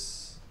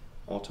 this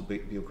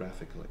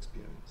autobiographical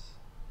experience.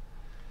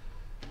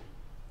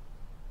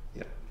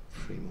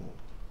 Primo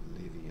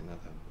Levi,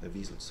 another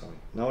Wiesel, sorry.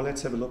 Now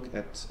let's have a look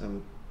at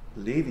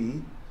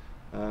Levi.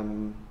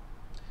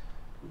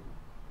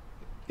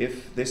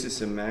 If this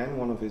is a man,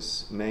 one of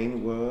his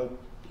main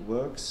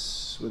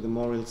works with the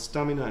moral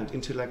stamina and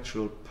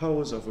intellectual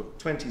pose of a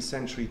 20th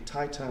century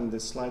Titan, the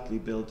slightly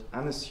built,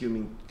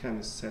 unassuming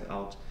chemist set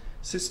out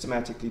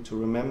systematically to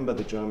remember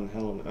the German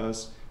hell on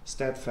earth,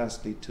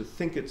 steadfastly to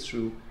think it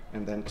through,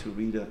 and then to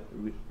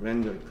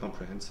render it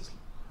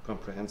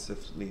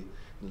comprehensively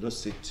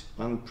lucid,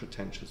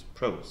 unpretentious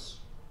prose.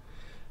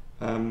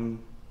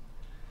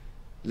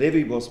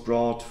 Levi was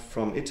brought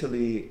from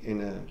Italy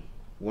in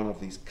one of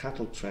these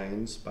cattle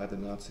trains by the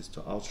Nazis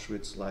to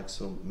Auschwitz, like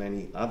so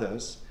many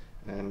others.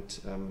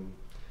 And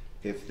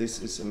if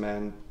this is a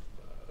man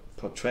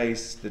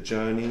portrays the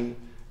journey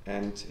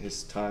and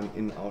his time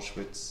in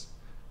Auschwitz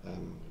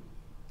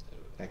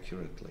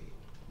accurately.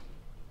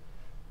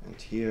 And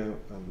here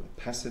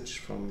a passage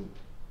from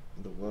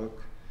the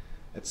work.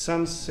 At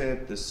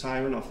sunset, the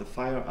siren of the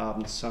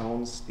Feierabend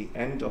sounds, the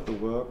end of the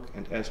work,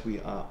 and as we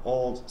are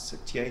all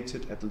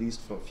satiated, at least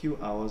for a few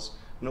hours,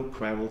 no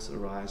quarrels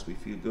arise, we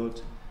feel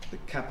good, the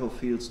capo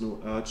feels no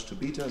urge to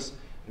beat us,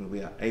 and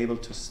we are able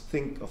to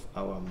think of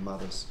our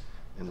mothers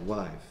and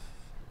wife.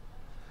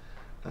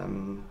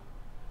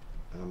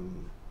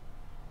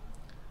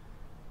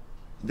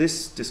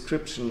 This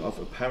description of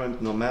apparent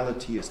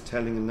normality is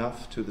telling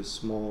enough to the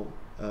small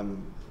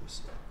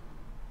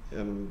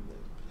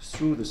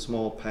through the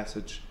small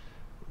passage,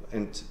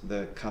 and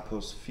the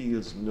capos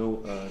feels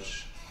no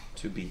urge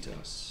to beat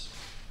us.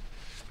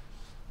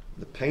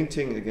 The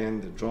painting,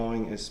 again, the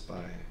drawing is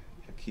by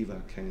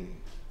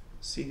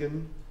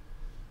A.K.Segan,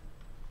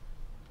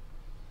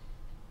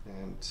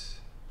 and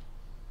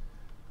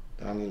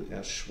Daniel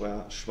R.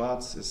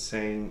 Schwartz is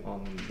saying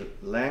on the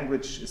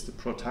language is the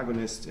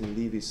protagonist in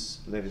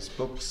Levi's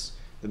books,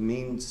 the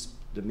means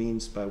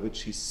by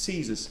which he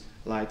seizes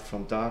light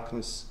from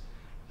darkness.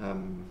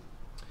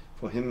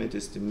 For him it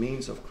is the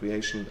means of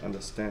creation and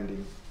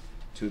understanding,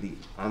 to the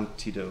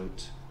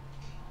antidote,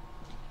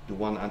 the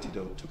one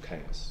antidote to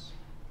chaos.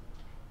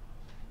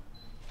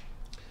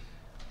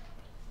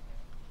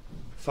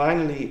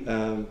 Finally,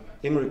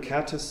 Imre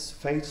Kertész'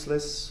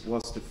 Faithless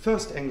was the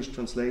first English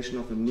translation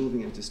of a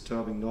moving and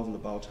disturbing novel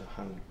about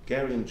a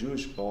Hungarian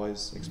Jewish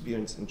boy's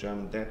experience in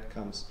German death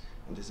camps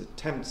and his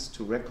attempts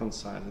to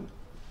reconcile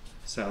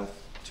himself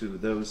to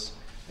those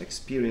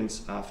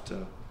experiences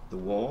after the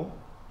war.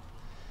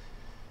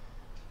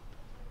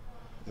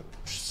 A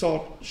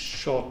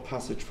short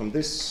passage from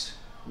this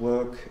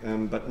work,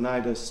 but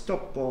neither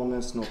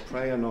stubbornness nor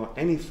prayer nor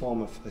any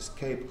form of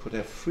escape could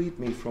have freed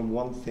me from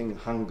one thing,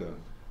 hunger.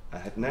 I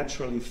had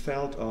naturally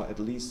felt, or at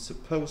least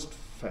supposed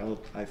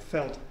I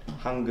felt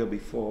hunger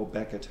before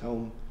back at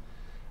home.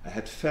 I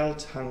had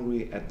felt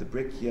hungry at the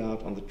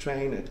brickyard, on the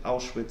train, at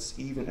Auschwitz,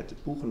 even at the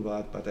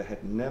Buchenwald, but I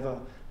had never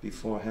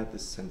before had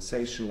this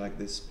sensation like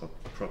this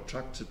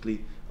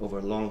protractedly over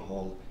a long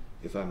haul,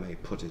 if I may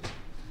put it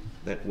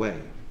that way.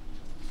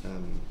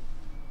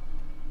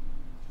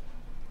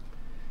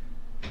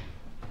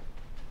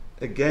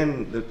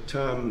 Again, the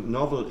term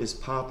novel is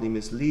partly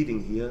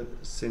misleading here,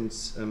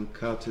 since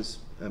Kertész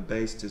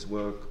based his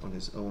work on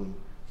his own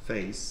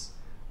face.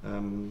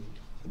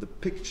 The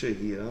picture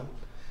here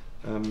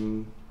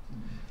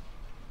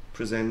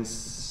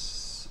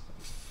presents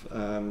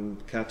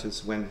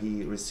Kertész when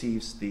he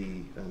receives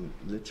the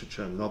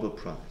Literature Nobel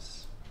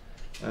Prize.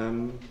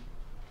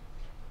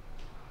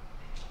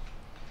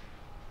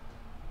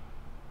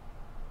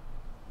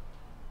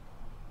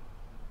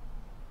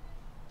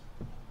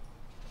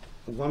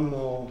 One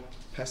more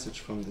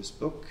passage from this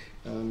book.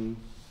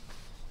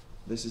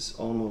 This is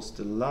almost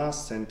the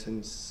last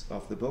sentence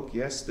of the book.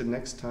 Yes, the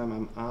next time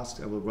I'm asked,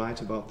 I will write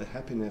about the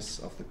happiness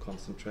of the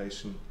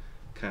concentration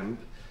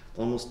camp.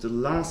 Almost the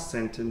last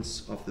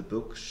sentence of the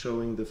book,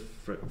 showing the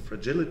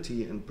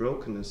fragility and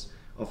brokenness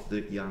of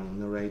the young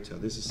narrator.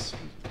 This is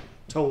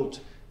told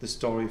the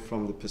story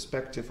from the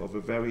perspective of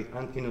a very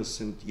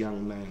uninnocent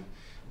young man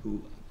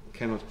who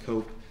cannot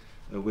cope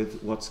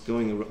with what's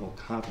going around, or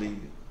hardly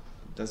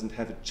doesn't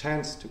have a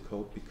chance to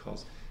cope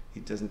because he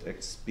doesn't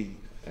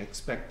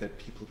expect that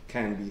people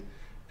can be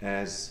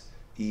as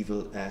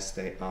evil as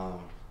they are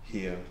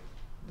here,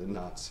 the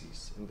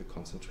Nazis in the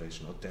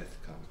concentration or death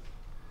camp.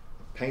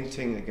 A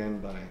painting again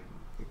by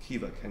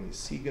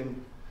A.K.Segan,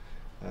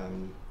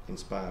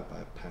 inspired by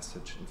a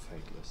passage in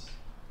Faithless.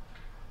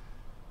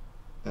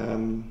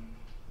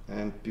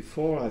 And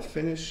before I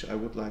finish, I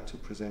would like to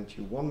present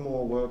you one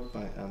more work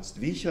by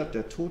Ernst Wiechert,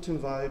 Der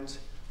Totenwald,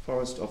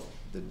 Forest of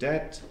the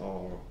Dead,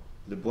 or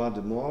Le Bois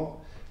de Mort.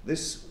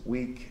 This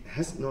week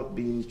has not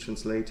been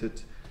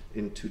translated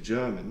into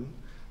German,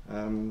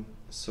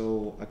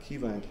 so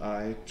Akiva and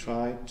I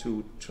tried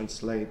to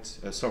translate,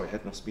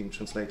 had not been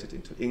translated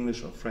into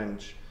English or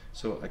French,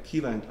 so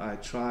Akiva and I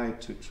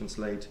tried to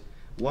translate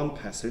one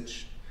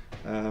passage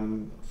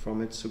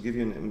from it, to give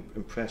you an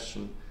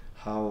impression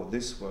how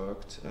this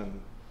worked.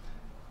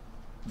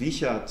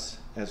 Wiechert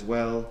as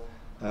well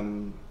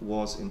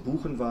was in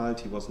Buchenwald.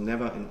 He was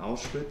never in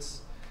Auschwitz,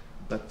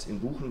 but in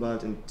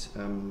Buchenwald,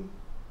 and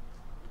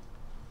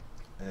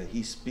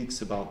he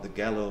speaks about the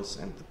gallows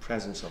and the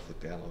presence of the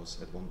gallows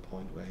at one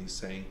point, where he's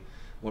saying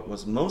what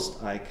was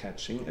most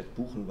eye-catching at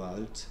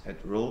Buchenwald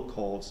at roll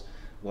calls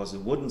was a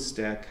wooden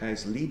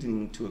staircase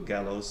leading to a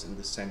gallows in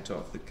the center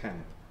of the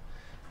camp.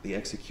 The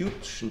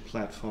execution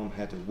platform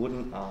had a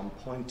wooden arm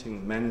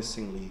pointing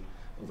menacingly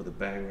over the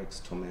barracks,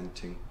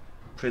 tormenting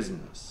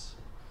prisoners.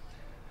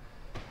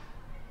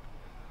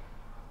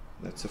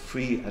 that's a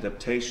free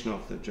adaptation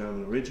of the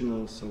German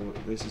original, so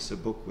this is a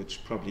book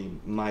which probably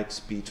might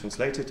be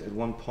translated at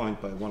one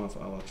point by one of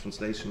our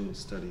translation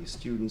study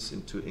students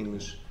into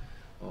English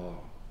or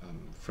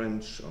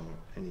French or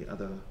any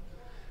other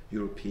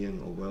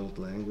European or world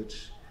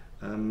language.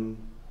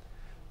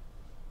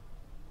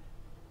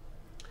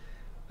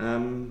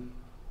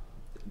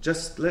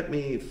 Just let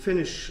me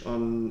finish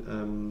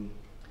on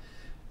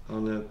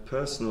a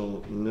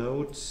personal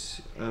note.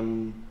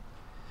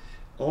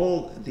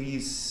 All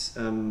these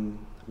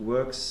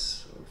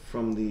works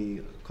from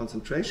the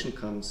concentration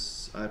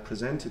camps I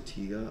presented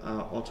here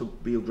are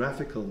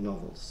autobiographical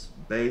novels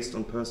based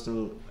on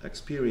personal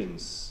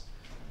experience.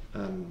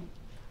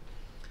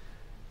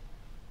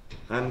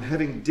 I'm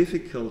having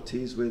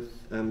difficulties with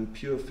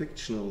pure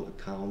fictional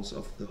accounts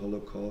of the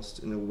Holocaust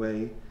in a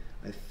way.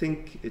 I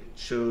think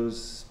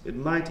it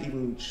might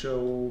even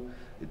show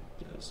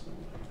a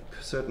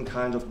certain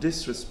kind of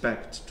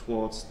disrespect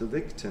towards the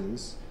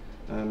victims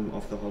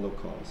of the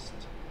Holocaust.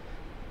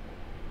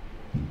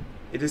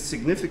 It is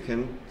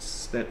significant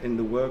that in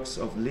the works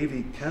of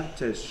Levi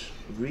Kertész,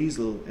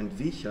 Riesel and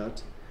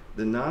Wiechert,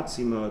 the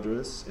Nazi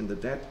murderers in the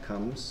death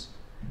camps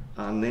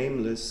are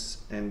nameless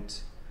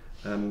and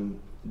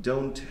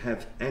don't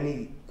have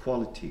any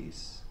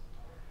qualities.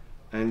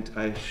 And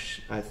I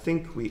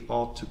think we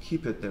ought to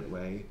keep it that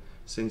way,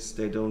 since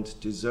they don't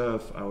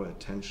deserve our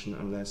attention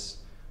unless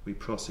we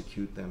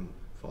prosecute them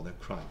for their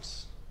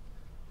crimes.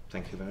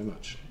 Thank you very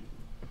much.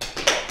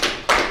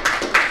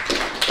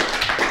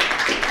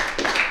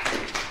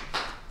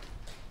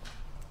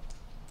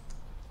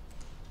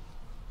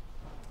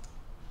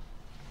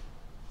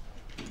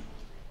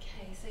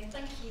 Okay, so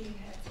thank you to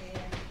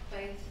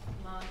both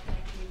Marc and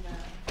A.K.Segan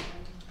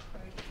for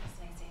really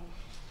fascinating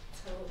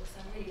talks.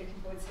 I'm really looking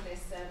forward to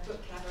this book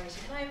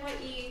collaboration. Can I invite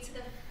you to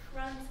the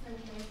front and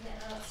we can open it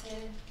out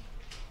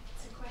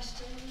to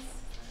questions?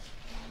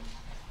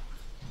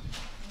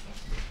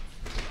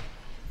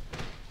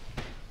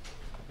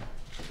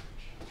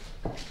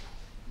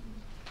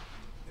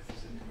 If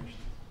there's any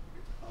questions,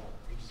 I'll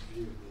just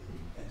view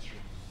the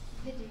answering.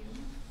 Video.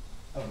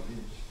 Oh, yeah,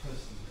 just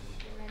press the video.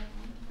 The red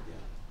one.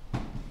 Yeah.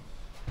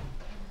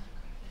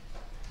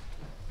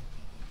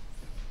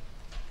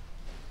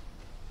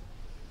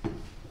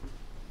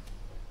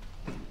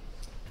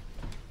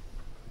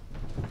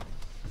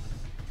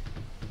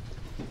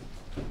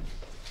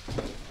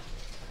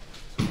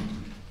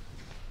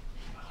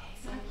 Okay,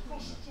 so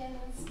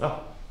questions,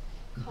 Oh.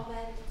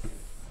 comments?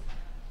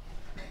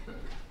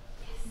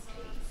 Yes,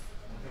 please.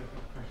 I've got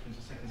a question to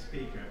the second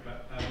speaker,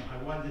 but I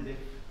wondered if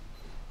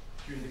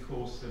during the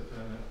course of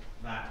the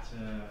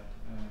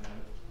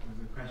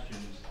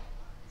questions,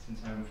 since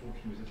I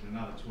unfortunately was at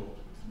another talk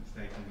with a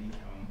mistake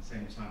on the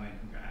same time I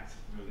couldn't get access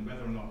to the building,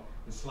 whether or not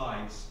the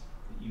slides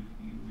that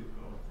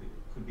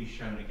could be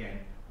shown again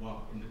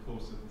while in the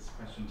course of this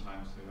question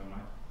time, so I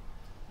might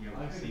be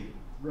able to see.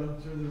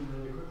 Run through them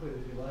really quickly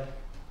if you like.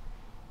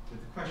 The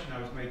question I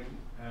was making,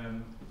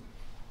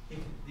 if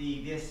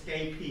the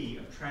escapee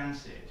of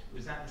transit,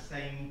 was that the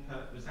same?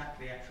 Was that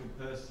the actual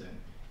person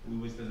who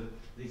was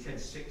they said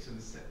 6 of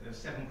the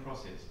 7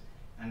 crosses,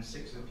 and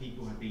 6 of the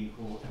people had been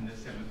caught, and the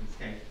 7th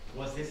escaped.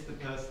 Was this the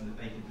person that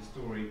they did the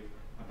story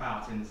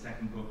about in the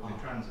second book, The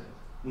Transit?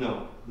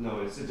 No,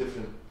 it's a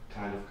different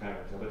kind of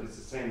character, but it's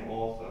the same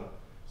author.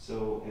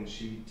 So, and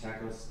she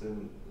tackles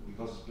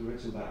because it's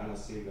written by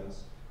A.K.Segan,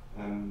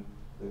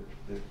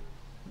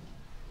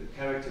 the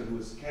character who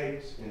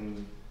escaped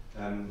in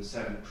the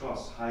 7th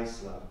Cross,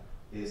 Heisler,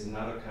 is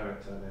another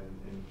character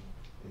than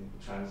in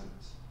Transit.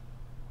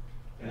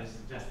 And it's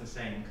just the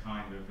same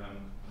kind of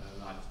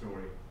life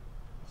story,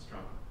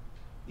 struggle.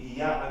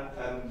 Yeah,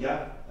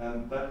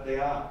 but they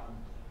are,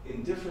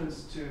 in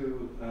difference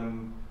to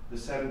the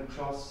 7th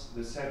Cross,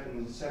 the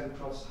 7th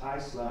Cross,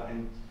 Heisler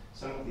and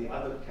some of the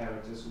other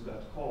characters who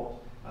got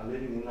caught are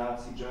living in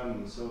Nazi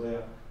Germany, so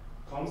they're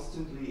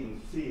constantly in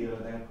fear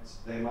that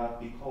they might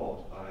be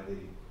caught by the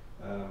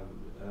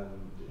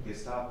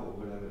Gestapo or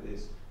whatever it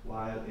is,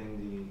 while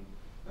in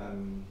the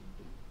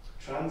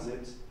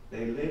Transit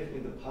they live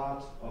in the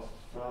part of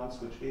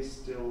France which is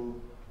still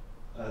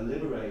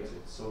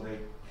liberated, so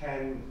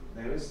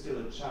there is still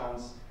a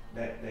chance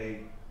that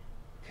they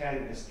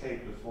can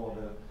escape before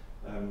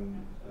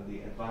the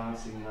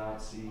advancing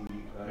Nazi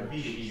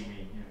Vichy, you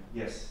mean?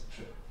 Yeah. Yes,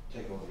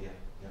 take over, yeah.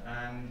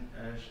 And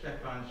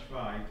Stefan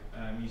Zweig,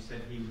 you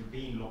said he was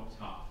being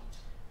locked up,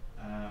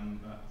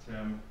 but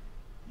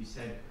you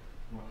said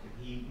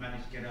that he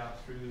managed to get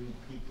out through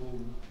people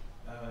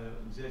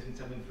exerting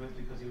some influence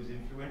because he was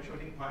influential. I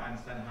didn't quite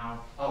understand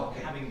how,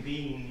 having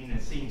been,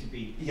 seen to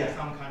be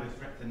some kind of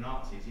threat to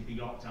Nazis, he'd be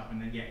locked up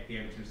and then yet be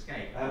able to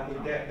escape.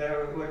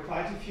 There were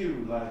quite a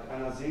few, like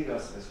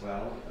A.K.Segan as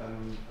well,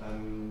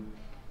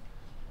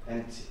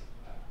 and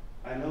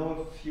I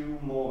know a few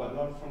more, but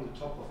not from the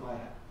top of my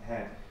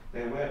head.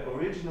 They were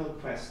originally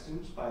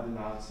questioned by the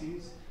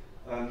Nazis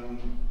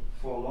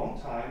for a long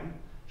time.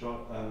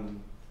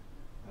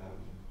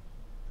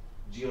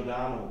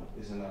 Giordano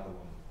is another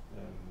one.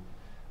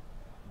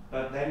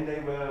 But then they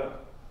were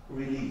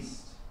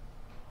released.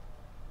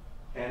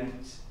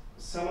 And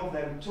some of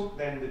them took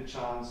then the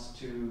chance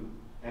to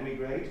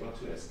emigrate or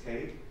to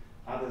escape,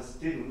 others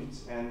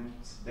didn't, and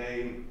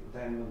they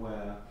then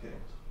were killed.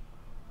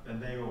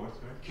 And they were what,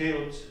 sorry?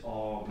 Killed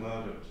or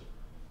murdered.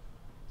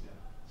 Yeah.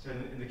 So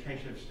in the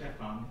case of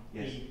Stefan,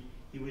 Yes.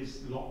 he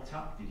was locked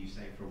up, did you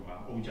say, for a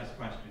while, or just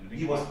questioned? I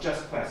think He was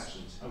just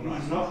questioned. Oh,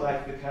 right. He's not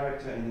like the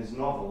character in his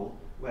novel,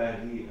 where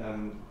he,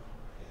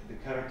 the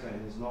character in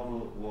his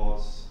novel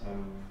was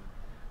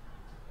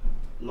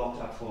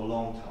locked up for a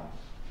long time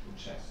in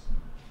chess.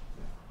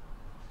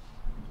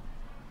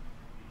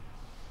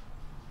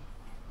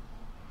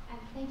 And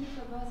thank you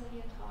for both of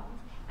your talks.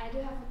 I do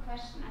have a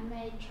question. I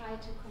may try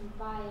to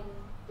combine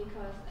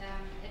because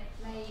it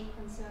may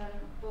concern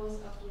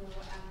both of your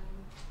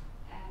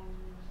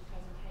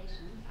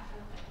presentations. I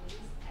hope at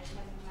least I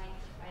can make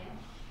the frame.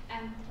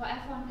 What I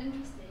found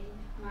interesting,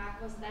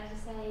 Marc, was that you're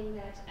saying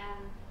that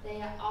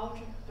they are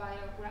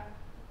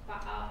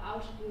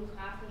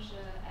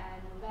autobiographische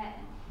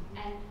Novellen.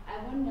 And I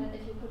wondered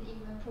if you could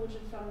even approach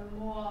it from a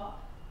more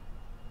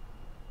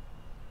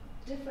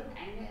different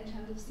angle in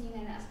terms of seeing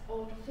them as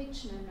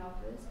auto-fictional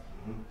novels,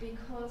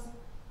 because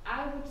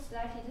I would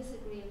slightly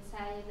disagree and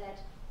say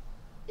that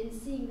in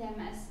seeing them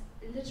as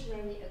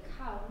literary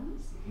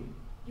accounts,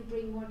 you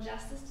bring more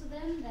justice to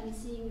them than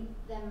seeing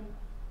them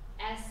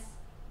as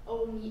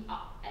only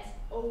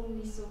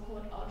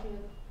so-called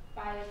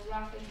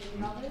autobiographical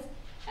novels.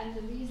 And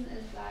the reason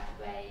is that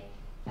way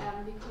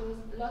because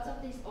lots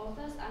of these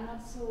authors are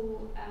not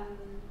so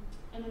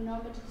in a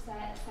normative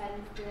sense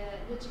the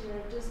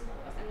literary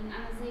discourse. I mean,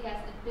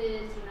 A.K.Segan is a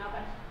bit,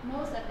 but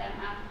most of them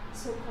are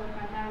so-called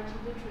minority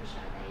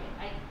literature.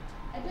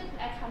 A bit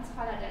like Hans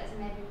Fallada is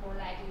maybe more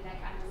likely like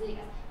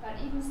A.K.Segan, but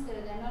even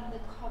still, they're not the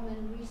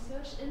common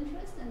research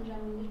interest in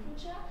German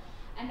literature.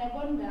 And I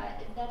wonder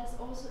if that is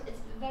also,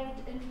 it's a very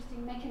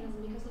interesting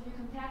mechanism, because if you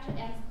compare to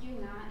Ernst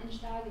Jünger in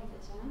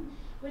Stallgewittern,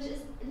 which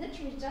is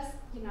literally just,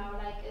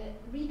 like a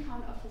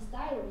recount of his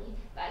diary,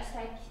 but it's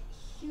like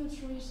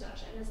huge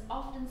research and is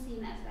often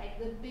seen as like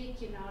the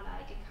big,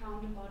 like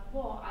account about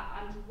war,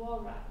 anti-war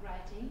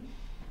writing.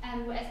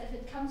 And whereas if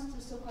it comes to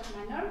so-called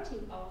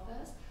minority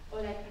authors,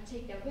 or like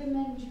particular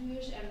women,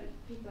 Jewish and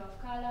people of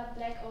color,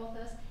 black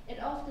authors, it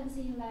often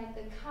seems like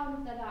the account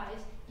of their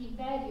lives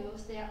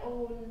devalues their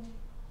own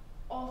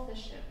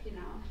authorship,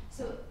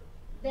 So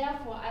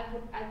therefore,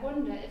 I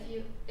wonder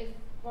if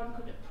one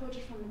could approach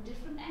it from a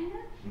different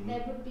angle,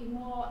 there would be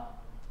more,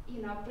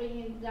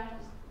 bringing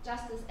that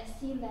justice as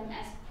seeing them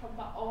as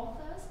proper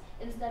authors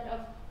instead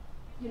of,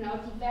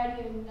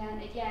 devaluing them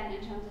again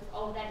in terms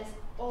of, that is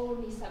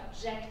only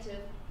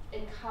subjective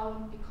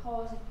account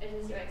because it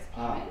is your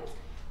experience.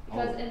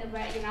 Because in a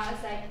way,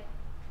 it's like,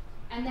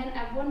 and then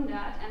I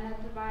wondered, and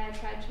that's why I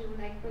tried to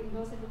like bring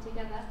both of it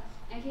together.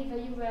 And Haifa,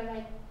 you were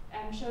like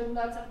showing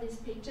lots of these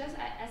pictures.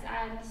 As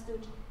I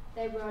understood,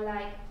 they were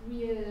like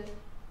real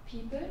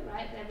people,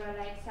 right? They were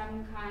like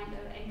some kind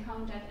of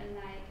encountered in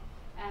like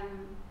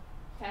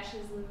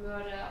fascism,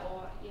 murder,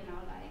 or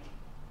like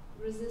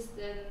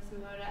resistance,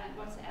 murder, and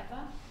whatsoever.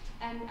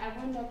 And I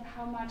wondered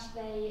how much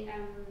they,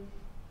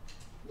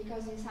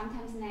 because you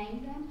sometimes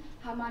name them,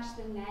 how much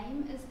the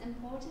name is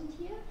important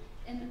here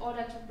in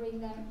order to bring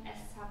them as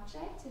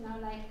subjects.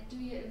 Like, do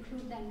you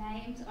include their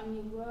names on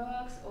your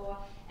works, or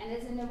and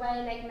it's in a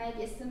way like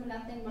maybe a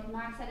similar thing what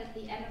Marc said at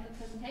the end of the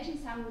presentation.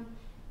 Some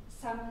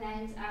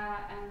names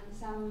are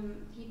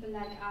some people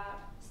like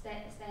are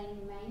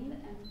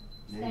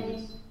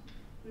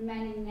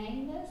remaining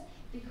nameless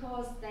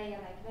because they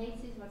are like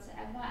racist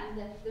whatsoever, and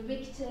the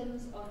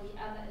victims or the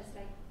other is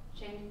like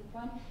changing the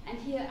point. And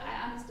here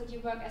I understood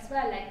your work as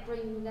well, like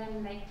bringing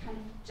them like kind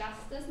of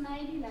justice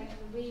maybe, like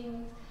the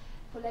ring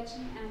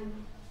collection.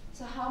 And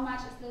so how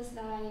much is this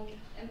like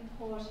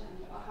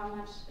important, or how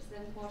much is the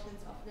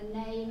importance of the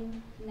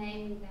naming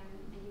them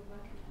in your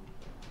work?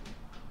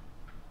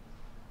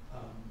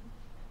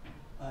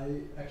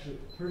 I actually,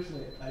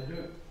 personally, I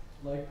don't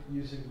like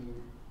using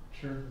the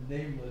term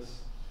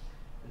nameless,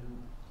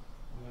 and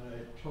when I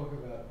talk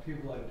about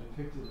people I've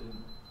depicted in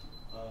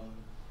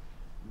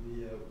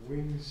the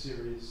Wings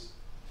series,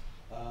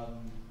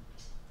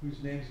 whose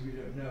names we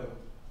don't know,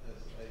 as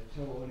I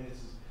tell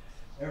audiences,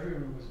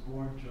 everyone was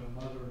born to a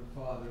mother and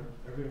father,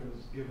 everyone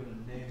was given a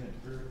name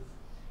at birth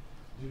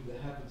due to the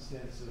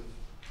happenstance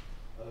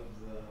of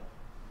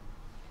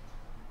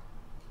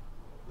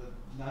the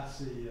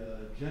Nazi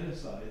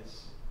genocides,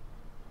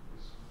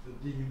 the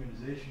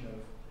dehumanization of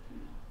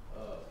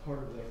part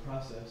of their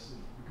process.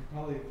 And we could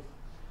probably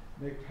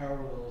make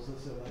parallels,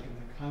 let's say like in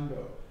the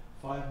Congo,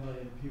 5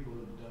 million people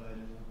have died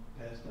in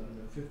the past,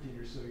 15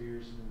 or so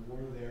years in the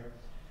war there.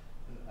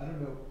 And I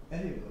don't know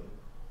any of them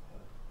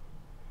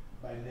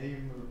by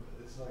name, or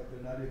it's like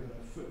they're not even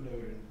a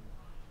footnote in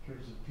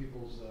terms of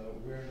people's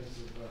awareness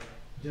of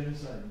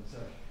genocide and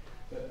such.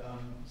 But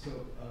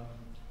so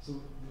the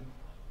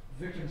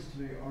victims to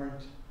me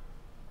aren't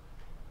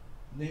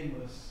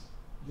nameless.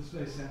 This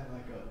may sound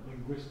like a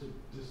linguistic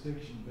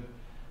distinction, but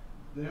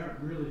they aren't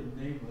really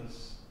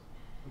nameless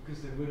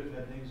because they would have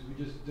had names. We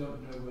just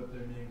don't know what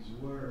their names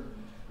were.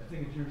 I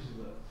think in terms of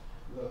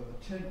the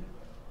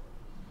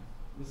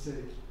let's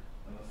say,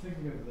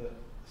 thinking of the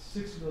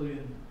 6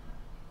 million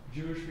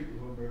Jewish people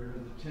who were murdered,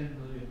 and the 10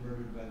 million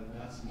murdered by the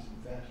Nazis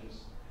and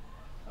fascists,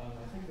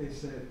 I think they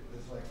say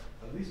it's like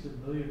at least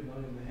 1.5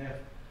 million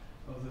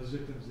of those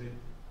victims,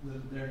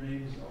 their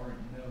names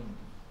aren't known.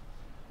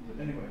 But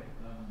anyway,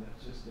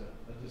 that's just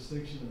a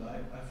distinction that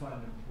I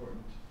find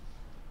important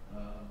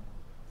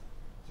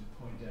to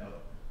point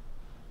out.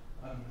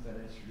 I don't know if that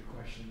answered your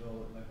question at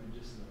all. It might be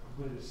just a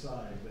complete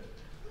aside, but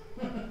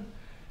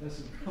that's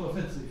some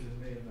relevancy for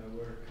me in my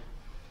work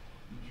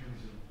in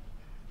terms of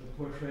the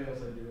portrayals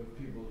I do of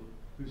people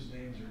whose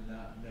names are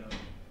not known.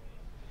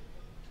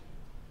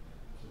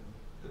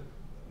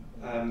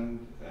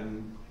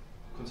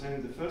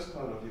 Concerning the first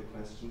part of your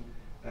question,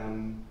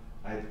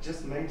 I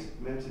just meant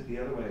it the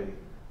other way.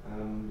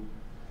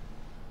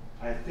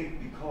 I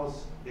think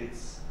because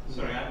it's...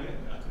 Sorry, I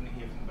couldn't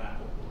hear from the back.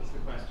 What was the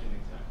question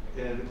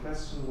exactly? The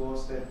question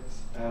was that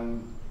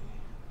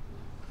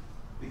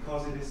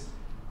because it is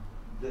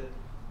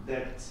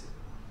that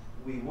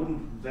we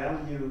wouldn't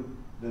value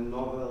the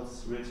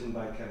novels written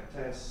by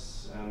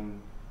Kertész,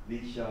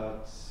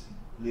 Wiechert,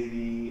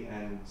 Levy,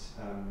 and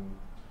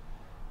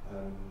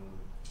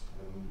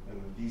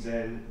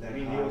Wiesel. I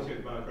mean the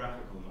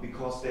autobiographical novels.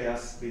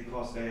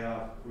 Because they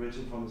are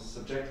written from a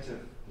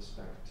subjective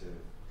perspective.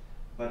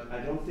 But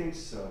I don't think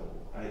so.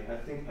 I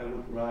think I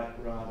would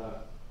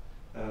rather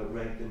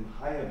rate them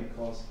higher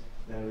because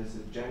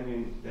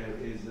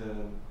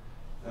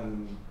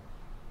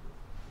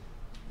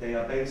they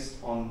are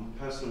based on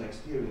personal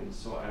experience,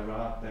 so I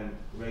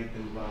rate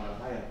them rather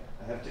higher.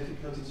 I have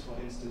difficulties, for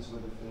instance,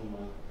 with the film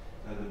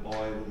The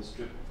Boy with the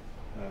Strip,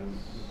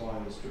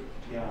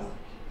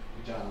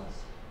 pajamas.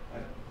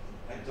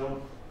 I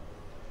don't,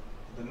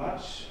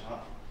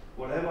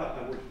 whatever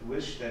I would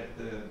wish that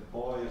the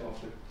boy of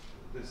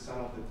the son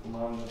of the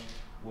commander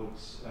would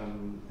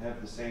have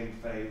the same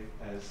faith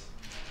as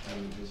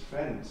his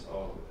friends,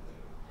 or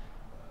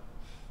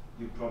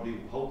you probably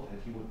hope that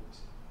he would,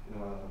 I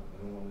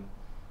don't want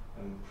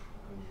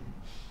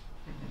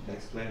to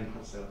explain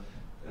myself,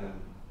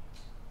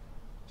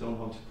 don't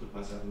want to put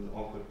myself in an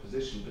awkward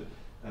position, but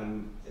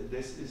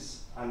this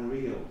is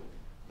unreal,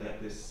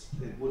 that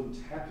it wouldn't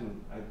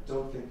happen. I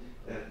don't think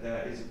that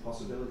there is a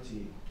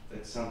possibility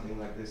that something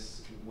like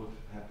this would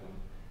happen.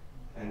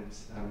 And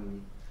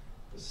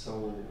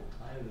so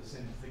I have the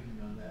same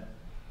thinking on that.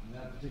 In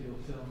that particular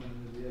film,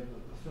 and we have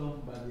a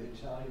film by the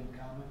Italian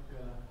comic.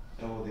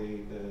 La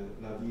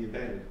Vie est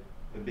Belle,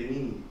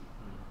 Benigni.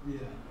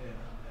 Yeah,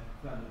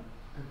 I found it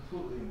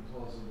completely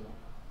implausible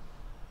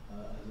in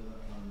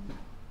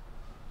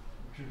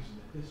terms of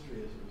the history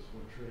as it was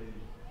portrayed.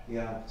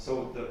 Yeah, so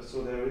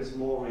there is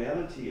more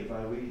reality if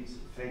I read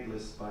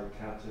Faithless by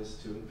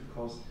Kertész too,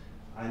 because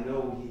I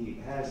know he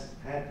has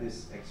had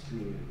this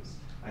experience.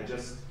 I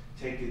just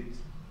take it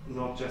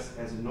not just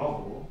as a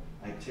novel,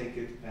 I take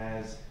it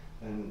as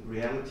a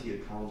reality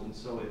account, and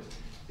so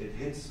it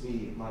hits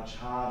me much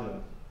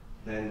harder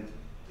than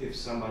if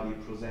somebody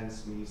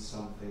presents me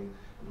something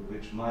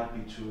which might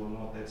be true or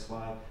not. That's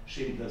why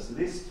Schindler's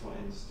List, for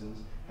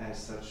instance, has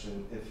such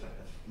an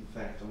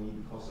effect on me,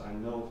 because I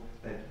know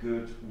that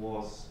Goethe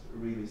was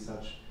really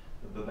such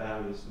a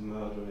barbarous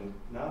murdering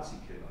Nazi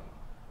killer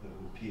who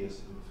appears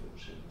in the film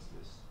Schindler's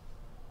List.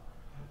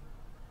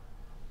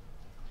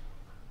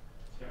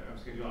 So I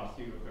was going to ask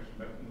you a question,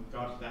 but in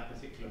regard to that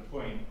particular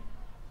point,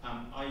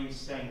 are you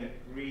saying that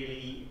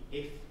really,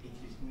 if it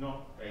is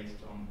not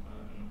based on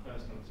a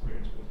personal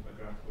experience or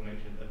autobiographical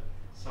nature, that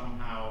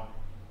somehow,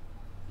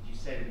 did you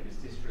say that it was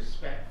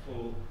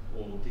disrespectful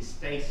or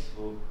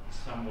distasteful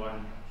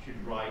someone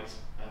should write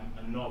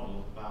a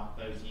novel about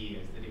those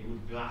years, that it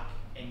would lack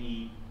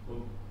any,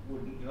 or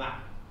would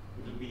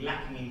be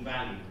lacking in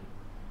value,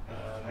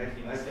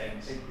 in a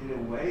sense? In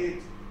a way,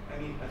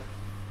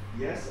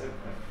 yes,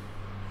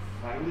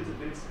 I find it a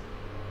bit.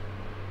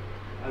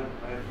 I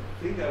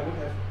think I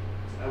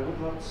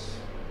would not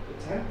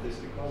attempt this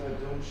because I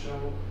don't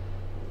show.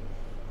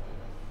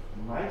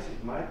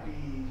 It might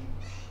be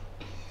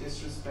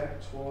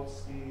disrespect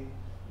towards the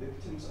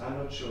victims. I'm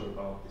not sure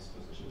about this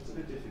position. It's a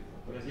bit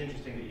difficult. Well, it's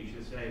interesting that you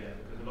should say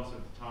that, because a lot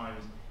of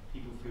times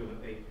people feel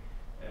that they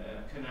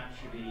can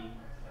actually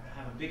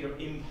have a bigger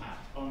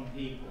impact on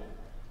people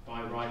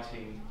by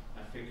writing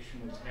a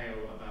fictional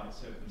tale about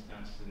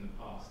circumstances in the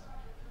past.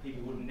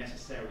 People wouldn't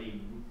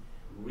necessarily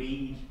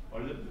read,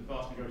 or the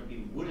vast majority of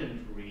people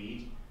wouldn't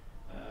read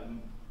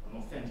an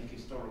authentic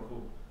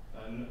historical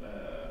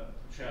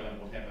portrayal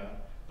or whatever,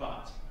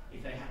 but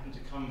if they happen to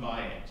come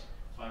by it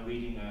by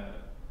reading a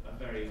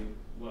very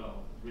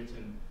well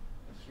written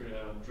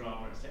thriller or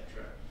drama,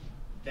 etc.,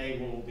 they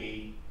will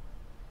be,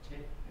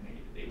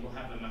 it will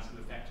have a massive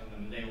effect on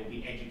them, and they will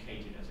be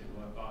educated, as it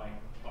were, by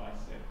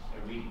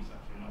reading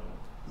such a novel.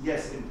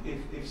 Yes, and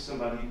if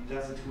somebody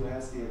does it who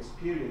has the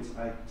experience,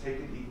 I take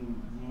it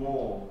even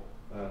more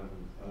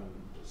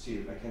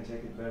serious. I can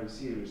take it very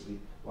seriously,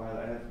 while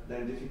I have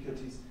then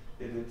difficulties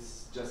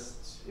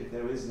if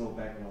there is no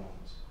background.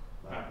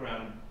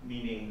 Background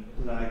meaning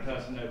like no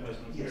personal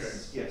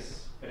experience.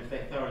 Yes. But if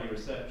they thoroughly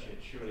research it,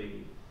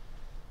 surely.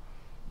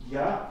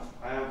 Yeah,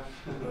 I have.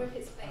 Or if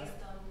it's based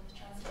on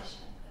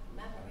transmission of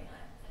memory, I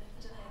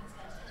don't know if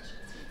there's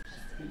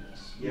attention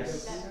to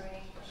Yes.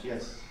 memory.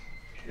 Yes.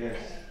 Yes.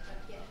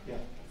 Anyway, Yeah.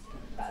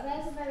 But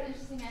that's very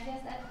interesting. I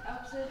guess that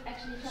also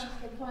actually comes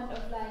to the point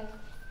of like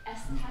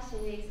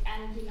aesthetics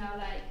and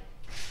like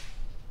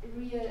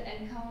real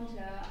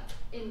encounter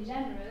in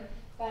general.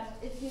 But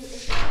if you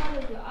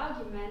follow your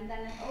argument,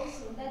 then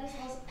that is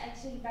also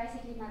actually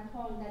basically my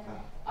point, that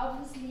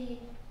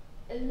obviously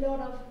a lot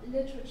of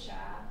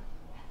literature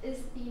is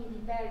being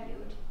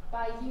devalued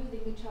by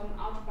using the term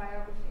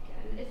autobiographical.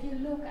 And if you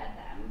look at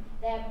them,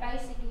 they're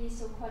basically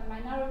so-called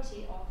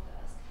minority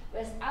authors,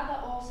 whereas other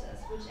authors,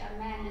 which are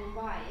men and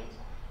white,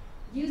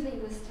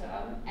 using this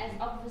term as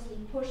obviously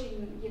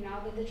pushing, the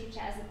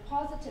literature as a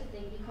positive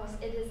thing because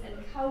it is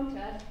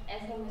encountered,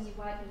 as long as you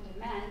white and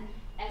man,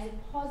 as a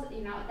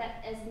positive,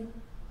 that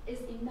is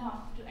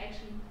enough to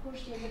actually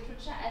push your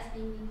literature as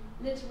being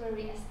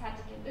literary,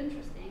 aesthetic, and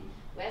interesting.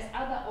 Whereas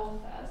other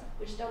authors,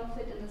 which don't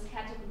fit in this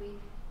category,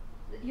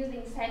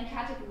 using the same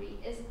category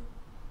is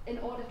in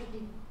order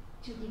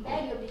to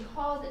devalue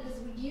because it is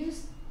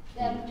reduced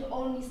them to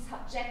only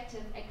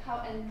subjective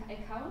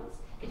accounts.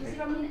 If you see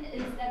what I mean,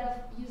 instead of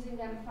using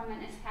them from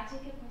an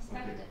aesthetic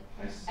perspective.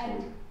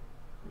 And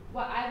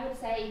what I would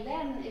say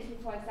then, if you,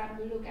 for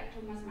example, look at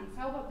Thomas Mann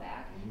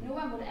Zauberberg, no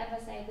one would ever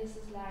say this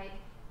is like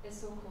a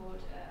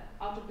so-called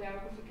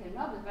autobiographical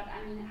novel, but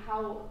I mean,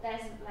 how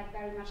there's like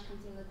very much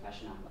comes to the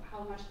question of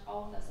how much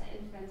authors are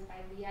influenced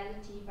by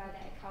reality, by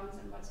their accounts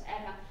and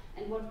whatsoever,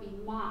 and what we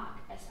mark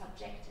as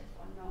subjective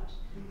or not.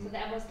 So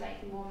that was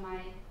like more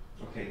my...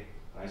 Okay,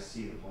 I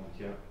see the point,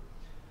 yeah.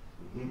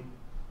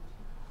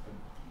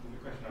 The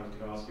question I was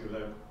going to ask you,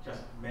 though,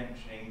 just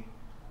mentioning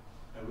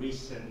a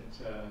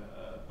recent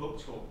book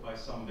talk by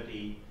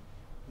somebody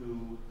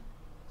who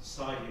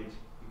decided,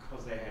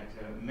 because they had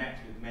met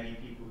with many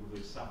people who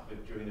had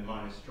suffered during the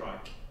miners'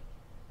 strike,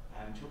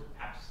 and took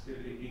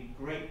absolutely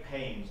great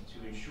pains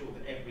to ensure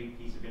that every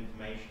piece of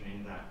information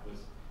in that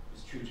was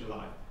true to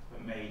life,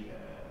 but made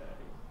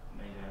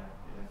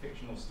a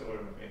fictional story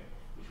of it,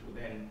 which will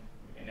then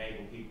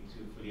enable people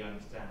to fully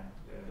understand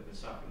the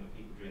suffering of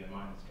people during the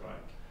miners'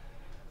 strike.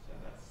 So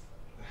that's...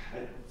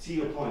 I see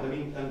your point. I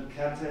mean,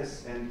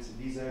 Kertész and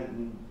Wiese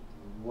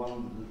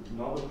won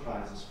Nobel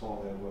Prizes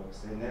for their works.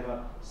 They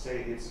never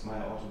say it's my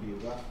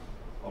autobiography.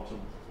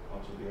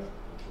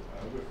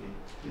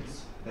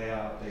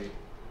 They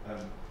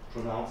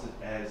pronounce it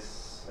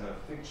as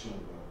fictional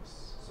works.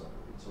 So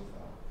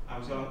insofar. I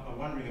was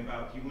wondering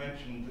about, you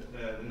mentioned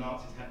that the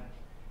Nazis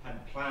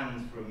had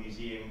plans for a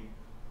museum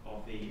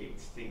of the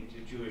extinct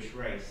Jewish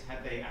race.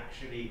 Had they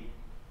actually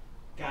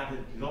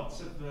gathered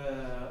lots of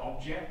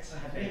objects?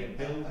 Had they a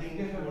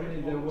building for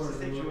it? What was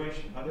the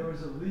situation? There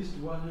was at least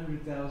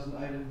 100,000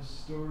 items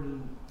stored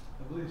in,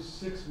 I believe,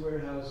 6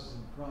 warehouses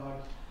in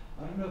Prague.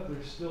 I don't know if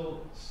they're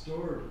still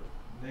stored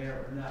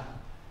there or not.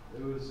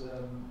 There was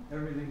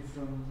everything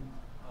from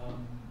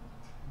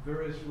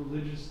various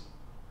religious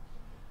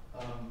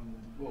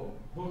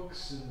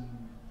books and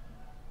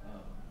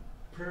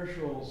prayer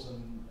shawls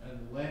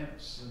and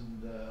lamps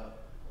and a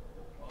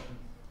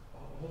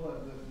whole lot.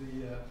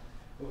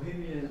 The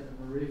Bohemia and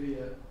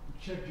Moravia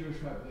Czech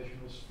Jewish population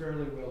was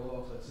fairly well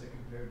off, let's say,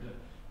 compared to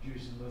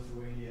Jews in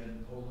Lithuania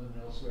and Poland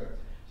and elsewhere.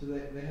 So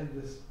they had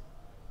this.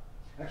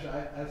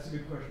 Actually, that's a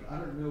good question. I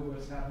don't know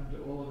what's happened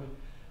to all of it.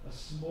 A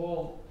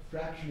small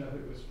fraction of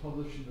it was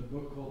published in a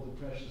book called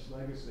The Precious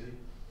Legacy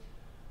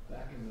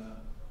back in the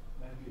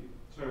 90s.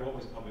 Sorry, what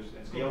was published?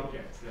 It's the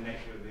objects, the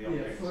nature of the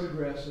objects. Yeah,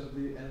 photographs of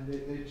and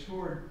they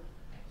toured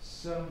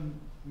some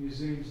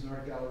museums and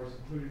art galleries,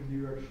 including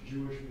New York's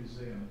Jewish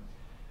Museum.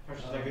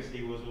 Precious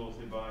Legacy was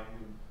authored by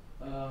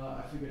who?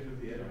 I forget who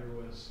the editor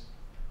was.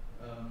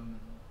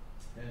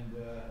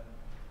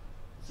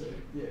 So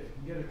yeah, if you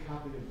can get a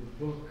copy of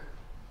the book,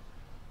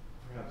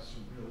 perhaps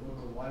from a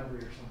local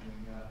library or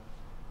something.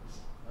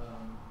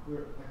 There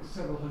are like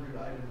several hundred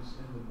items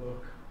in the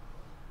book.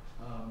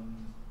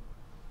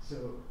 So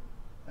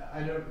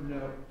I don't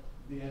know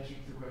the answer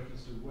to the question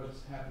as to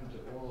what's happened to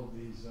all of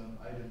these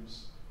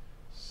items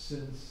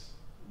since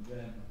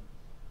then.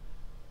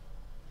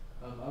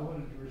 I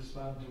wanted to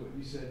respond to what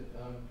you said.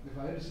 If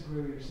I understand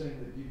correctly, you're saying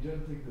that you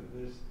don't think that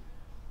there's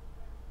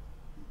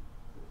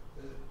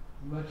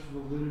much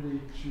validity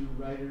to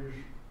writers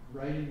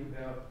writing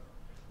about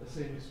the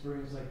same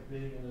experience like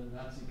being in a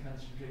Nazi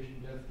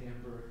concentration death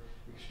camp or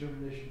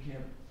extermination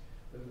camp,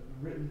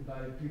 written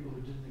by people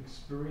who didn't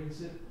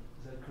experience it.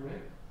 Is that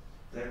correct?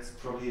 That's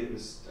probably it.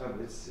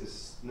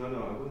 No,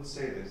 I wouldn't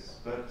say this,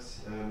 but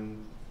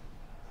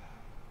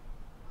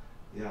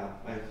yeah,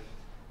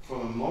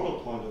 from a moral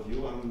point of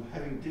view, I'm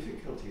having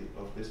difficulty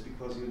of this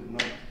because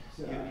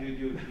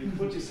you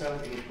put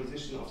yourself in a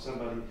position of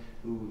somebody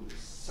who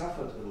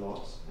suffered a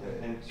lot,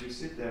 and you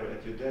sit there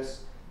at your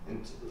desk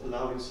and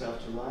allow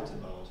yourself to write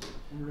about it.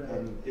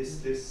 Right.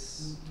 Is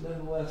this...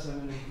 Nonetheless, I'm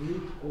in a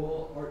group,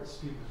 all arts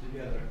people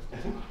together.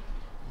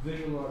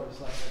 Visual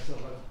artists like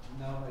myself. I'm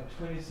now my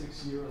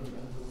 26th year on the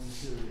Under the Wing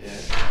series. Yeah.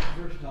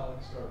 First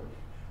Holocaust Education.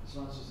 This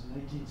one was in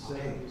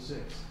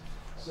 1976.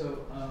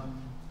 So,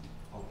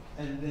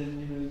 and then,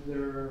 you know,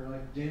 there are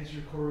like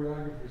dancer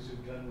choreographers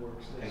who've done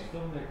works. There's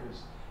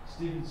filmmakers.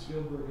 Steven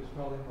Spielberg is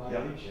probably my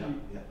age.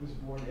 He was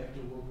born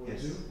after World War II.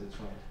 Yes, that's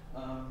right.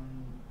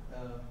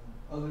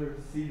 Other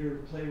theater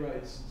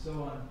playwrights and so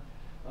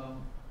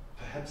on.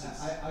 Perhaps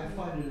I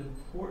find it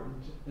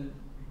important and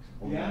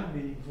beyond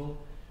meaningful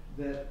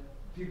that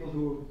people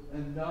who,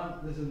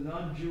 there's a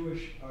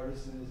non-Jewish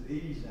artist in his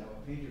 80s now,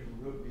 a painter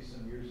who wrote me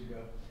some years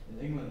ago in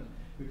England,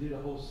 who did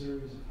a whole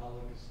series of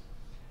Holocaust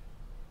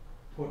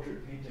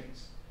portrait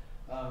paintings.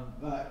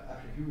 But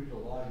after he was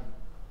alive,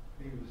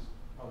 he was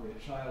probably a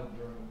child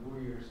during the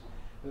war years.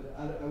 But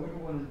I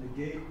wouldn't want to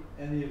negate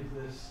any of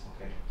this,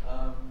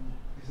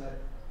 because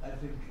I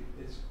think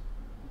it's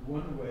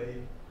one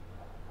way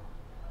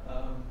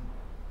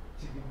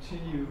to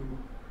continue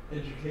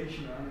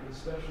education on it,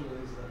 especially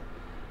as the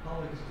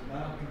Holocaust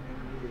denial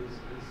community is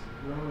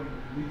growing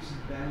leaps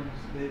and bounds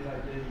day by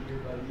day, year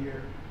by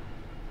year.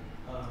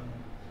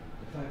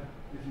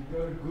 If you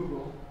go to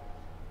Google,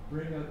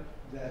 bring up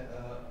that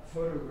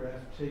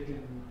photograph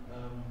taken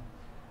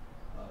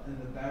in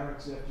the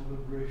barracks after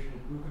liberation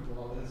of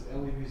Buchenwald, that's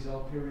Elie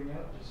Wiesel peering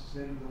out, just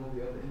standing with all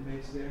the other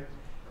inmates there.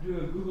 Do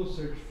a Google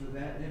search for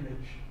that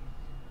image.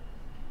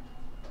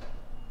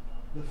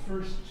 The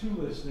first two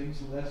listings,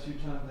 the last few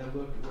times I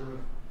looked, were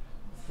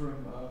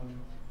from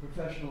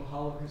professional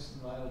Holocaust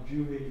denial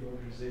Jew hate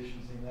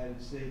organizations in the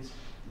United States,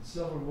 and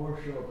several more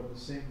show up on the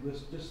same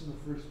list just on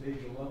the first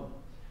page alone.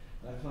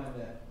 And I find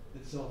that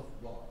itself,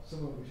 well, some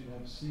of which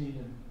I've seen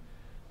and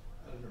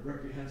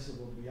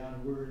reprehensible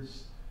beyond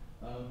words,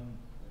 and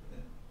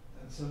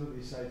some of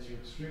these sites are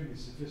extremely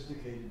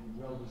sophisticated and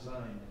well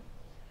designed.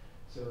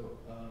 So,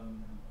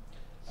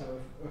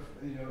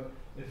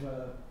 if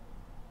a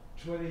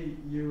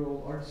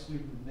 20-year-old art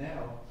student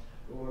now,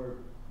 or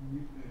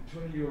a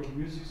 20-year-old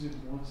music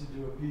student wants to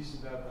do a piece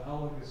about the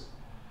Holocaust,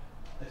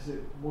 I say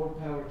more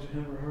power to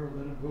him or her.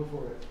 Let him go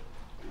for it,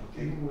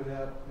 even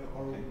without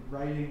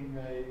writing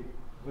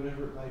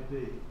whatever it might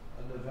be,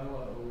 a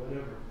novella or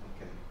whatever.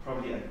 Okay,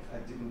 probably I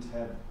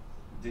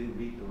didn't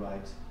read the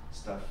right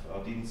stuff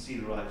or didn't see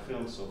the right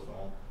film so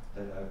far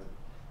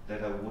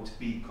that I would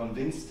be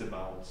convinced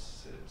about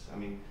it. I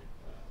mean,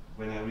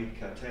 when I read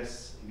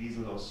Kertész,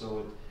 Wiesel or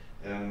so,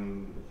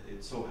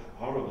 it's so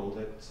horrible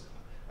that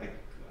I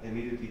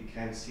immediately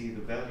can't see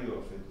the value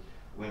of it.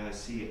 When I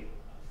see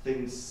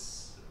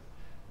things,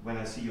 when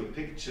I see your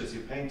pictures,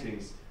 your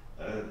paintings,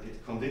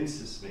 it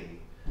convinces me.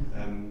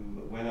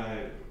 When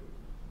I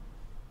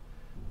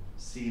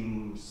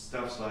see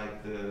stuff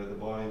like the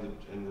boy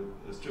in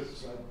the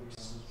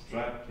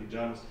striped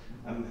pajamas,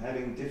 I'm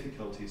having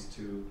difficulties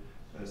to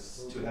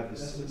have the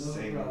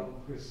same. Problem,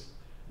 because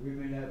we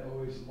may not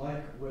always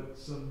like what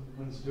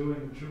someone's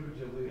doing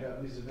interpretively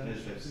about these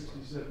events from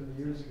 60,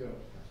 70 years ago.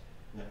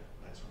 Yeah,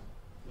 that's right.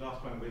 The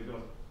last point we've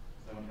got,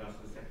 someone to answer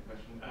the second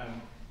question.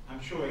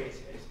 I'm sure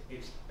it's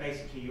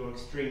basically your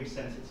extreme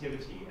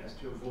sensitivity as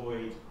to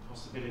avoid the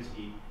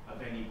possibility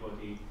of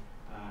anybody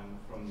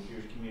from the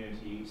Jewish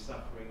community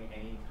suffering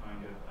any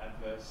kind of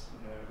adverse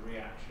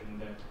reaction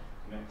that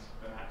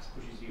perhaps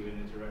pushes you in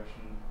the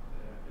direction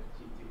that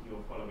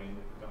you're following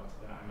with regard to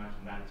that. I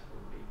imagine that is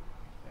probably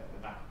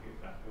the back of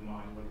your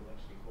mind, what is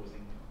actually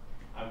causing it.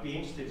 I'd be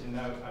interested to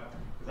know,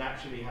 because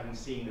actually having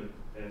seen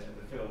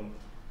the film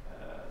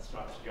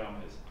Striped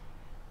Pajamas,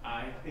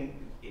 I think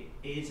it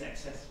is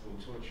accessible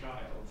to a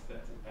child,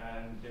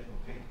 and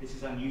this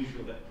is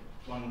unusual that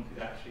one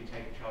could actually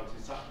take a child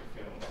to such a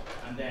film,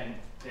 and then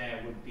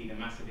there would be the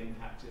massive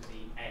impact at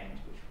the end,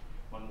 which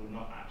one would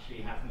not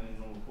actually happen in the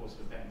normal course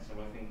of events. So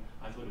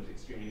I thought it was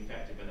extremely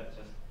effective, but that's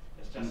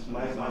just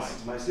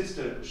my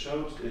sister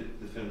showed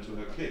the film to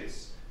her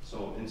kids,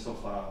 so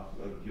insofar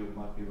you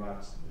might be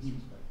right in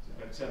this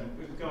respect. But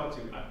with regard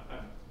to,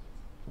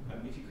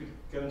 if you could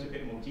go into a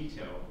bit more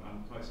detail,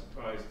 I'm quite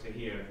surprised to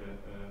hear that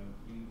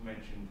you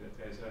mentioned that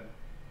there's a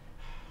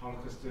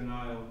Holocaust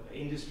denial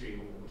industry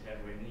or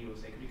whatever in the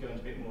USA. Could you go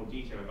into a bit more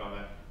detail about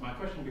that? My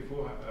question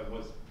before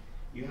was,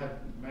 you had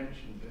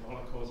mentioned the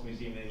Holocaust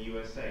Museum in the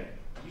USA.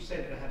 Did you say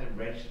that it had a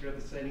register of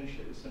the sailing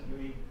ship at St.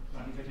 Louis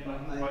 1915? I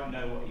didn't quite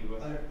know what you were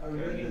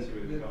going into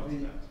with regard to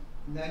that.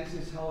 The United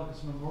States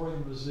Holocaust Memorial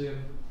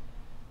Museum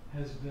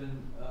has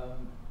been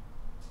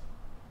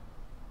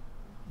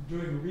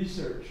doing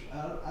research.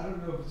 I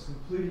don't know if it's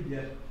completed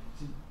yet,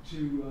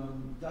 to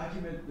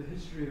document the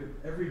history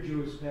of every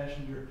Jewish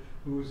passenger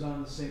who was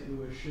on the St.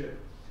 Louis ship,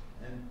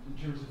 and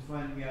in terms of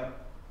finding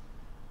out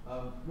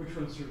which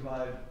ones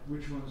survived,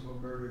 which ones were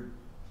murdered.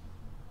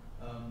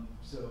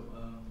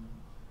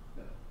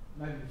 That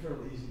might be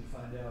fairly easy to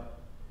find out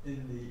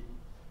in the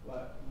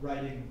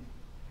writing,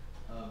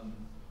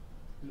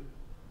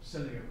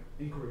 sending an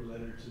inquiry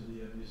letter to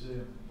the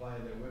museum via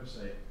their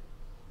website,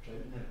 which I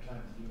didn't have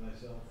time to do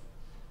myself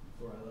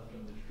before I left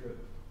on this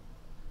trip.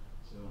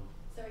 So.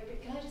 Sorry,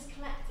 but can I just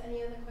collect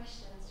any other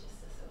questions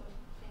just to sort of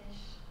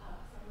finish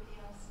up? Somebody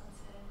else want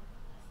to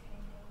ask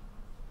anything?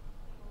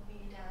 We'll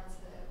move down to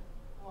the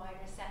wide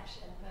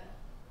reception,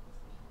 but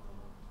just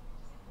before,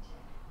 just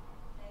check.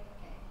 No,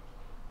 okay.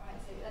 All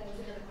right, so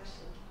there's another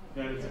question.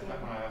 No,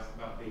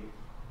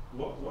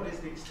 what is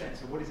the extent?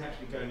 So what is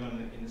actually going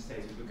on in the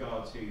States with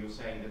regard to, you're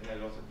saying that there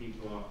are lots of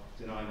people who are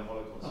denying the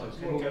Holocaust? So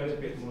can you go into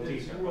a bit more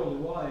it's detail?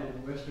 worldwide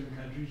in Western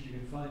countries. You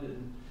can find it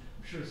in,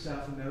 I'm sure,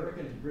 South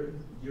America, in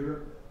Britain,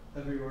 Europe,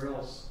 everywhere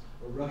else,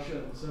 or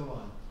Russia, and so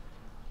on.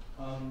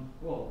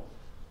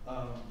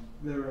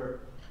 There are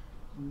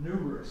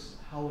numerous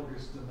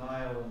Holocaust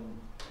denial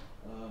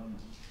and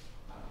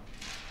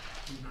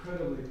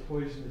incredibly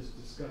poisonous,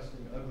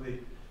 disgusting, ugly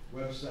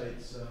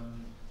websites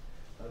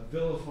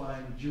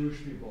vilifying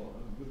Jewish people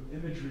with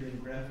imagery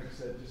and graphics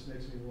that just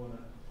makes me want to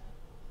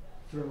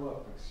throw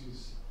up,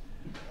 excuse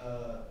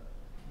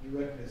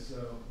directness.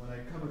 So when I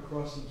come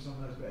across them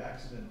sometimes by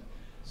accident,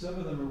 some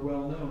of them are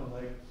well known,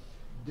 like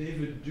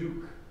David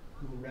Duke,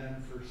 who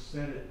ran for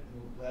Senate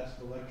in the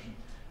last election,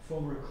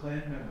 former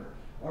Klan member.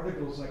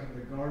 Articles like in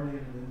The Guardian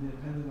and The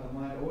Independent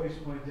Online always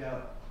point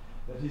out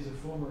that he's a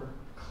former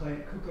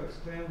Ku Klux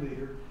Klan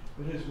leader,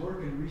 but his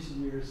work in recent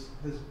years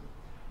has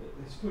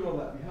put all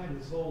that behind.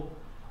 His whole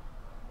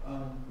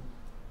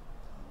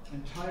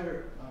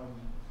entire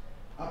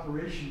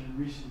operation in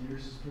recent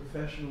years is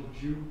professional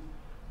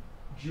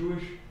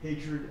Jewish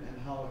hatred and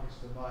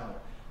Holocaust denial.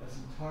 That's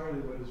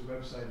entirely what his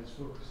website is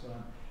focused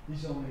on.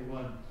 He's only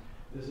one.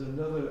 There's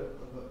another,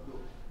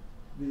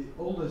 the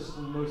oldest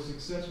and most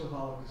successful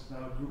Holocaust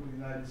now group in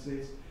the United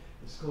States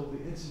is called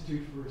the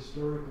Institute for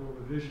Historical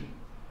Revision.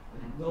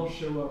 And they'll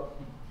show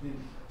up in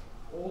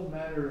all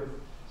manner of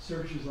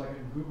searches, like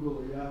in Google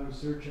or Yahoo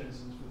search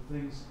engines, for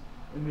things,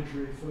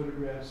 imagery,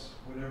 photographs,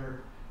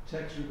 whatever,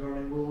 text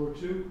regarding World War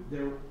II.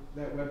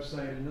 That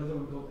website, another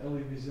one called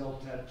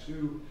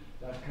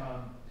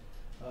ElieWieselTattoo.com.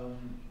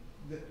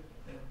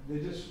 They're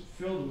just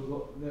filled with,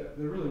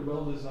 they're really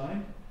well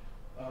designed.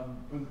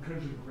 In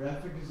terms of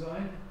graphic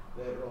design,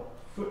 they're all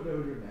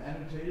footnoted and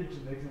annotated to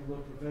make them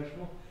look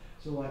professional.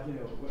 So like, you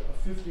know, a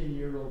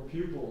 15-year-old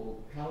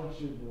pupil, college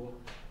student will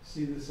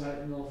see the site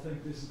and they'll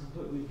think this is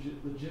completely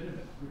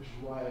legitimate, which is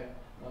why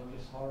I'm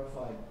just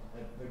horrified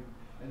at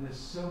and there's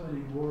so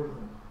many more of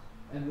them.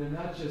 And they're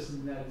not just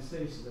in the United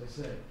States, as I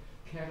say.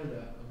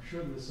 Canada, I'm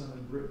sure there's some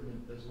in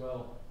Britain as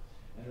well,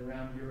 and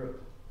around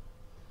Europe.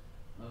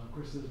 Of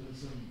course, there's been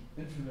some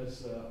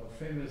infamous or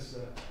famous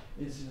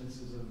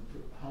incidences of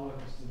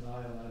Holocaust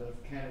denial out of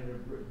Canada,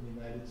 Britain,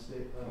 the United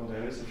States.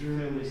 There is a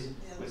film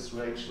with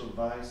Rachel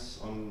Weisz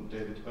on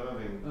David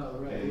Irving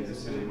in the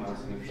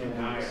cinemas in a few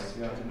years.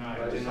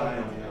 Denial.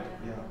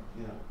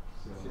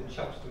 It's in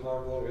chapter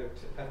tomorrow morning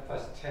at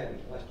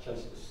 10:30. Last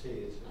chance to see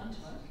it. You've got to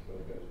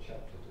go to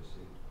chapter to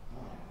see it.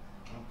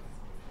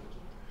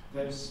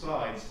 Those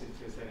slides, if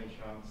there's any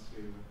chance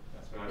to,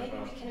 that's what Maybe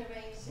I've we asked. can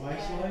arrange My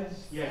slides?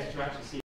 Yes, to actually see